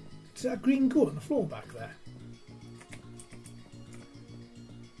 Is that green go on the floor back there?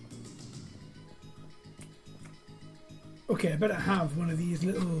 Okay, I better have one of these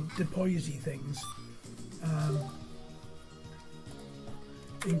little depoisy things.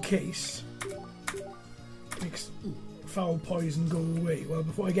 In case makes foul poison go away. Well,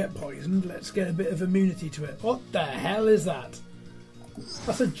 before I get poisoned, let's get a bit of immunity to it. What the hell is that?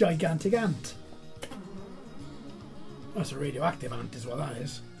 That's a gigantic ant. That's a radioactive ant is what that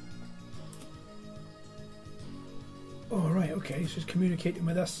is. Oh, right, okay, so it's communicating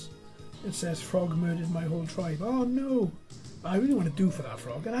with us. It says frog murdered my whole tribe. Oh no! I really want to do for that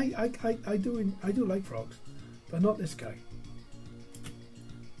frog, and I do like frogs, but not this guy.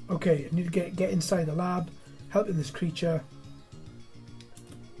 Okay, I need to get inside the lab, helping this creature.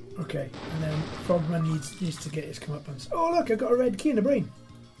 Okay, and then Frogman needs to get his comeuppance. Oh look, I got a red key in the brain.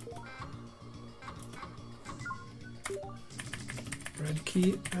 Red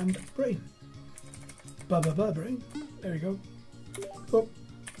key and brain. Ba brain. There we go. Oh.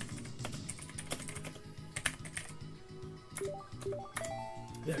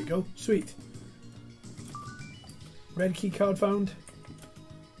 There we go. Sweet. Red key card found.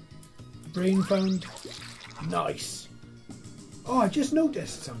 Brain found. Nice. Oh, I just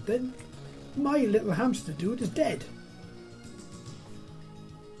noticed something. My little hamster dude is dead.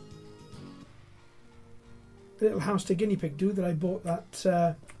 The little hamster guinea pig dude that I bought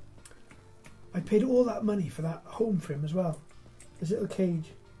that... I paid all that money for that home for him as well. His little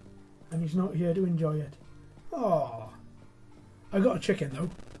cage. And he's not here to enjoy it. Oh. I got a chicken though.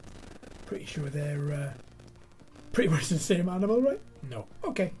 Pretty sure they're pretty much the same animal, right? No.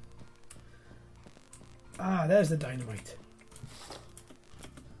 Okay. Ah, there's the dynamite.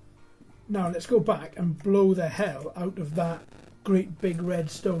 Now let's go back and blow the hell out of that great big red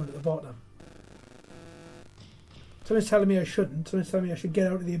stone at the bottom. Someone's telling me I shouldn't. Someone's telling me I should get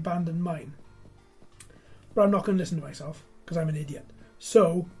out of the abandoned mine. But I'm not going to listen to myself because I'm an idiot.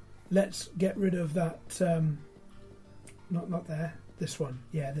 So let's get rid of that. Not there. This one.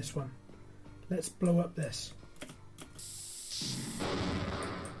 Yeah, this one. Let's blow up this.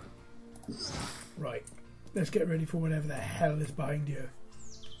 Right. Let's get ready for whatever the hell is behind you.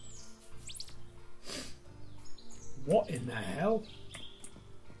 What in the hell?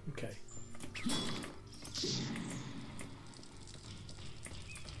 Okay.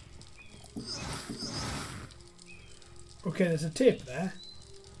 Okay, there's a tape there.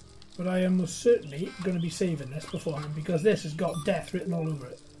 But I am most certainly going to be saving this beforehand because this has got death written all over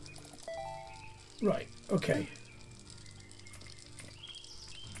it. Right, okay.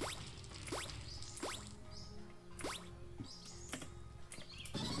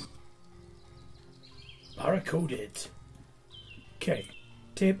 Barcoded. Okay,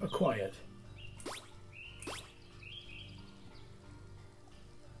 tape acquired.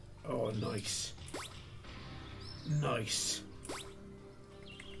 Oh, nice. Nice.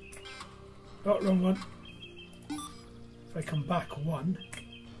 Oh, wrong one. If I come back one,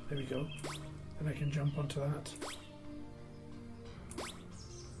 there we go. Then I can jump onto that.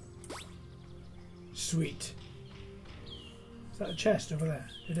 Sweet. Is that a chest over there?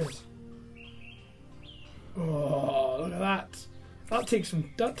 It is. Oh, look at that. That takes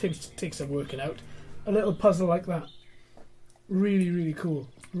some working out. A little puzzle like that. Really, really cool.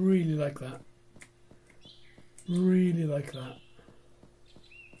 Really like that. Really like that.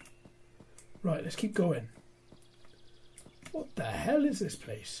 Right, let's keep going. What the hell is this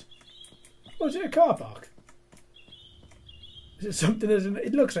place? Oh, is it a car park? Is it something as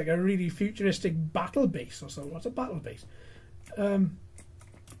it looks like a really futuristic battle base or something. What's a battle base?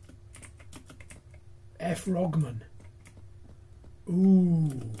 F. Rogman.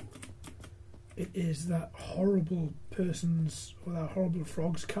 Ooh. It is that horrible person's or that horrible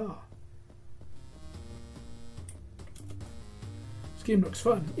frog's car. This game looks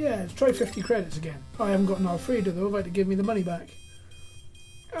fun. Yeah, let's try 50 credits again. I haven't got an Alfredo though, if I had to give me the money back.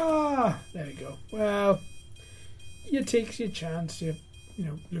 Ah, there we go. Well, you take your chance, you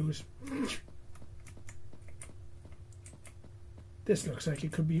know, lose. This looks like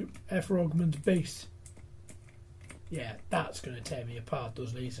it could be F. Rogman's base. Yeah, that's going to tear me apart,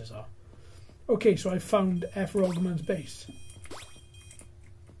 those lasers are. Okay, so I found F. Rogman's base.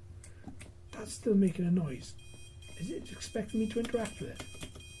 That's still making a noise. Is it expecting me to interact with it?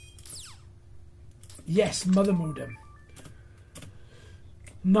 Yes, mother modem.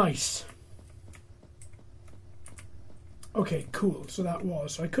 Nice. Okay, cool. So that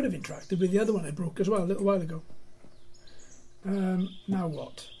was... So I could have interacted with the other one I broke as well a little while ago. Now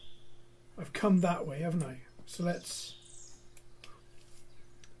what? I've come that way, haven't I? So let's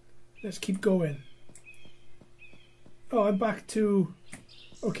keep going. Oh, I'm back to...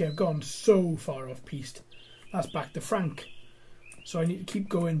 Okay, I've gone so far off piste. That's back to Frank. So I need to keep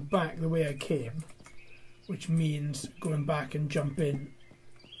going back the way I came, which means going back and jumping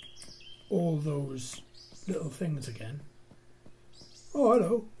all those little things again. Oh,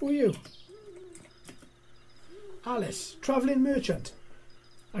 hello. Who are you? Alice, travelling merchant.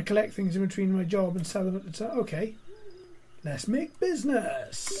 I collect things in between my job and sell them at the time. Okay. Let's make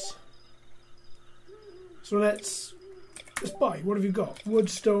business. So let's buy. What have you got? Wood,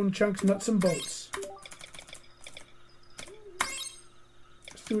 stone, chunks, nuts and bolts.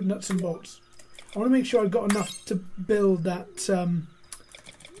 Let's do nuts and bolts. I want to make sure I've got enough to build that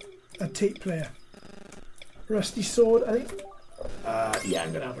a tape player. Rusty sword, I think. Yeah,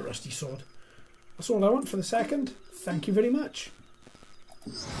 I'm going to have a rusty sword. That's all I want for the second. Thank you very much.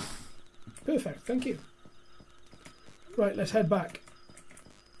 Perfect, thank you. Right, let's head back.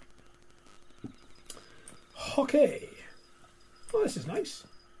 Okay. Oh, this is nice.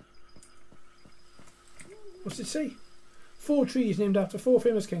 What's it say? 4 trees named after 4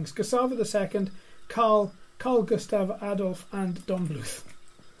 famous kings. Gustav II, Carl Gustav Adolf and Don Bluth.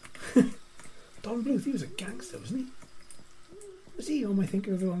 Don Bluth, he was a gangster, wasn't he? Was he, or am I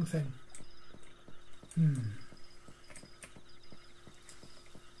thinking of the wrong thing?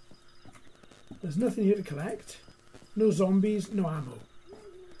 There's nothing here to collect. No zombies, no ammo.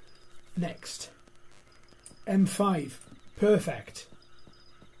 Next. M5. Perfect.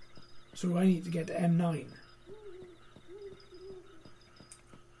 So I need to get to M9.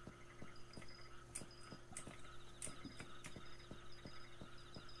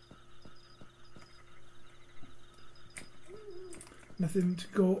 Nothing to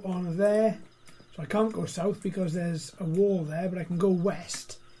go on there. So I can't go south because there's a wall there, but I can go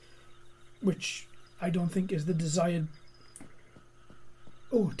west, which I don't think is the desired...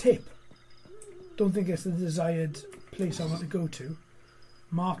 Oh, tip. Don't think it's the desired place I want to go to.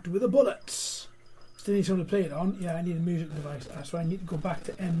 Marked with the bullets. Still need something to play it on. Yeah, I need a music device. So I need to go back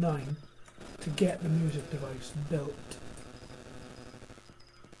to M9 to get the music device built.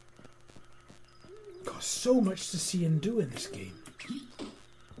 Got so much to see and do in this game.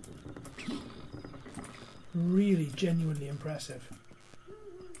 Really genuinely impressive.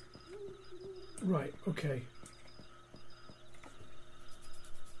 Right, okay.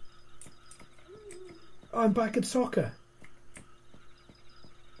 I'm back at soccer.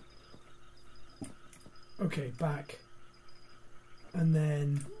 Okay, back. And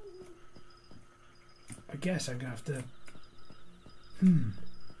then I guess I'm gonna have to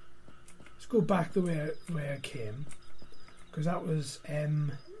let's go back the way I came, because that was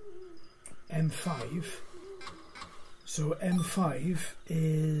M5. So M5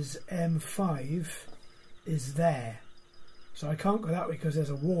 is there. So I can't go that way because there's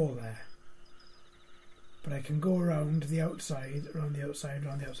a wall there. But I can go around the outside, around the outside,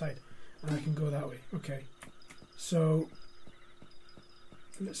 around the outside. And I can go that way. Okay. So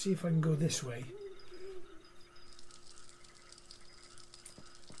let's see if I can go this way.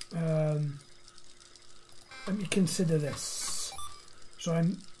 Let me consider this. So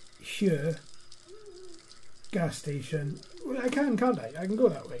I'm here. Gas station. Well, I can, can't I? I can go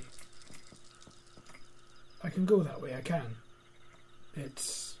that way. I can go that way, I can.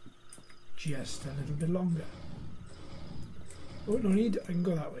 It's just a little bit longer. Oh, no need, I can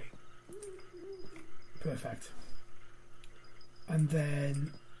go that way. Perfect. And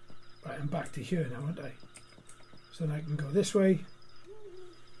then, right, I'm back to here now, aren't I? So then I can go this way.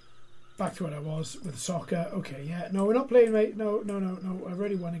 Back to what I was with soccer. Okay, yeah. No, we're not playing, mate. No. I've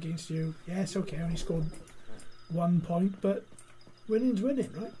already won against you. Yes, okay, I only scored 1 point, but winning's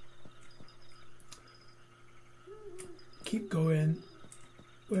winning, right? Keep going.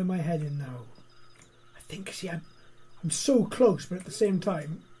 Where am I heading now? I think, see, I'm so close, but at the same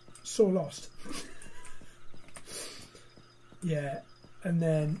time, so lost. Yeah, and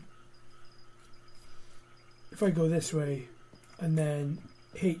then if I go this way, and then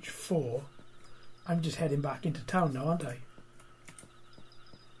H4, I'm just heading back into town now, aren't I?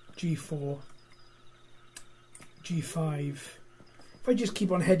 G4, G5, if I just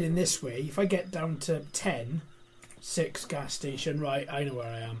keep on heading this way, if I get down to 10, 6 gas station, right, I know where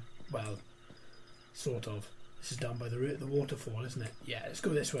I am. Well, sort of. This is down by the waterfall, isn't it? Yeah, let's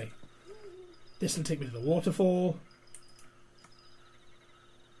go this way. This will take me to the waterfall,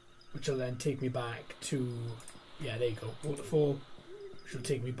 which will then take me back to, yeah, there you go, waterfall, which will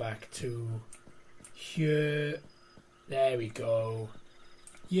take me back to here. There we go.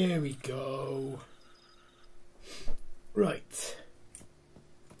 Here we go. Right.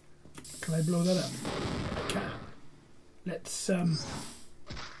 Can I blow that up? I can. Let's turn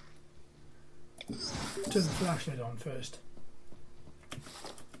the flashlight on first.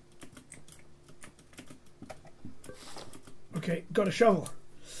 Okay, got a shovel.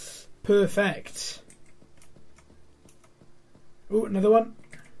 Perfect. Oh, another one.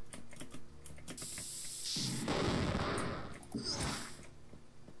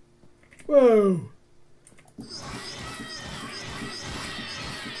 Whoa.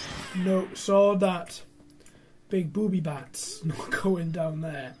 No, saw that. Big booby bats. Not going down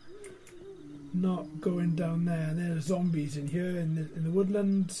there. Not going down there. There's zombies in here in the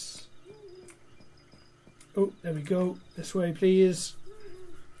woodlands. Oh, there we go. This way, please.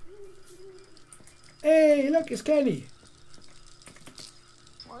 Hey, look, it's Kenny.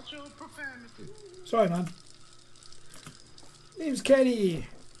 Watch your profanity. Sorry, man. Name's Kenny.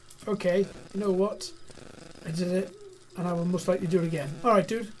 Okay, you know what? I did it, and I will most likely do it again. Alright,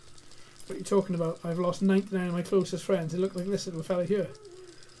 dude. What are you talking about? I've lost 99 of my closest friends. They look like this little fella here.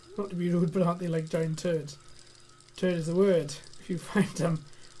 Not to be rude, but aren't they like giant turds? Turd is the word. If you find them.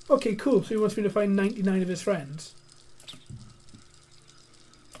 Okay, cool. So he wants me to find 99 of his friends.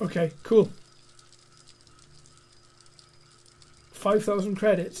 Okay, cool. 5,000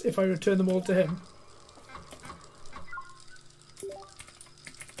 credits if I return them all to him.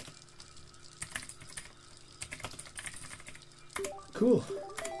 Cool.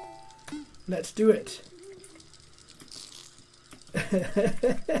 Let's do it.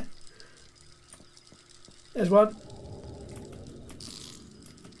 There's one.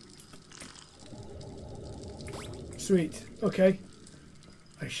 Sweet. Okay.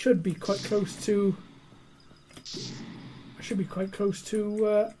 I should be quite close to...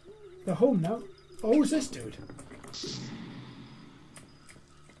 the home now. Oh, who's this dude?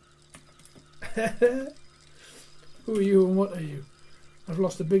 Who are you and what are you? I've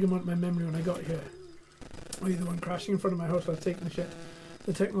lost a big amount of my memory when I got here. Are you the one crashing in front of my house while taking the shit?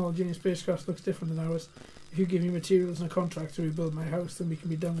 The technology in your spacecraft looks different than ours. If you give me materials and a contract to rebuild my house, then we can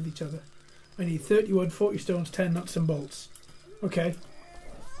be done with each other. I need 30 wood, 40 stones, 10 nuts and bolts. Okay.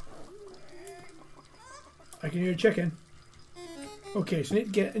 I can hear a chicken. Okay, so I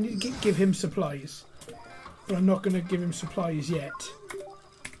need to give him supplies. But I'm not going to give him supplies yet.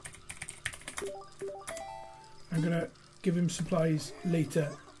 I'm going to give him supplies later.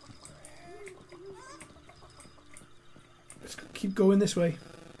 Let's keep going this way.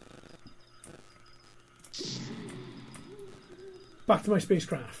 Back to my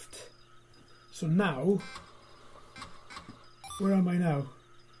spacecraft. So now, where am I now?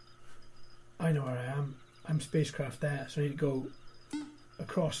 I know where I am. I'm spacecraft there, so I need to go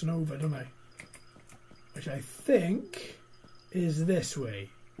across and over, don't I? Which I think is this way.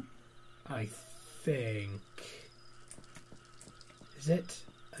 I think. Is it?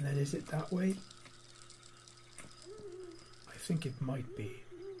 And then is it that way? I think it might be.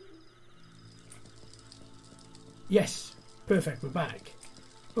 Yes! Perfect, we're back.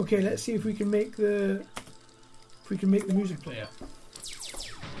 Okay, let's see if we can make the music player.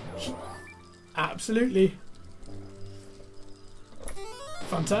 Absolutely.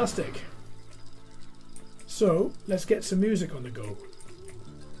 Fantastic. So, let's get some music on the go.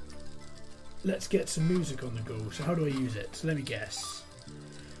 Let's get some music on the go. So how do I use it? So let me guess.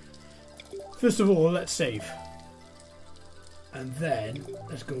 First of all, let's save. And then,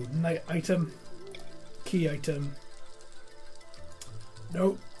 let's go item, key item.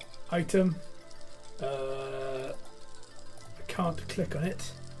 No, item. I can't click on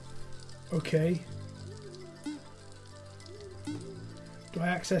it. Okay. Do I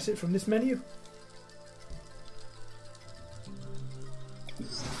access it from this menu?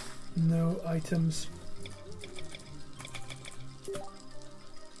 No items.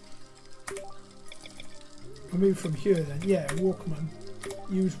 I'll move from here then. Yeah, Walkman.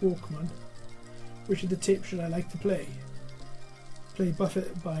 Use Walkman. Which of the tapes should I like to play? Play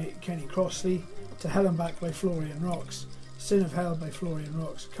Buffett by Kenny Crossley, To Hell and Back by Florian Rocks, Sin of Hell by Florian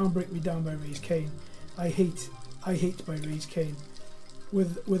Rocks, Can't Break Me Down by Raise Kane, I Hate by Raise Kane,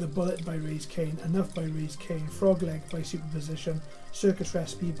 With a Bullet by Raise Kane, Enough by Raise Kane, Frog Leg by Superposition, Circus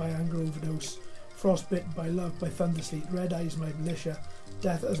Recipe by Anger Overdose, Frostbit by love by thundersleet, red eyes my militia,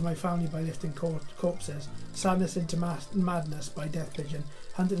 death as my family by lifting corpses, sadness into madness by death pigeon,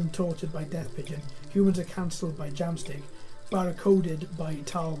 hunted and tortured by death pigeon, humans are cancelled by jamstick, barricoded by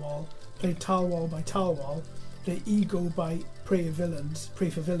talwall, play talwall by talwall, play ego by pray for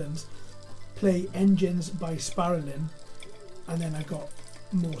villains, play engines by spiralin, and then I got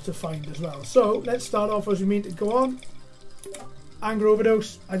more to find as well. So let's start off as we mean to go on. Anger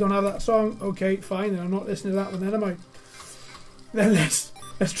Overdose. I don't have that song. Okay, fine. Then I'm not listening to that one then, am I? Then let's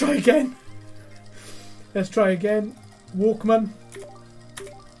try again. Let's try again. Walkman.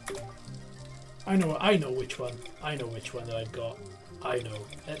 I know which one. I know which one that I've got. I know.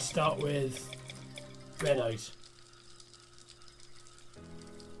 Let's start with Red Eyes.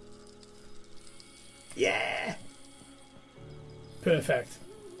 Yeah! Perfect.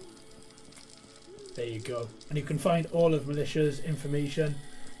 There you go. And you can find all of Militia's information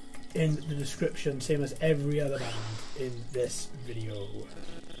in the description, same as every other band in this video.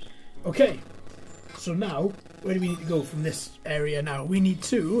 Okay, so now, where do we need to go from this area now? We need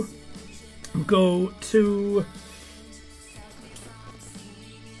to go to...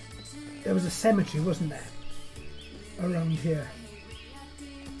 There was a cemetery, wasn't there? Around here.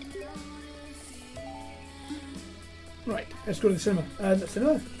 Right, let's go to the cinema.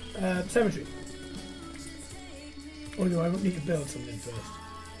 Cemetery. Or do I need to build something first?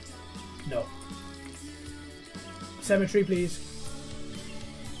 No. Cemetery, please.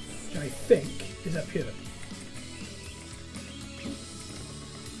 Which I think is up here.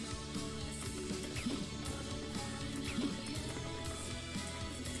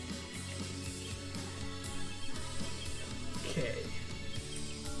 Okay.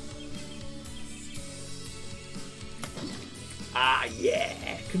 Ah,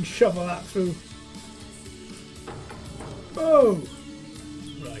 yeah! Can shovel that through. Oh!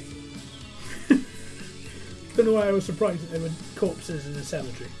 Right. Don't know why I was surprised that there were corpses in the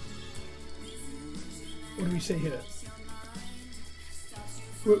cemetery. What do we say here?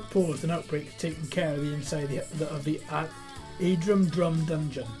 Work paused, an outbreak taking care of the inside of the Adrum Drum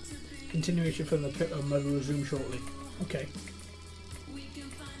Dungeon. Continuation from the pit of mud will resume shortly. Okay.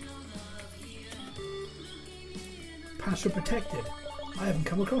 Password protected. I haven't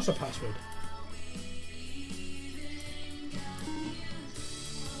come across a password.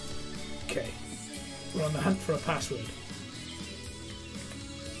 Okay. We're on the hunt for a password.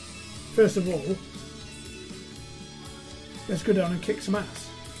 First of all, let's go down and kick some ass.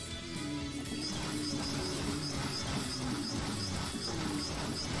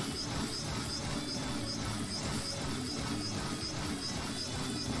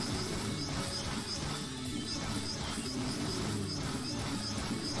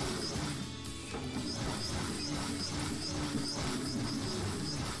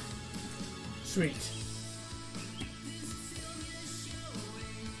 Sweet.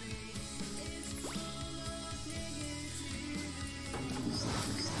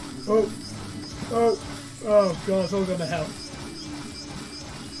 Oh god, it's all going to hell.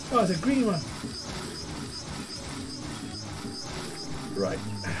 Oh, it's a green one. Right.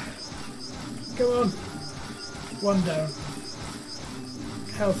 Come on. One down.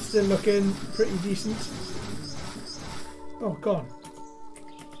 Health still looking pretty decent. Oh, gone.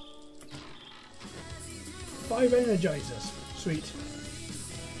 5 energizers. Sweet.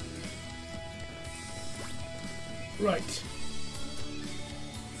 Right.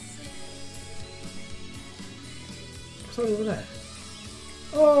 What's that over there?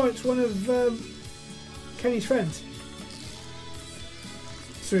 Oh, it's one of Kenny's friends.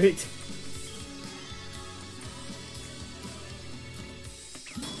 Sweet.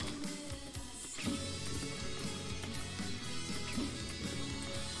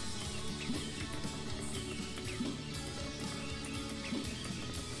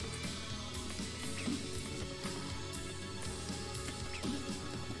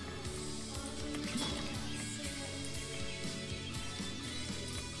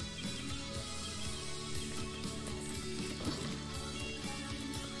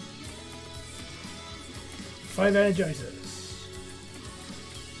 Five energizers.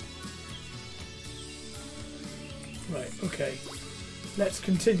 Right, okay. Let's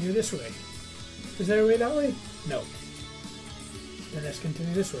continue this way. Is there a way that way? No. Then let's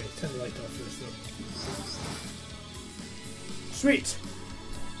continue this way. Turn the light off first though. Sweet!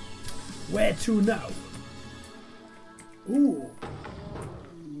 Where to now? Ooh.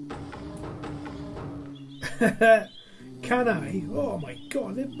 Can I? Oh my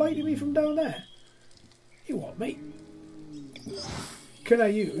god, they're biting me from down there. You what, mate? Can I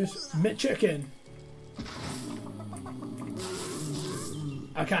use my chicken?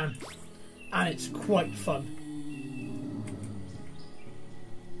 I can. and it's quite fun.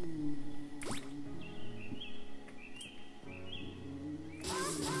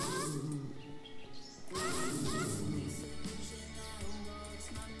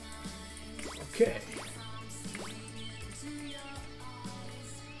 Okay,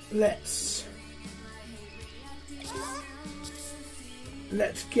 let's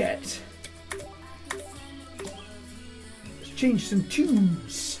change some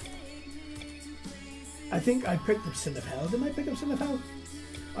tunes. I think I picked up Sin of Hell. Didn't I pick up Sin of Hell?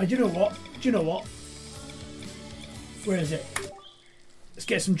 Do you know what? Where is it? Let's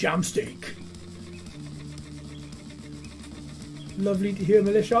get some jam steak. Lovely to hear,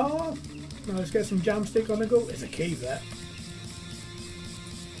 militia. Now let's get some jam steak on the go. There's a cave there.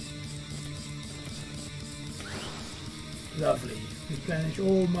 Lovely. Replenish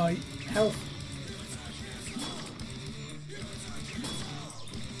all my health.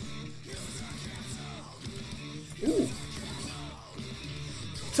 Ooh.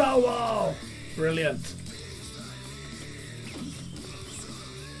 Tower! Brilliant.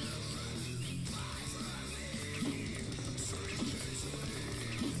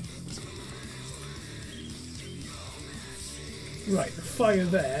 Right, the fire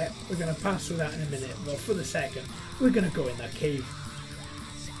there, we're going to pass through that in a minute, but for the second, we're going to go in that cave.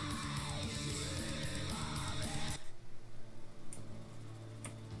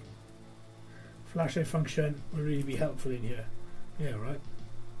 Flashlight function will really be helpful in here. Yeah, right.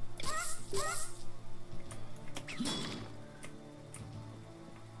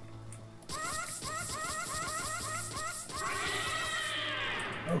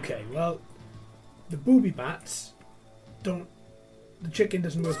 Okay, well, the booby bats don't... The chicken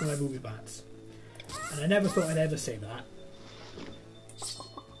doesn't work with my booby bats. And I never thought I'd ever say that.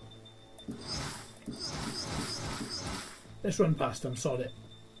 Let's run past them, sod it.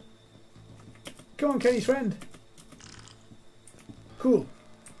 Come on, Kenny's friend. Cool.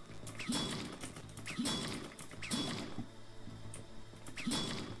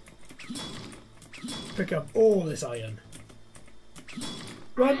 Pick up all this iron.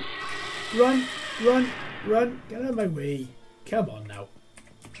 Run! Run! Run! Run! Get out of my way. Come on now.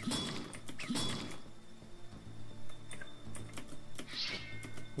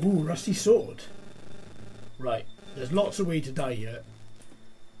 Ooh, rusty sword. Right, there's lots of ways to die here.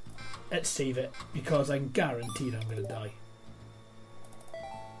 Let's save it, because I'm guaranteed I'm going to die.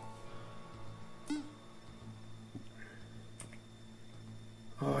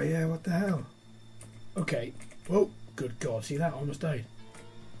 Oh yeah, what the hell? Okay. Whoa, good God, see that? I almost died.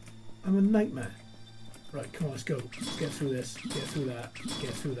 I'm a nightmare. Right, come on, let's go. Let's get through this. Get through that.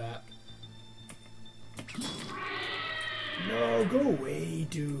 Get through that. No, go away,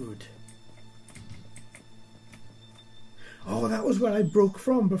 dude. Oh, that was where I broke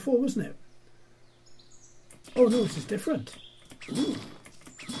from before, wasn't it? Oh no, this is different. Ooh.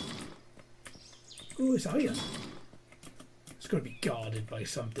 Oh, it's iron. It's got to be guarded by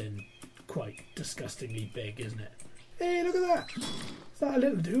something quite disgustingly big, isn't it? Hey, look at that. Is that a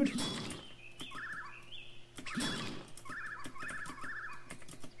little dude?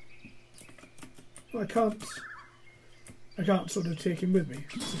 Well, I can't sort of take him with me.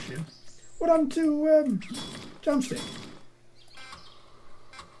 That's a shame. What happened to Jamstick?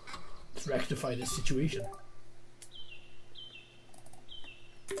 Let's rectify this situation.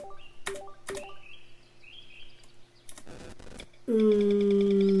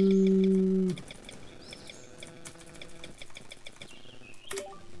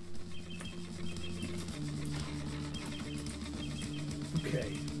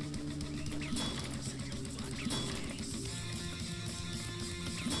 Okay.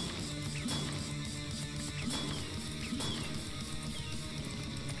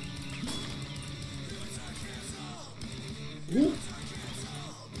 Ooh.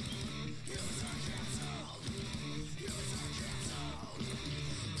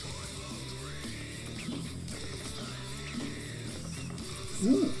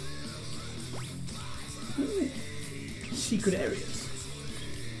 Ooh. Ooh. Secret areas.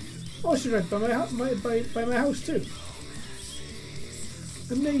 Oh, I should have by my house too.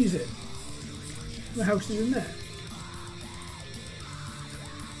 Amazing. My house is in there.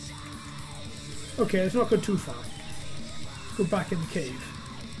 Okay, let's not go too far. Let's go back in the cave.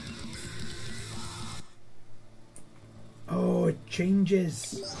 Oh, it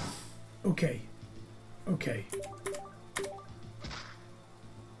changes. Okay. Okay.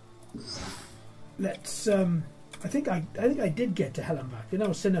 Let's I think I did get to hell and back. You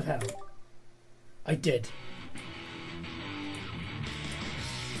know, Sin of Hell. I did.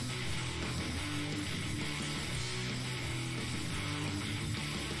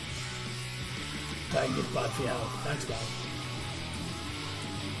 Dying is bad for your health. Thanks, man.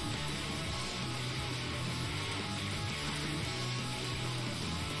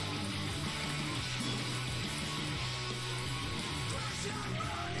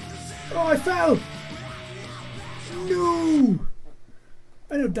 Oh, I fell! No!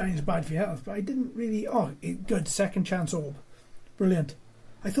 I know dying is bad for your health, but I didn't really... Oh, good. Second chance orb. Brilliant.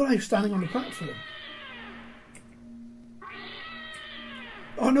 I thought I was standing on the platform.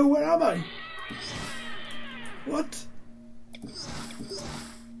 Oh no, where am I? What?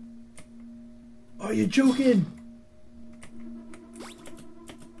 Oh, you're joking!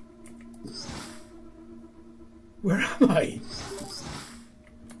 Where am I?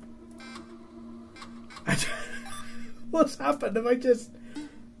 What's happened? Have I just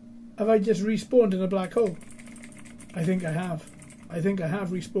respawned in a black hole? I think I have. I think I have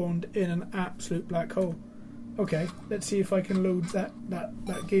respawned in an absolute black hole. Okay, let's see if I can load that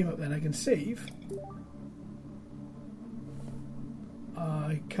game up then. I can save.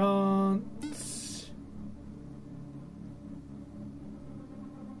 I can't.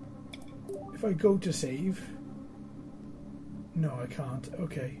 If I go to save. No, I can't.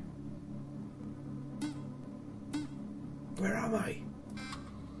 Okay. Where am I?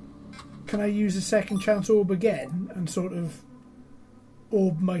 Can I use a second chance orb again and sort of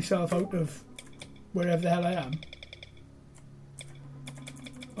orb myself out of wherever the hell I am?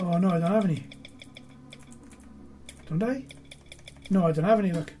 Oh no, I don't have any. Don't I? No, I don't have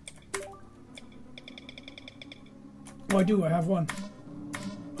any, look. Oh, I do, I have one.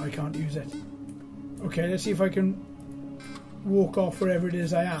 I can't use it. Okay, let's see if I can walk off wherever it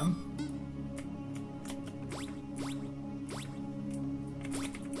is I am.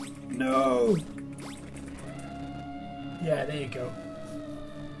 No! Yeah, there you go.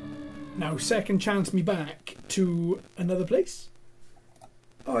 Now, second chance me back to another place.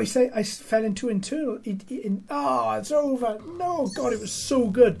 Oh, I fell into internal. Oh, it's over. No, God, it was so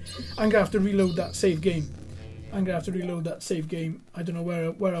good. I'm going to have to reload that save game. I don't know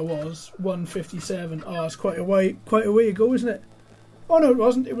where I was. 157. Oh, it's quite a way to go, isn't it? Oh, no, it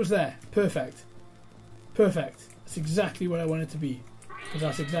wasn't. It was there. Perfect. Perfect. That's exactly where I wanted to be. Because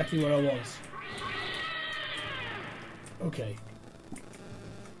that's exactly where I was. Okay.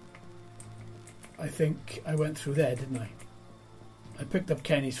 I think I went through there, didn't I? I picked up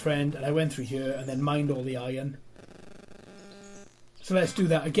Kenny's friend and I went through here and then mined all the iron. So let's do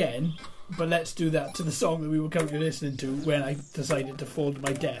that again, but let's do that to the song that we were currently listening to when I decided to fall to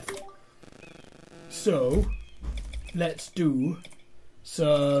my death. So, let's do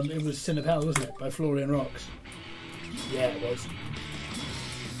some... It was Sin of Hell, wasn't it? By Florian Rocks. Yeah, it was.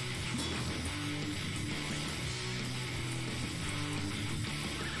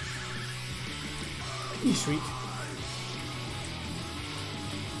 He's sweet.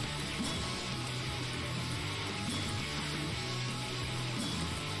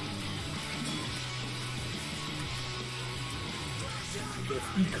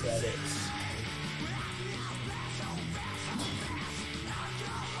 Credits.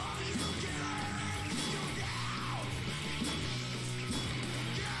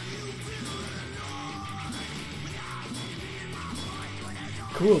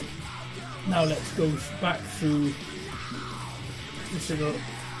 Cool. Now let's go back through this little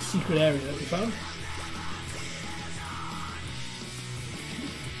secret area that we found.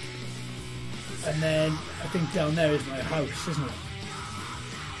 And then I think down there is my house, isn't it?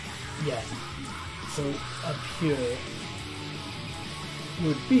 Yeah, so up here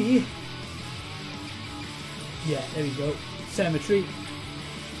would be, yeah, there we go, cemetery.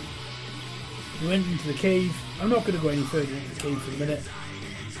 We went into the cave. I'm not going to go any further into the cave for a minute.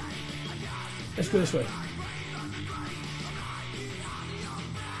 Let's go this way.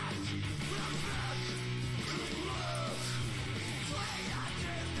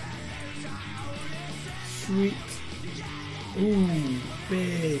 Sweet. Ooh,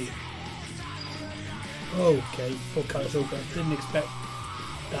 big. Okay, okay, it's open. Didn't expect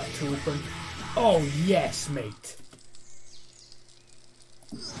that to open. Oh yes, mate.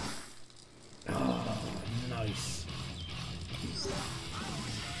 Oh, nice.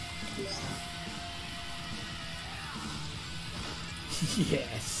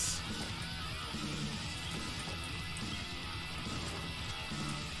 Yes.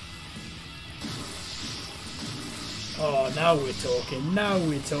 Oh, now we're talking. Now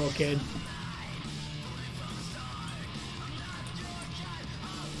we're talking.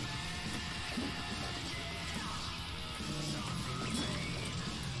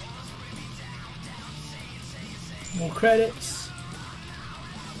 More credits.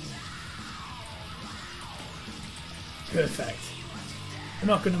 Perfect. I'm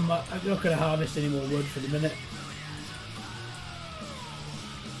not gonna harvest any more wood for the minute.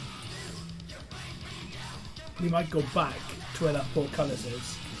 We might go back to where that portcullis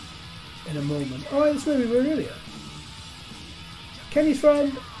is in a moment. Oh, that's where we were earlier. Kenny's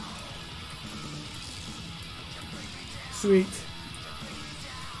friend. Sweet.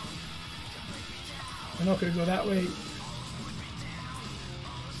 We're not going to go that way.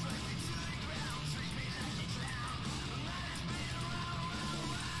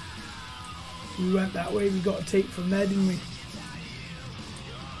 We went that way, we got a take from there, didn't we?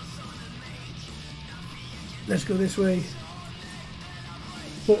 Let's go this way.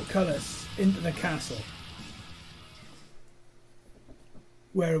 Portcullis into the castle.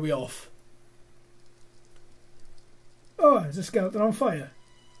 Where are we off? Oh, there's a skeleton on fire.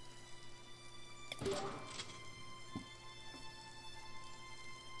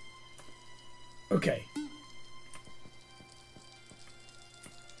 Okay.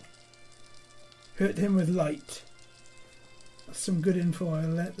 Hurt him with light. That's some good info. I'll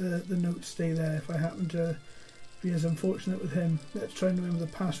let the note stay there if I happen to be as unfortunate with him. Let's try and remember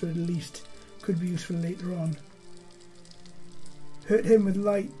the password at least. Could be useful later on. Hurt him with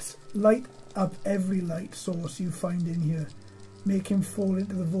light. Light up every light source you find in here. Make him fall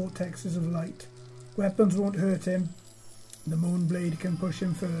into the vortexes of light. Weapons won't hurt him. The moon blade can push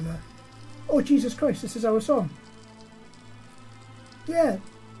him further. Oh, Jesus Christ, this is our song. Yeah,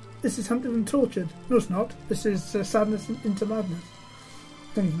 this is Hunted and Tortured. No, it's not. This is Sadness into Madness.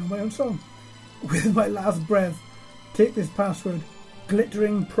 I don't even know my own song. With my last breath, take this password.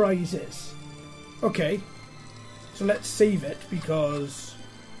 Glittering prizes. Okay, so let's save it, because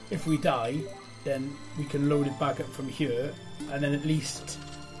if we die, then we can load it back up from here, and then at least...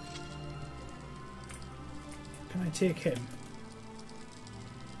 Can I take him?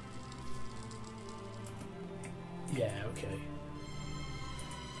 Yeah, okay.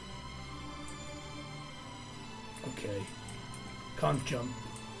 Okay. Can't jump.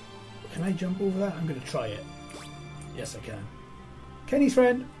 Can I jump over that? I'm going to try it. Yes, I can. Kenny's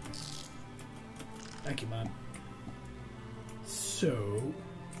friend! Thank you, man. So...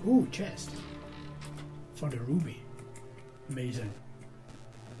 Ooh, chest. Found a ruby. Amazing.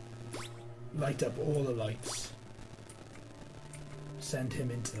 Light up all the lights. Send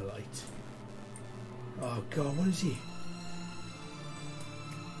him into the light. Oh god, what is he?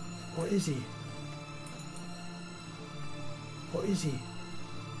 What is he? What is he?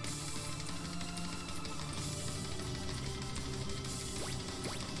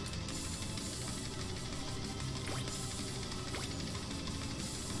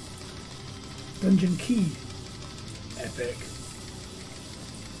 Dungeon key. Epic.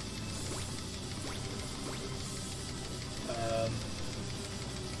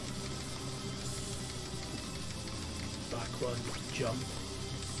 Back one. Jump.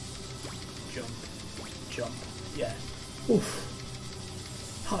 Jump. Jump. Yeah. Oof.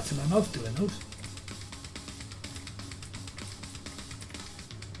 Heart in my mouth doing those.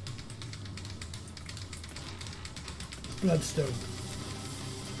 Bloodstone.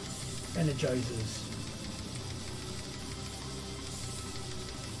 Energizers.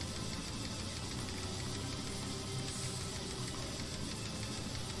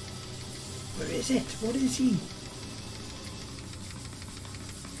 Where is it? What is he?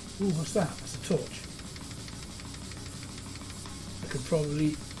 Ooh, what's that? That's a torch. I could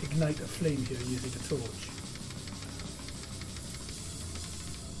probably ignite a flame here using a torch.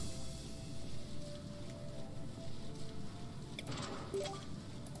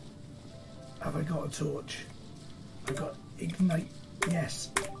 Have I got a torch? I got ignite. Yes,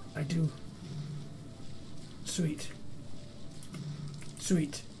 I do. Sweet.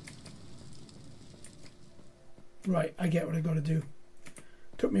 Sweet. Right, I get what I got to do.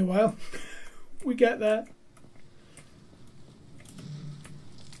 Took me a while. We get there.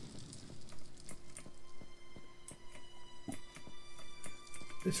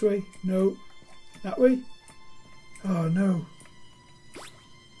 This way? No. That way? Oh no.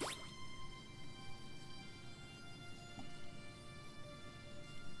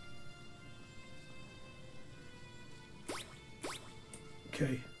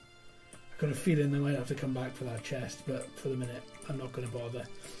 Okay. I've got a feeling I might have to come back for that chest, but for the minute I'm not going to bother.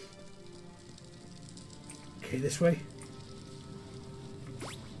 Okay, this way.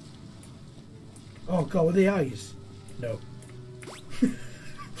 Oh god, with the eyes? No.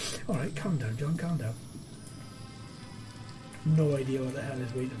 Alright, calm down, John, calm down. No idea what the hell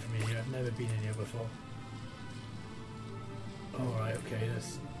is waiting for me here. I've never been in here before. Alright, okay,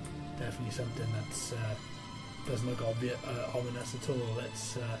 that's definitely something that's doesn't look obvious, ominous at all.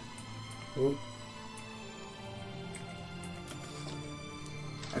 Let's oh.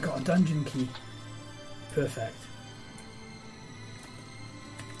 I got a dungeon key. Perfect.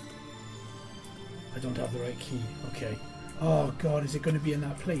 I don't have the right key. Okay. Oh god, is it going to be in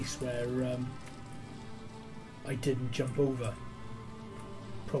that place where I didn't jump over?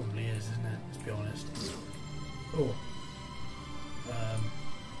 Probably is, isn't it? Let's be honest. Oh.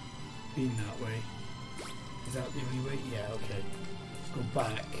 Being that way. Is that the only way? Yeah, okay. Let's go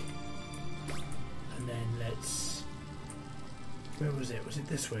back. And then let's... Where was it? Was it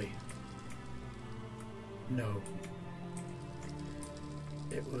this way? No.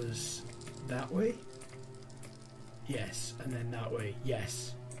 It was that way? Yes. And then that way.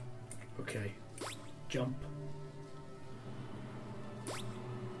 Yes. Okay. Jump.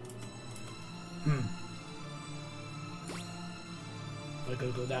 I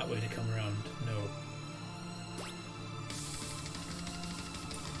gotta go that way to come around. No.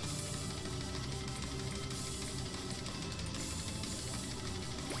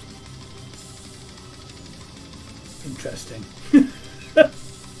 Interesting.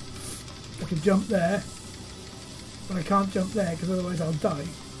 I can jump there, but I can't jump there because otherwise I'll die.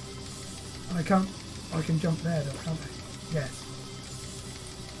 And I can't. I can jump there though, can't I? Yes.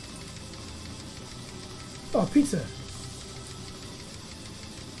 Oh, pizza.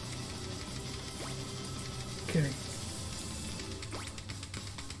 Okay.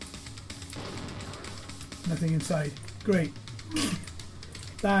 Nothing inside. Great.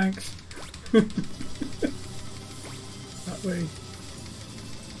 Thanks. That way.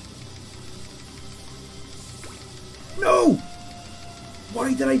 No!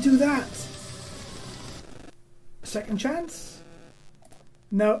 Why did I do that? Second chance?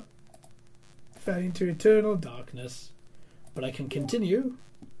 No. Fell into eternal darkness. But I can continue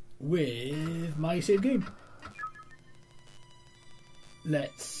with my save game.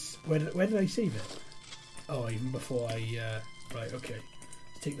 Let's... Where did I save it? Oh, even before I... right, okay.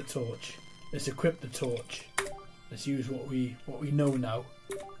 Let's take the torch. Let's equip the torch. Let's use what we know now.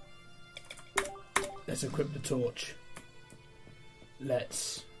 Let's equip the torch.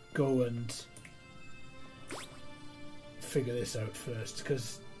 Let's go and figure this out first,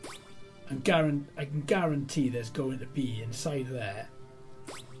 because I can guarantee there's going to be inside there.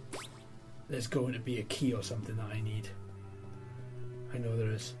 There's going to be a key or something that I need. I know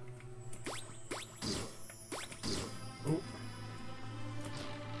there is. Oh.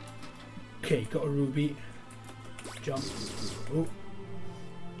 Okay, got a ruby. Jump. Oh.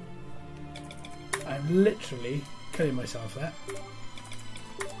 I'm literally killing myself there.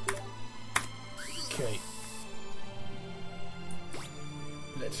 Okay.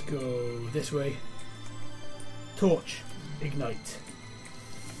 Let's go this way. Torch. Ignite.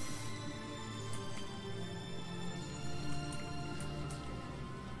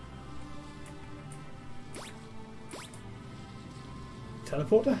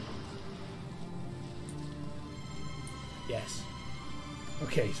 Teleporter? Yes.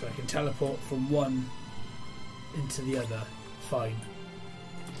 Okay, so I can teleport from one into the other. Fine.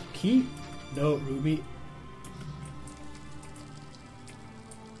 Key? No, ruby.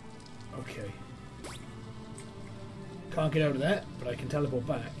 Okay. Can't get out of that, but I can teleport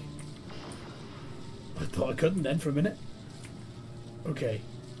back. I thought I couldn't then for a minute. Okay,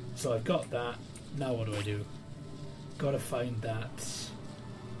 so I've got that. Now what do I do? Gotta find that.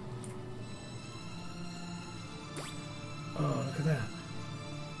 Oh, look at that.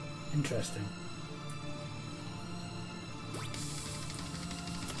 Interesting.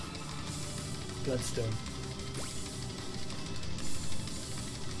 Bloodstone.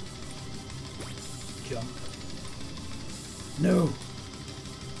 Jump. No!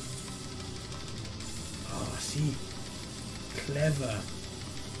 Oh, see? Clever.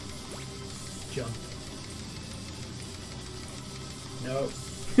 Jump. No.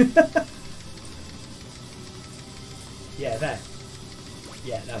 Yeah, there.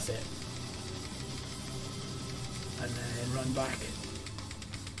 Yeah, that's it. And then run back.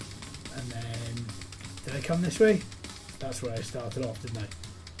 And then... Did I come this way? That's where I started off, didn't I?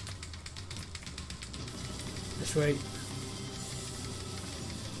 This way.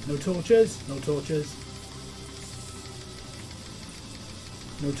 No torches. No torches.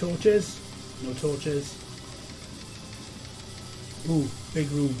 No torches. No torches. Ooh, big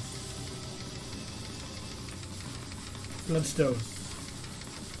room. Bloodstone.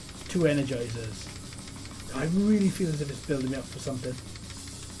 2 energizers. I really feel as if it's building me up for something.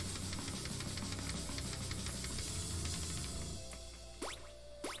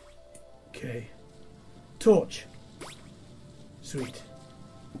 Okay. Torch. Sweet.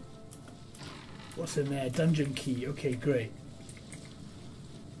 What's in there? Dungeon key. Okay, great.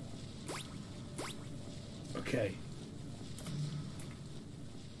 Okay.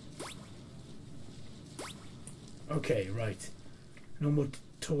 Okay, right. No more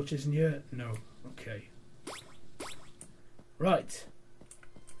torches in here? No. Okay. Right.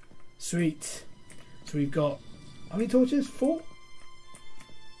 Sweet. So we've got... How many torches? 4?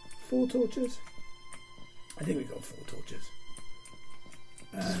 4 torches? I think we've got 4 torches.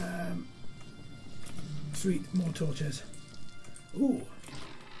 Sweet. More torches. Ooh.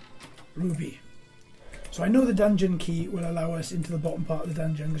 Ruby. So I know the dungeon key will allow us into the bottom part of the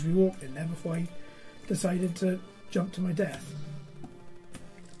dungeon because we walked in there before I decided to jump to my death.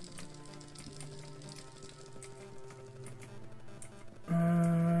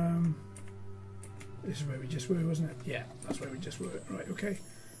 This is where we just were, wasn't it? Yeah, that's where we just were. Right, okay.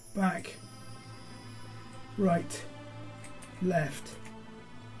 Back. Right. Left.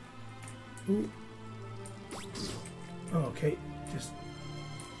 Ooh. Oh, okay. Just...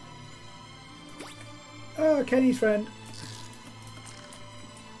 Oh, Kenny's friend.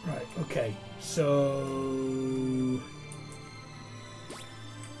 Right, okay. So... I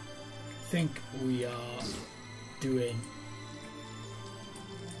think we are doing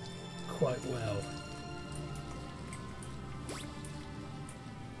quite well.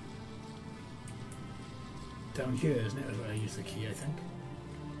 Down here, isn't it? That's where I used the key, I think.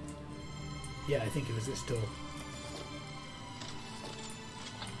 Yeah, I think it was this door.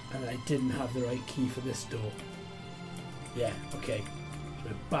 And I didn't have the right key for this door. Yeah, okay. So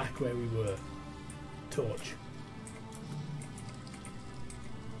we're back where we were. Torch.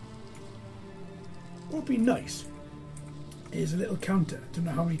 What would be nice is a little counter. I don't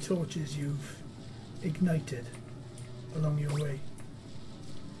know how many torches you've ignited along your way.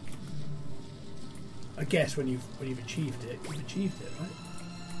 I guess when you've achieved it, you've achieved it, right?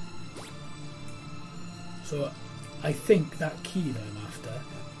 So I think that key that I'm after,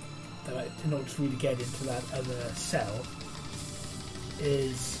 in order for me to get into that other cell,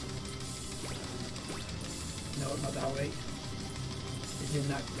 is no, not that way. Is in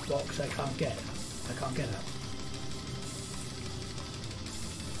that box I can't get. I can't get at.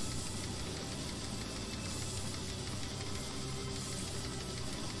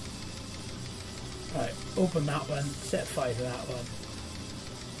 Right, open that one, set fire to that one.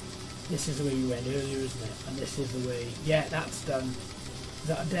 This is the way we went earlier, isn't it? And this is the way... Yeah, that's done. Is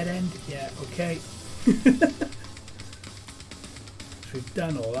that a dead end? Yeah, okay. So we've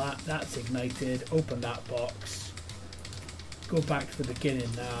done all that. That's ignited. Open that box. Go back to the beginning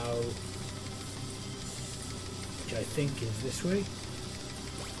now. Which I think is this way.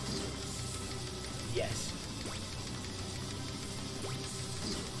 Yes.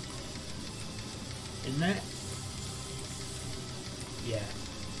 In there? Yeah.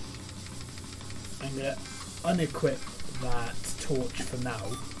 I'm going to unequip that torch for now.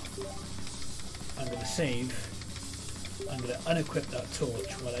 I'm going to save. I'm going to unequip that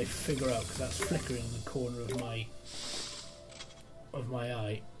torch while I figure out, because that's flickering in the corner of my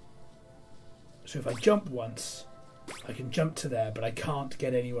eye. So if I jump once, I can jump to there, but I can't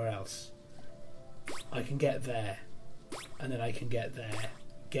get anywhere else. I can get there, and then I can get there,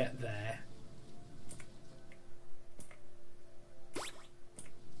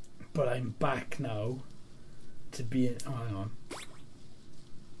 but I'm back now to being... Oh, hang on.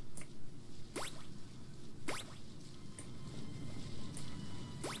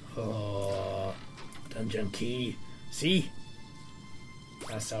 Oh, dungeon key. See?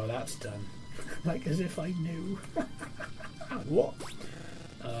 That's how that's done. Like as if I knew. What?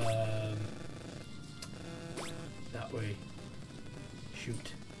 That way.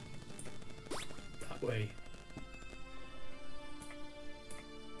 Shoot. That way.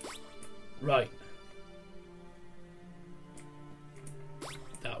 Right.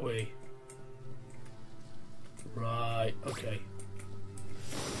 That way. Right, okay.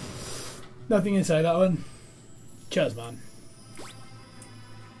 Nothing inside that one. Cheers, man.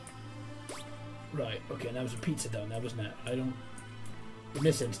 Right, okay, and there was a pizza down there, wasn't it? I don't... In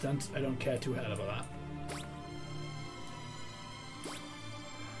this instance, I don't care too hell about that.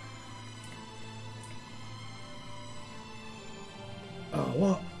 Oh,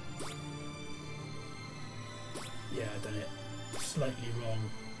 what? Yeah, I done it slightly wrong.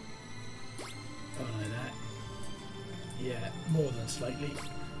 Oh, like that. Yeah, more than slightly.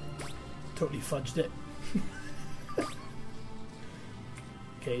 Totally fudged it.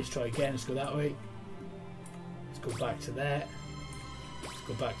 Okay, let's try again. Let's go that way. Let's go back to there. Let's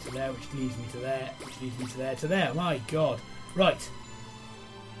go back to there, which leads me to there, which leads me to there, to there. My God. Right.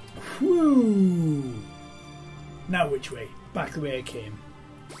 Whoo! Now which way? Back the way I came.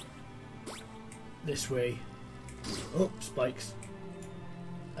 This way. Oh, spikes.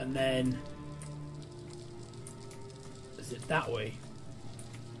 And then... Is it that way?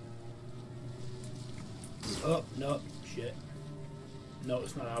 Oh, no, shit. No,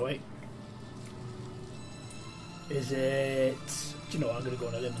 it's not that way. Is it... Do you know what, I'm going to go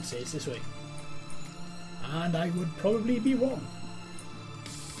on a limb and say it's this way. And I would probably be wrong.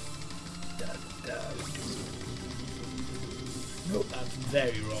 Nope, that's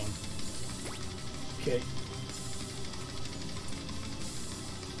very wrong. Okay.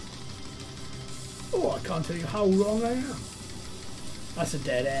 Oh, I can't tell you how wrong I am. That's a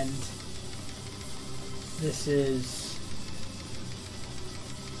dead end. This is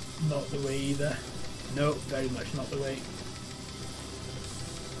not the way either. No, very much not the way.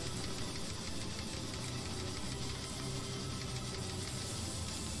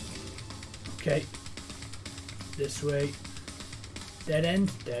 Okay. This way. Dead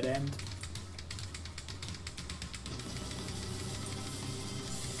end, dead end.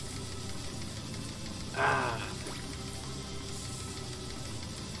 Ah.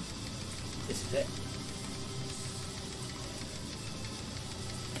 This is it.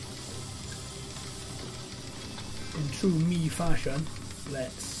 In true me fashion,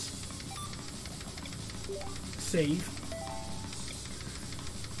 let's save.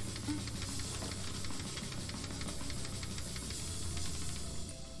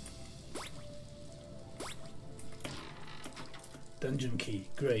 Dungeon key,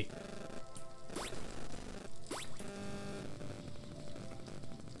 great.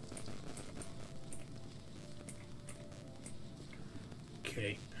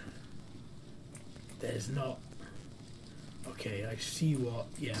 Okay. There's not... Okay, I see what...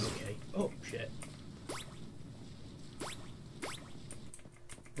 Yeah, okay. Oh, shit.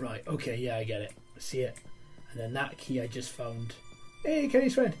 Right, okay, yeah, I get it. I see it. And then that key I just found... Hey,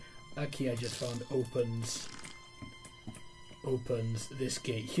 Kenny's friend! That key I just found opens this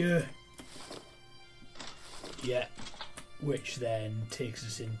gate here. Yeah. Which then takes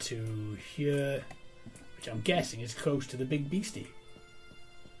us into here. Which I'm guessing is close to the big beastie.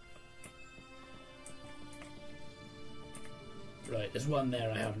 Right, there's one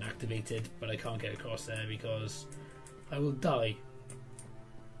there I haven't activated, but I can't get across there because I will die.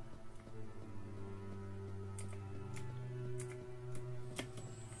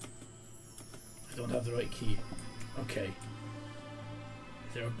 I don't have the right key. Okay.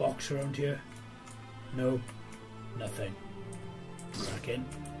 Is there a box around here? No. Nothing. Back in.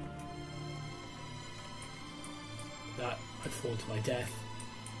 That, I fall to my death.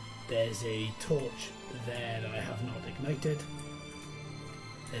 There's a torch there that I have not ignited.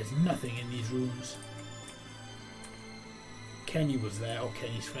 There's nothing in these rooms. Kenny was there, or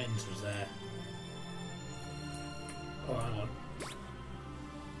Kenny's friends was there. Oh, hang on.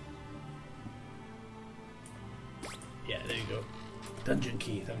 Yeah, there you go. Dungeon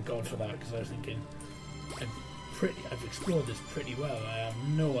key, thank God for that, because I was thinking I've explored this pretty well. I have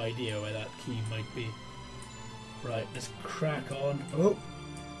no idea where that key might be. Right, let's crack on. Oh!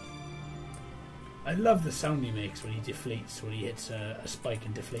 I love the sound he makes when he deflates, when he hits a spike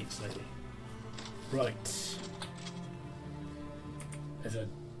and deflates slightly. Right. There's a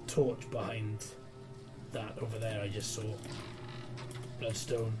torch behind that over there I just saw.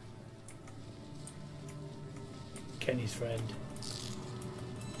 Bloodstone. Kenny's friend.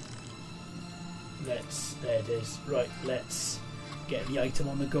 There it is. Right, let's get the item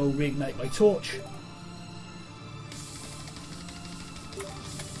on the go, reignite my torch.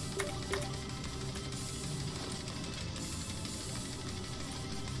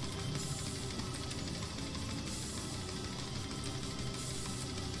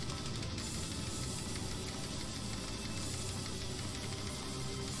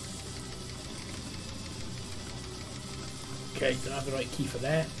 Okay, don't have the right key for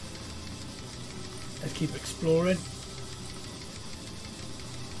there. Let's keep exploring.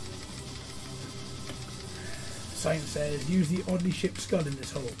 Sign says use the oddly shaped skull in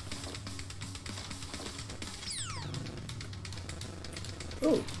this hole.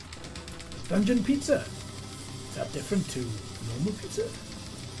 Oh, dungeon pizza. Is that different to normal pizza?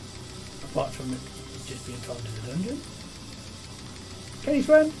 Apart from it just being found in the dungeon. Kenny's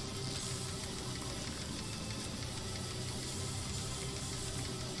friend.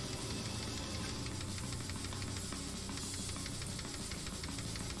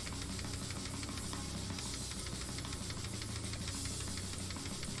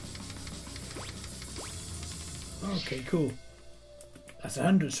 Okay, cool. That's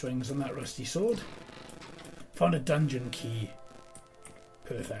 100 swings on that rusty sword. Found a dungeon key.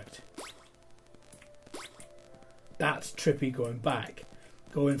 Perfect. That's trippy going back.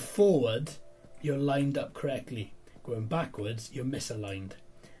 Going forward, you're lined up correctly. Going backwards, you're misaligned.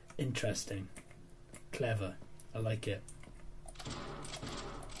 Interesting. Clever. I like it.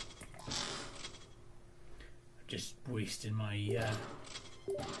 just wasting my...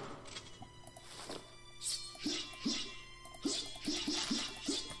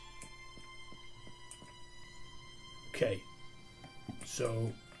 Okay, so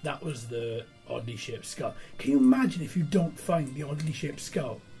that was the oddly shaped skull. Can you imagine if you don't find the oddly shaped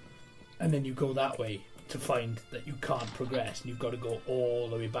skull and then you go that way to find that you can't progress and you've got to go all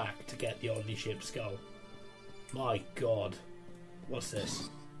the way back to get the oddly shaped skull? My God, what's this?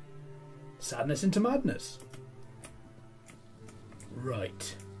 Sadness into madness.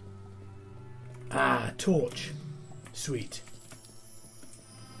 Right. Ah, torch. Sweet.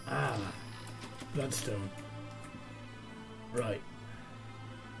 Ah, bloodstone. Right.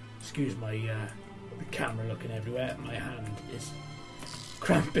 Excuse my the camera looking everywhere. My hand is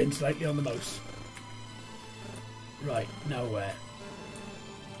cramping slightly on the mouse. Right, now where?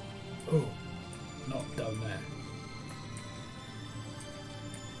 Oh, not down there.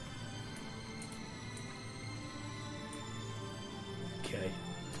 Okay,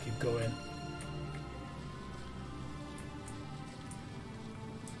 let's keep going.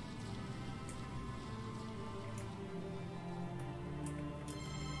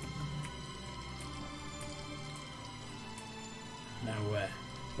 Now where?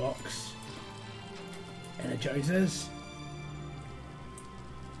 Box. Energizers.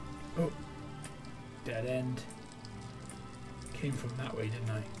 Oh. Dead end. Came from that way,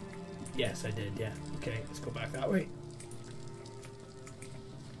 didn't I? Yes, I did, yeah. Okay, let's go back that way.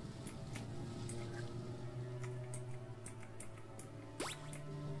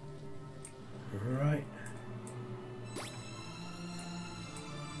 Right.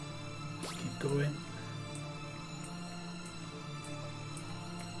 Let's keep going.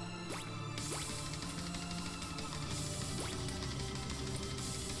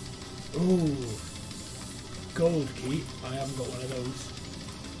 Ooh, gold key. I haven't got one of those.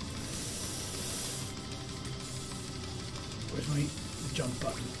 Where's my jump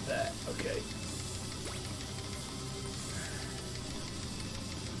button? There, okay.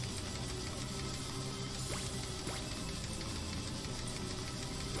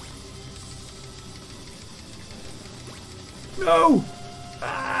 No!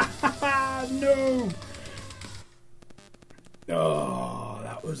 Ah, no! Oh,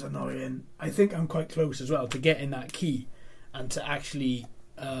 that was annoying. I think I'm quite close as well to getting that key and to actually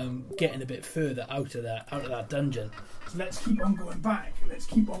getting a bit further out of that dungeon. So let's keep on going back. Let's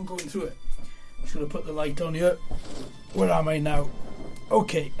keep on going through it. I'm just going to put the light on here. Where am I now?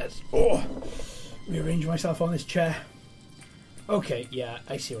 Okay, let's rearrange myself on this chair. Okay, yeah,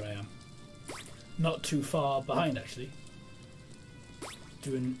 I see where I am. Not too far behind, actually.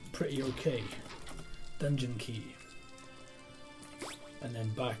 Doing pretty okay. Dungeon key. And then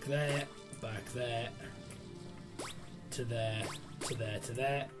back there, to there, to there, to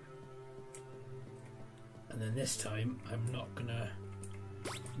there. And then this time, I'm not gonna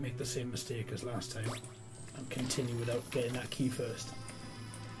make the same mistake as last time and continue without getting that key first.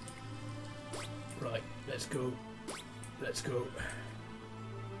 Right, let's go. Let's go.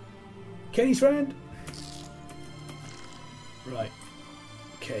 Kenny's friend! Right.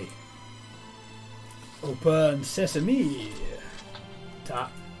 Okay. Open sesame.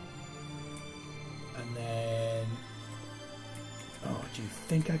 Tap. And then... Oh, do you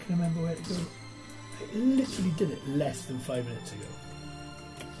think I can remember where to go? I literally did it less than 5 minutes ago.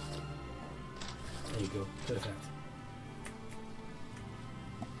 There you go. Perfect.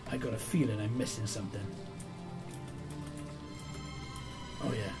 I got a feeling I'm missing something.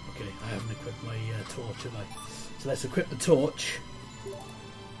 Oh yeah, okay. I haven't equipped my torch, have I? So let's equip the torch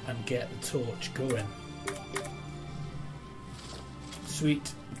and get the torch going.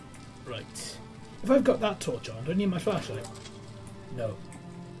 Sweet. Right. If I've got that torch on, do I need my flashlight? No.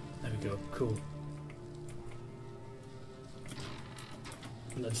 There we go. Cool.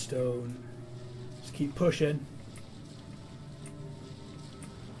 Bloodstone. Just keep pushing.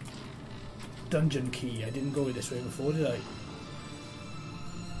 Dungeon key. I didn't go this way before, did I?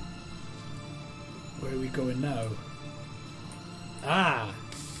 Where are we going now? Ah!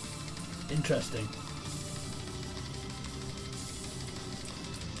 Interesting.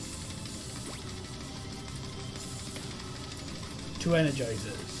 Two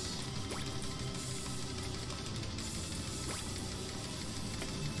energizers.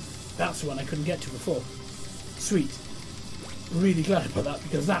 That's the one I couldn't get to before. Sweet. Really glad about that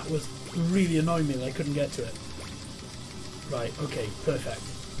because that was really annoying me that I couldn't get to it. Right, okay, perfect.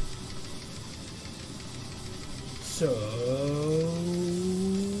 So...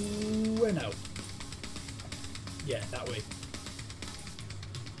 where now? Yeah, that way.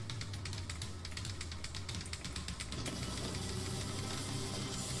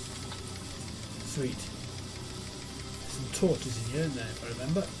 Sweet. torches in here, isn't there, if I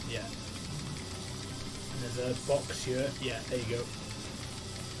remember? Yeah. And there's a box here. Yeah, there you go.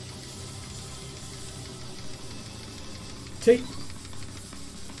 Take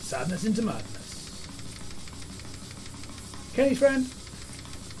sadness into madness. Okay, friend.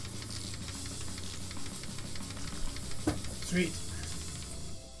 Sweet.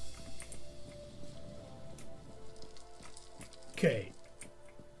 Okay.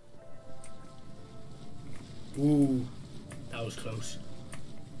 Ooh, that was close.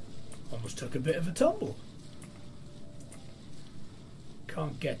 Almost took a bit of a tumble.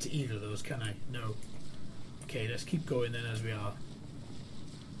 Can't get to either of those, can I? No. Okay, let's keep going then as we are.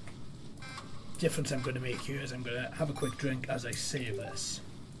 Difference I'm going to make here is I'm going to have a quick drink as I save this.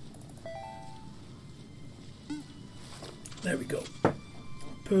 There we go.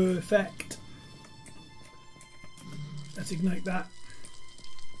 Perfect. Let's ignite that.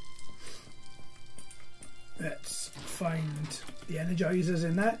 Let's find the energizers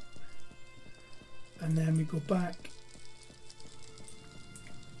in that. And then we go back.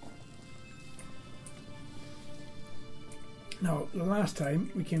 Now, the last time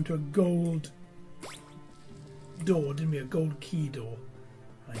we came to a gold door, didn't we? A gold key door.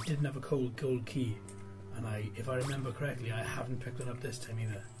 I didn't have a gold key. And if I remember correctly, I haven't picked it up this time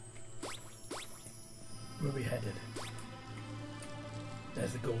either. Where are we headed?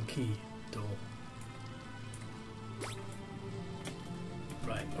 There's the gold key door.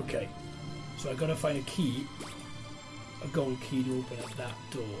 Right, okay. So I've got to find a key, a gold key to open up that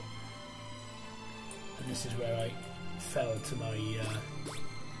door. And this is where I fell to my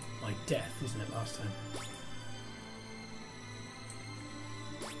my death, wasn't it, last time?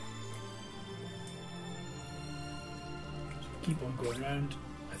 So keep on going around.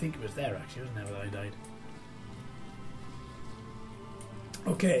 I think it was there actually, wasn't it, that I died?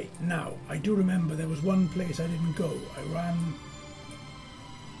 Okay, now I do remember there was one place I didn't go. I ran.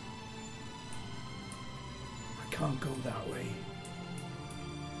 I can't go that way.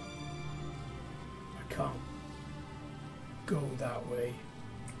 I can't go that way.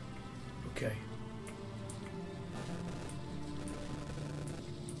 Okay.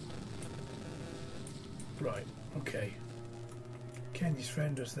 Right, okay. Kenny's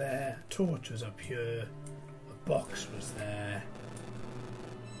friend was there, torch was up here, a box was there.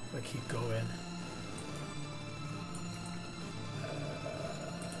 If I keep going.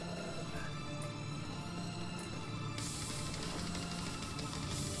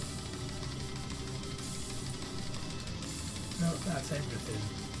 No, that's everything,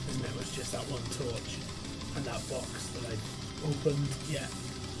 isn't it? It was just that one torch and that box that I opened. Yeah.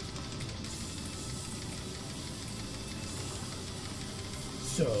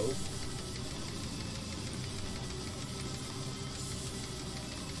 So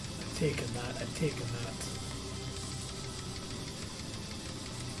I've taken that.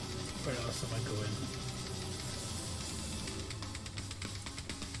 Where else am I going?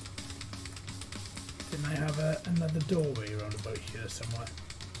 Didn't I have another doorway around about here somewhere?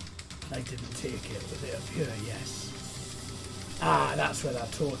 And I didn't take it. Was it up here? Yes. Ah, that's where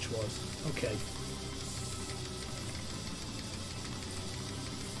that torch was. Okay.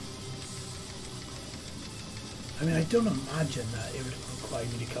 I mean, I don't imagine that it would require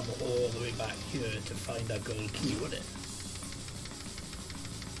me to come all the way back here to find that gold key, would it?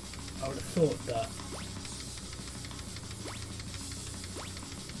 I would have thought that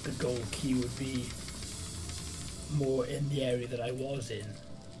the gold key would be more in the area that I was in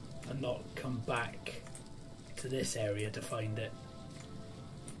and not come back to this area to find it.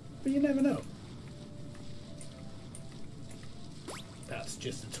 But you never know. That's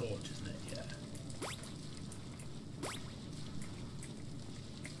just a torch, isn't it? Yeah.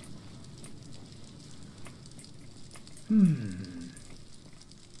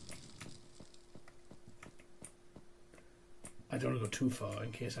 I don't want to go too far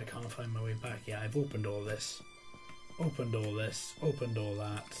in case I can't find my way back. Yeah, I've opened all this. Opened all this. Opened all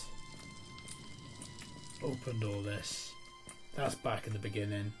that. Opened all this. That's back in the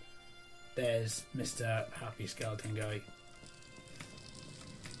beginning. There's Mr. Happy Skeleton Guy.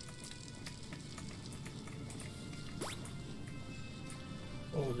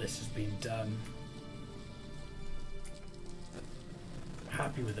 All this has been done.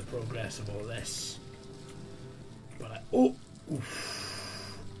 Happy with the progress of all this, but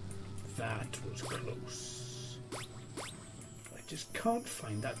oof, that was close. I just can't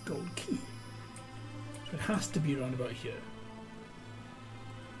find that gold key, so it has to be around about here.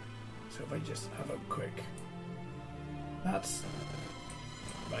 So if I just have a quick, that's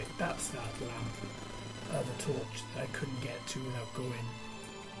right, that's that lamp, the torch that I couldn't get to without going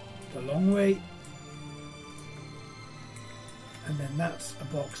the long way. And then that's a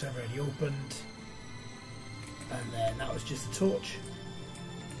box I've already opened. And then that was just a torch.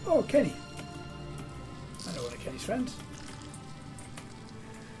 Oh, Kenny. I know one of Kenny's friends.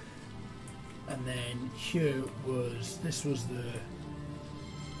 And then here was, this was the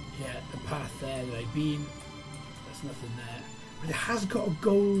path there that I've been. There's nothing there. But it has got a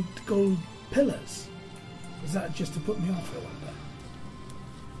gold pillars. Is that just to put me off, I wonder?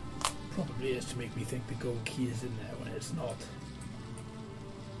 Probably is to make me think the gold key is in there when it's not.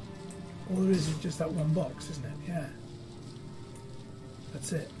 All there is just that one box, isn't it? Yeah.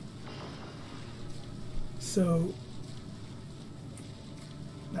 That's it. So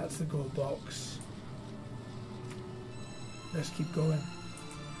that's the gold box. Let's keep going.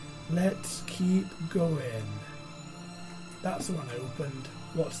 Let's keep going. That's the one I opened.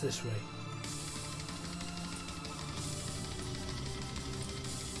 What's this way?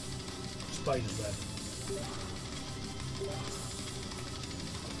 Spider's web.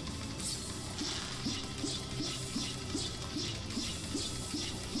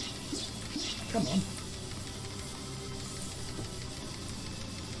 Come on.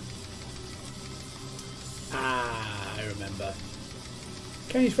 Ah, I remember.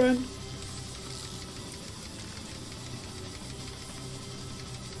 Kenny's friend.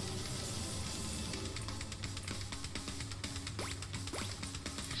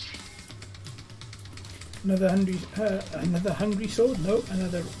 Another hungry sword? No,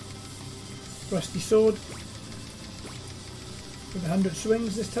 another rusty sword. With 100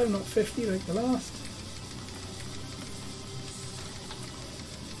 swings this time, not 50 like the last.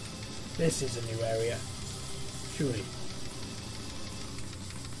 This is a new area. Surely.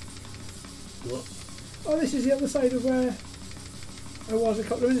 What? Oh, this is the other side of where I was a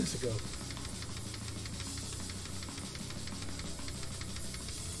couple of minutes ago.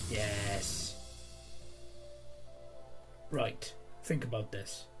 Yes. Right. Think about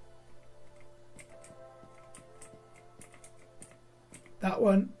this. That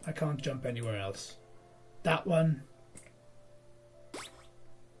one, I can't jump anywhere else. That one,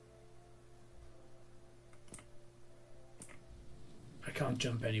 I can't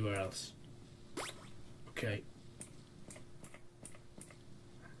jump anywhere else. Okay.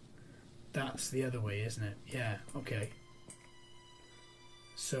 That's the other way, isn't it? Yeah, okay.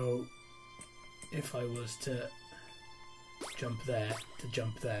 So, if I was to jump there, to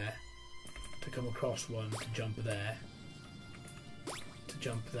jump there, to come across one, to jump there, to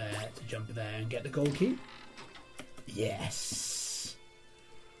jump there, to jump there, and get the gold key? Yes!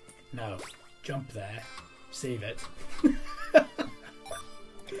 Now, jump there, save it.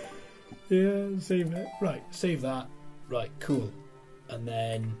 Yeah, save it. Right, save that. Right, cool. And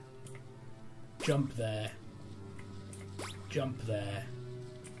then jump there,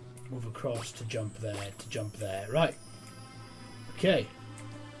 move across to jump there, to jump there. Right. Okay.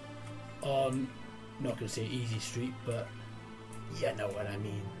 On, not going to say easy street, but you know what I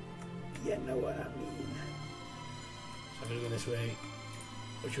mean. You know what I mean. So I'm going to go this way.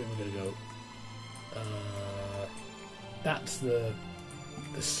 Which way am I going to go? That's the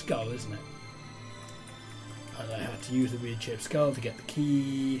skull, isn't it? And I had to use the weird shaped skull to get the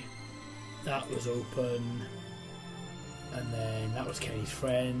key. That was open. And then that was Kenny's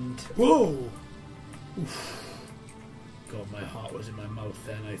friend. Whoa! Oof. God, my heart was in my mouth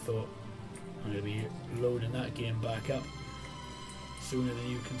then. I thought I'm going to be loading that game back up sooner than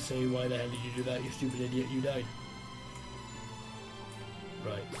you can say, why the hell did you do that, you stupid idiot, you died.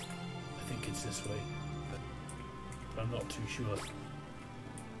 Right, I think it's this way, but I'm not too sure.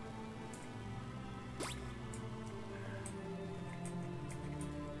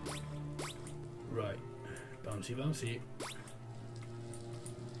 Right, bouncy bouncy.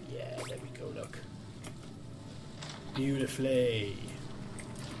 Yeah, there we go, look. Beautifully.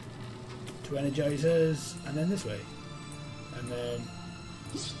 Two energizers, and then this way. And then,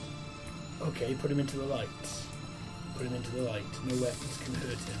 okay, put him into the light. Put him into the light. No weapons can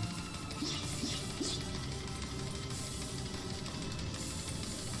hurt him.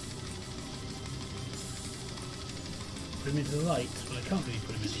 Put him into the light. Well, I can't really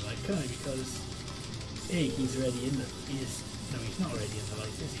put him into the light, can I? Because A, he's already in the. No, he's not already in the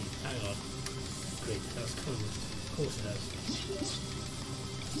light, is he? Hang on. Great, that's closed. Of course it has.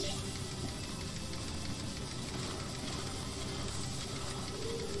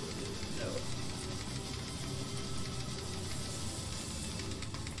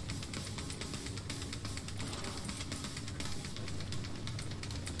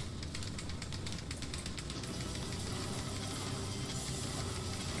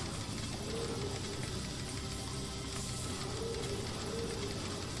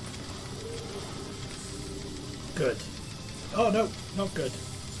 Good. Oh no, not good.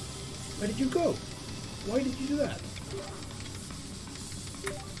 Where did you go? Why did you do that?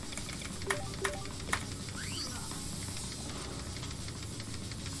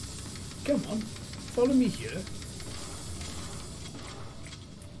 Come on, follow me here.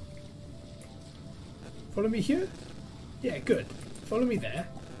 Follow me here? Yeah, good. Follow me there.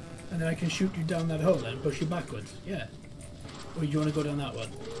 And then I can shoot you down that hole and push you backwards. Yeah. Or do you want to go down that one?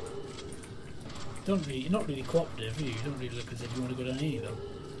 You're not really cooperative, are you? You don't really look as if you want to go down any of them.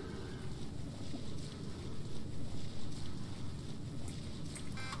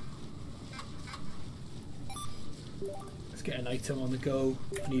 Let's get an item on the go.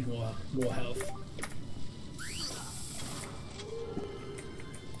 I need more health.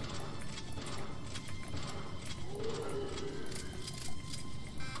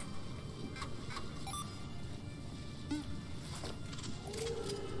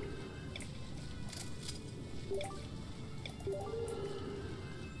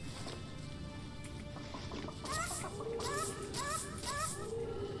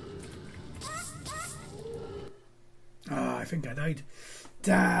 I think I died.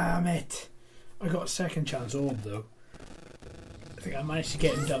 Damn it! I got a second chance orb though. I think I managed to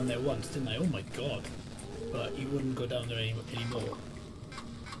get him down there once, didn't I? Oh my god. But he wouldn't go down there anymore.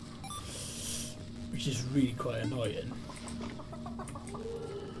 Which is really quite annoying.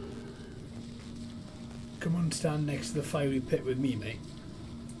 Come on, stand next to the fiery pit with me, mate.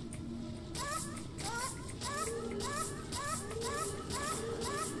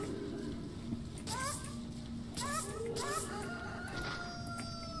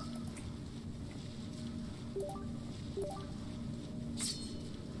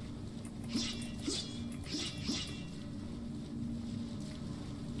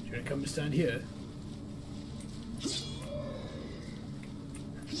 Come and stand here.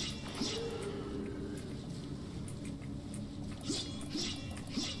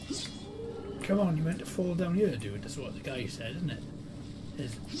 Come on, you meant to fall down here, dude. That's what the guy said, isn't it?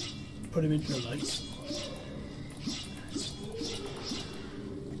 Is put him into the light.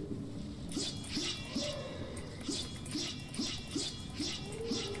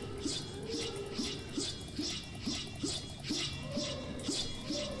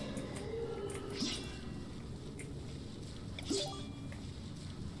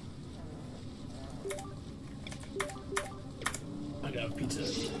 I got a pizza.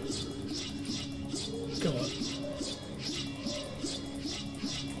 Come on.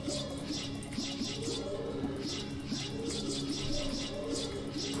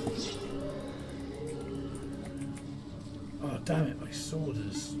 Oh damn it, my sword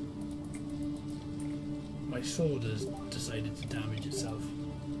has decided to damage itself.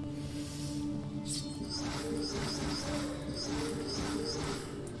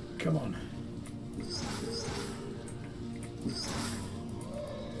 Come on.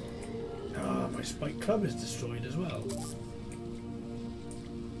 Ah, my spike club is destroyed as well.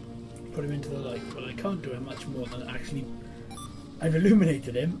 Put him into the light, but I can't do much more than actually. I've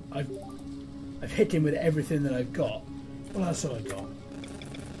illuminated him. I've hit him with everything that I've got. Well, that's all I got.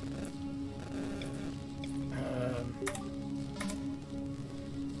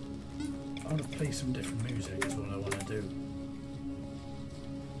 I want to play some different music. Is what I want to do.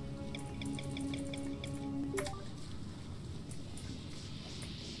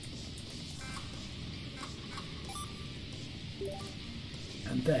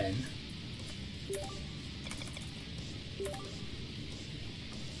 And then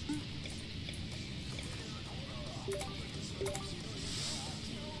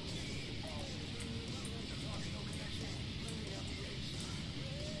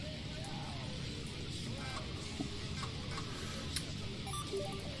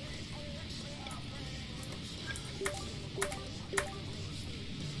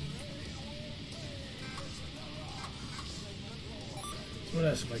what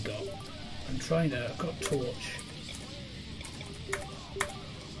else have I got? I'm trying to. I've got a torch.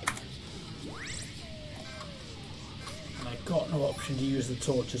 And I've got no option to use the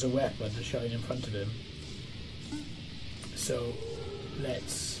torch as a weapon to shine in front of him. So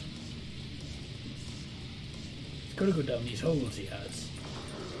let's. He's got to go down these holes he has.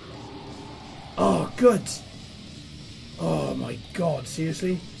 Oh, good! Oh my god,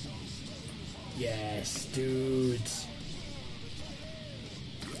 seriously? Yes, dudes.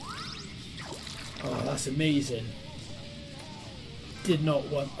 Oh, that's amazing. Did not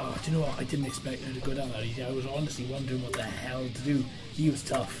want... Oh, do you know what? I didn't expect him to go down that easy. I was honestly wondering what the hell to do. He was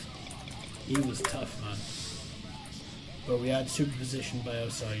tough. He was tough, man. But we had superposition by our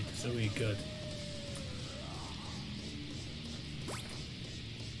side, so we're good.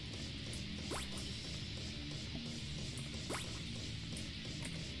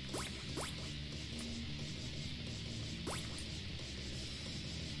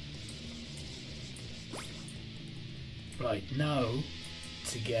 Right, now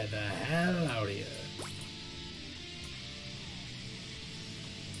to get the hell out of here.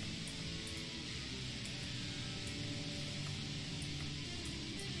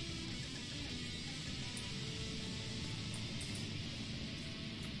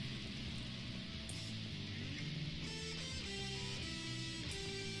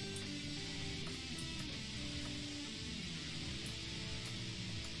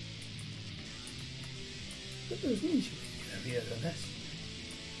 But there's an easier way to get over here than this.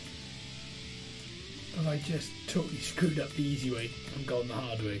 Have I just totally screwed up the easy way and gone the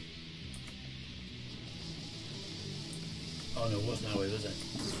hard way? Oh no, it wasn't that way, was it?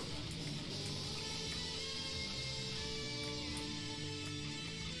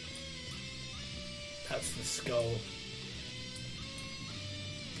 That's the skull.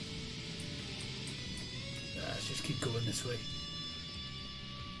 Let's just keep going this way.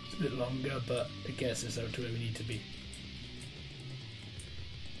 It's a bit longer, but it gets us out to where we need to be.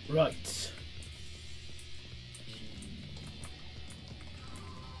 Right.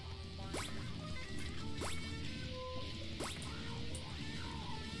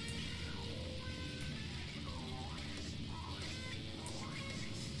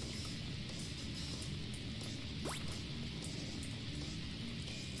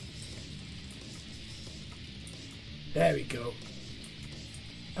 There we go.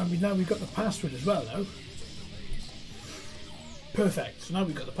 And now we've got the password as well now. Perfect. So now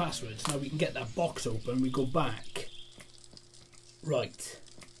we've got the password. So now we can get that box open. We go back. Right.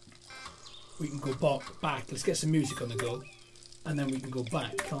 We can go back. Let's get some music on the go. And then we can go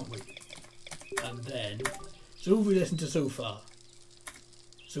back, can't we? And then... So who have we listened to so far?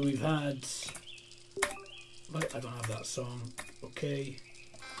 So we've had... Right, I don't have that song. Okay.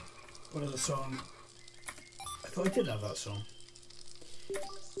 What other song? I thought I did have that song.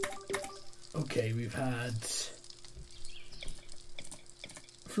 Okay, we've had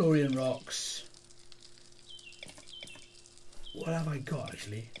Florian Rocks. What have I got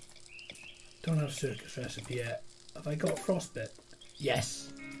actually? Don't have circus recipe yet. Have I got Frostbit?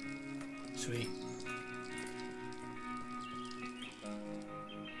 Yes. Sweet.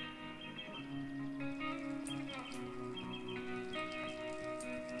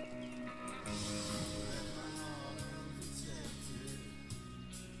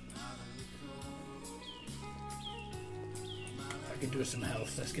 Do some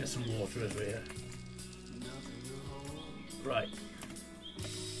health. Let's get some water as we're here. Right.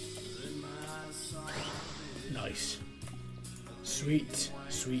 Nice. Sweet,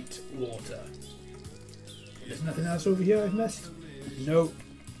 sweet water. There's nothing else over here I've missed? No.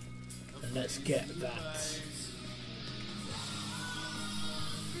 And let's get that.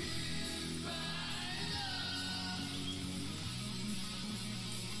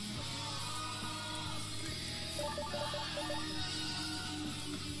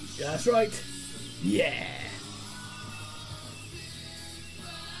 Yeah, that's right. Yeah.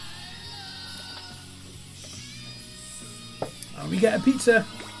 And we get a pizza.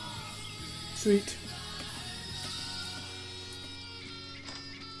 Sweet.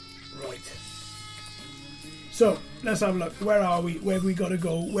 Right. So, let's have a look. Where are we? Where have we got to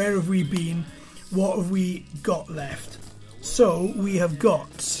go? Where have we been? What have we got left? So, we have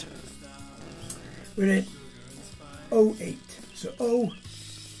got... We're in 08. So,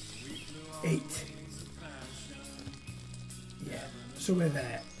 08. Yeah, so we're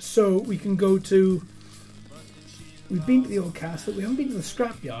there. So we can go to... We've been to the old castle. We haven't been to the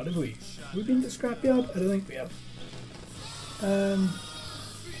scrapyard, have we? Have we been to the scrapyard? I don't think we have.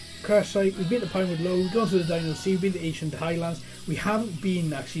 Crash site. We've been to Pinewood Low. We've gone to the Dino Sea. We've been to Ancient Highlands. We haven't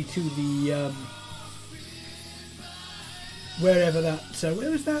been actually to the... wherever that...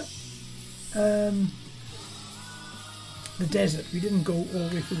 where was that? The desert. We didn't go all the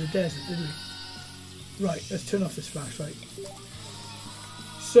way through the desert, did we? Right, let's turn off this flashlight.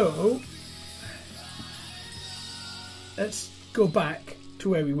 So, let's go back to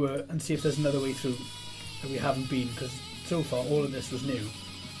where we were and see if there's another way through that we haven't been, because so far all of this was new.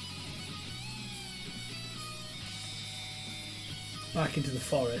 Back into the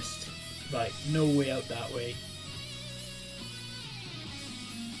forest. Right, no way out that way.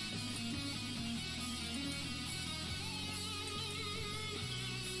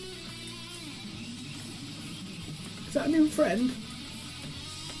 Is that a new friend?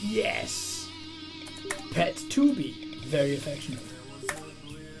 Yes! Pet Tubi. Very affectionate.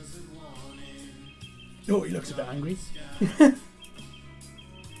 Oh, he looks a bit angry.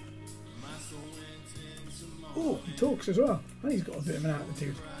 Oh, he talks as well. And he's got a bit of an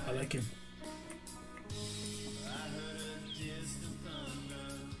attitude. I like him.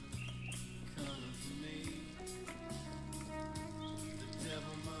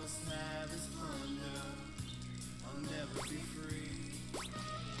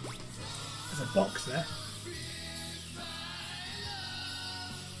 There's a box there.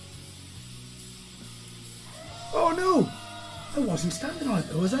 Oh no! I wasn't standing on it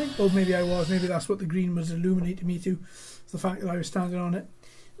though, was I? Oh, maybe I was. Maybe that's what the green was illuminating me to. It's the fact that I was standing on it.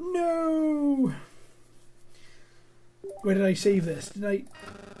 No! Where did I save this? Did I...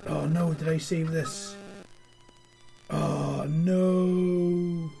 Oh no, did I save this? Oh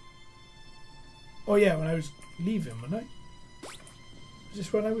no! Oh yeah, when I was leaving, wasn't I? Is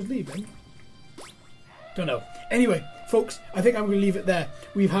this when I was leaving? Don't know. Anyway, folks, I think I'm going to leave it there.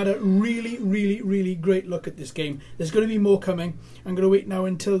 We've had a really great look at this game. There's going to be more coming. I'm going to wait now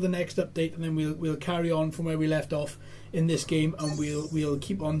until the next update, and then we'll carry on from where we left off in this game, and we'll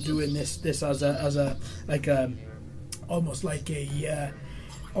keep on doing this as a like a almost like a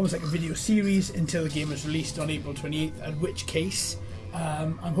video series until the game is released on April 28th. In which case,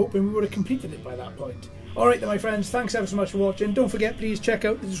 I'm hoping we would have completed it by that point. Alright then, my friends, thanks ever so much for watching. Don't forget, please check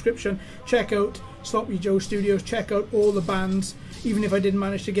out the description, check out Sloppy Joe Studios, check out all the bands. Even if I didn't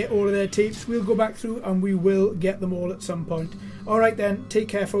manage to get all of their tapes, we'll go back through and we will get them all at some point. Alright then, take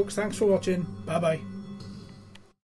care folks, thanks for watching, bye bye.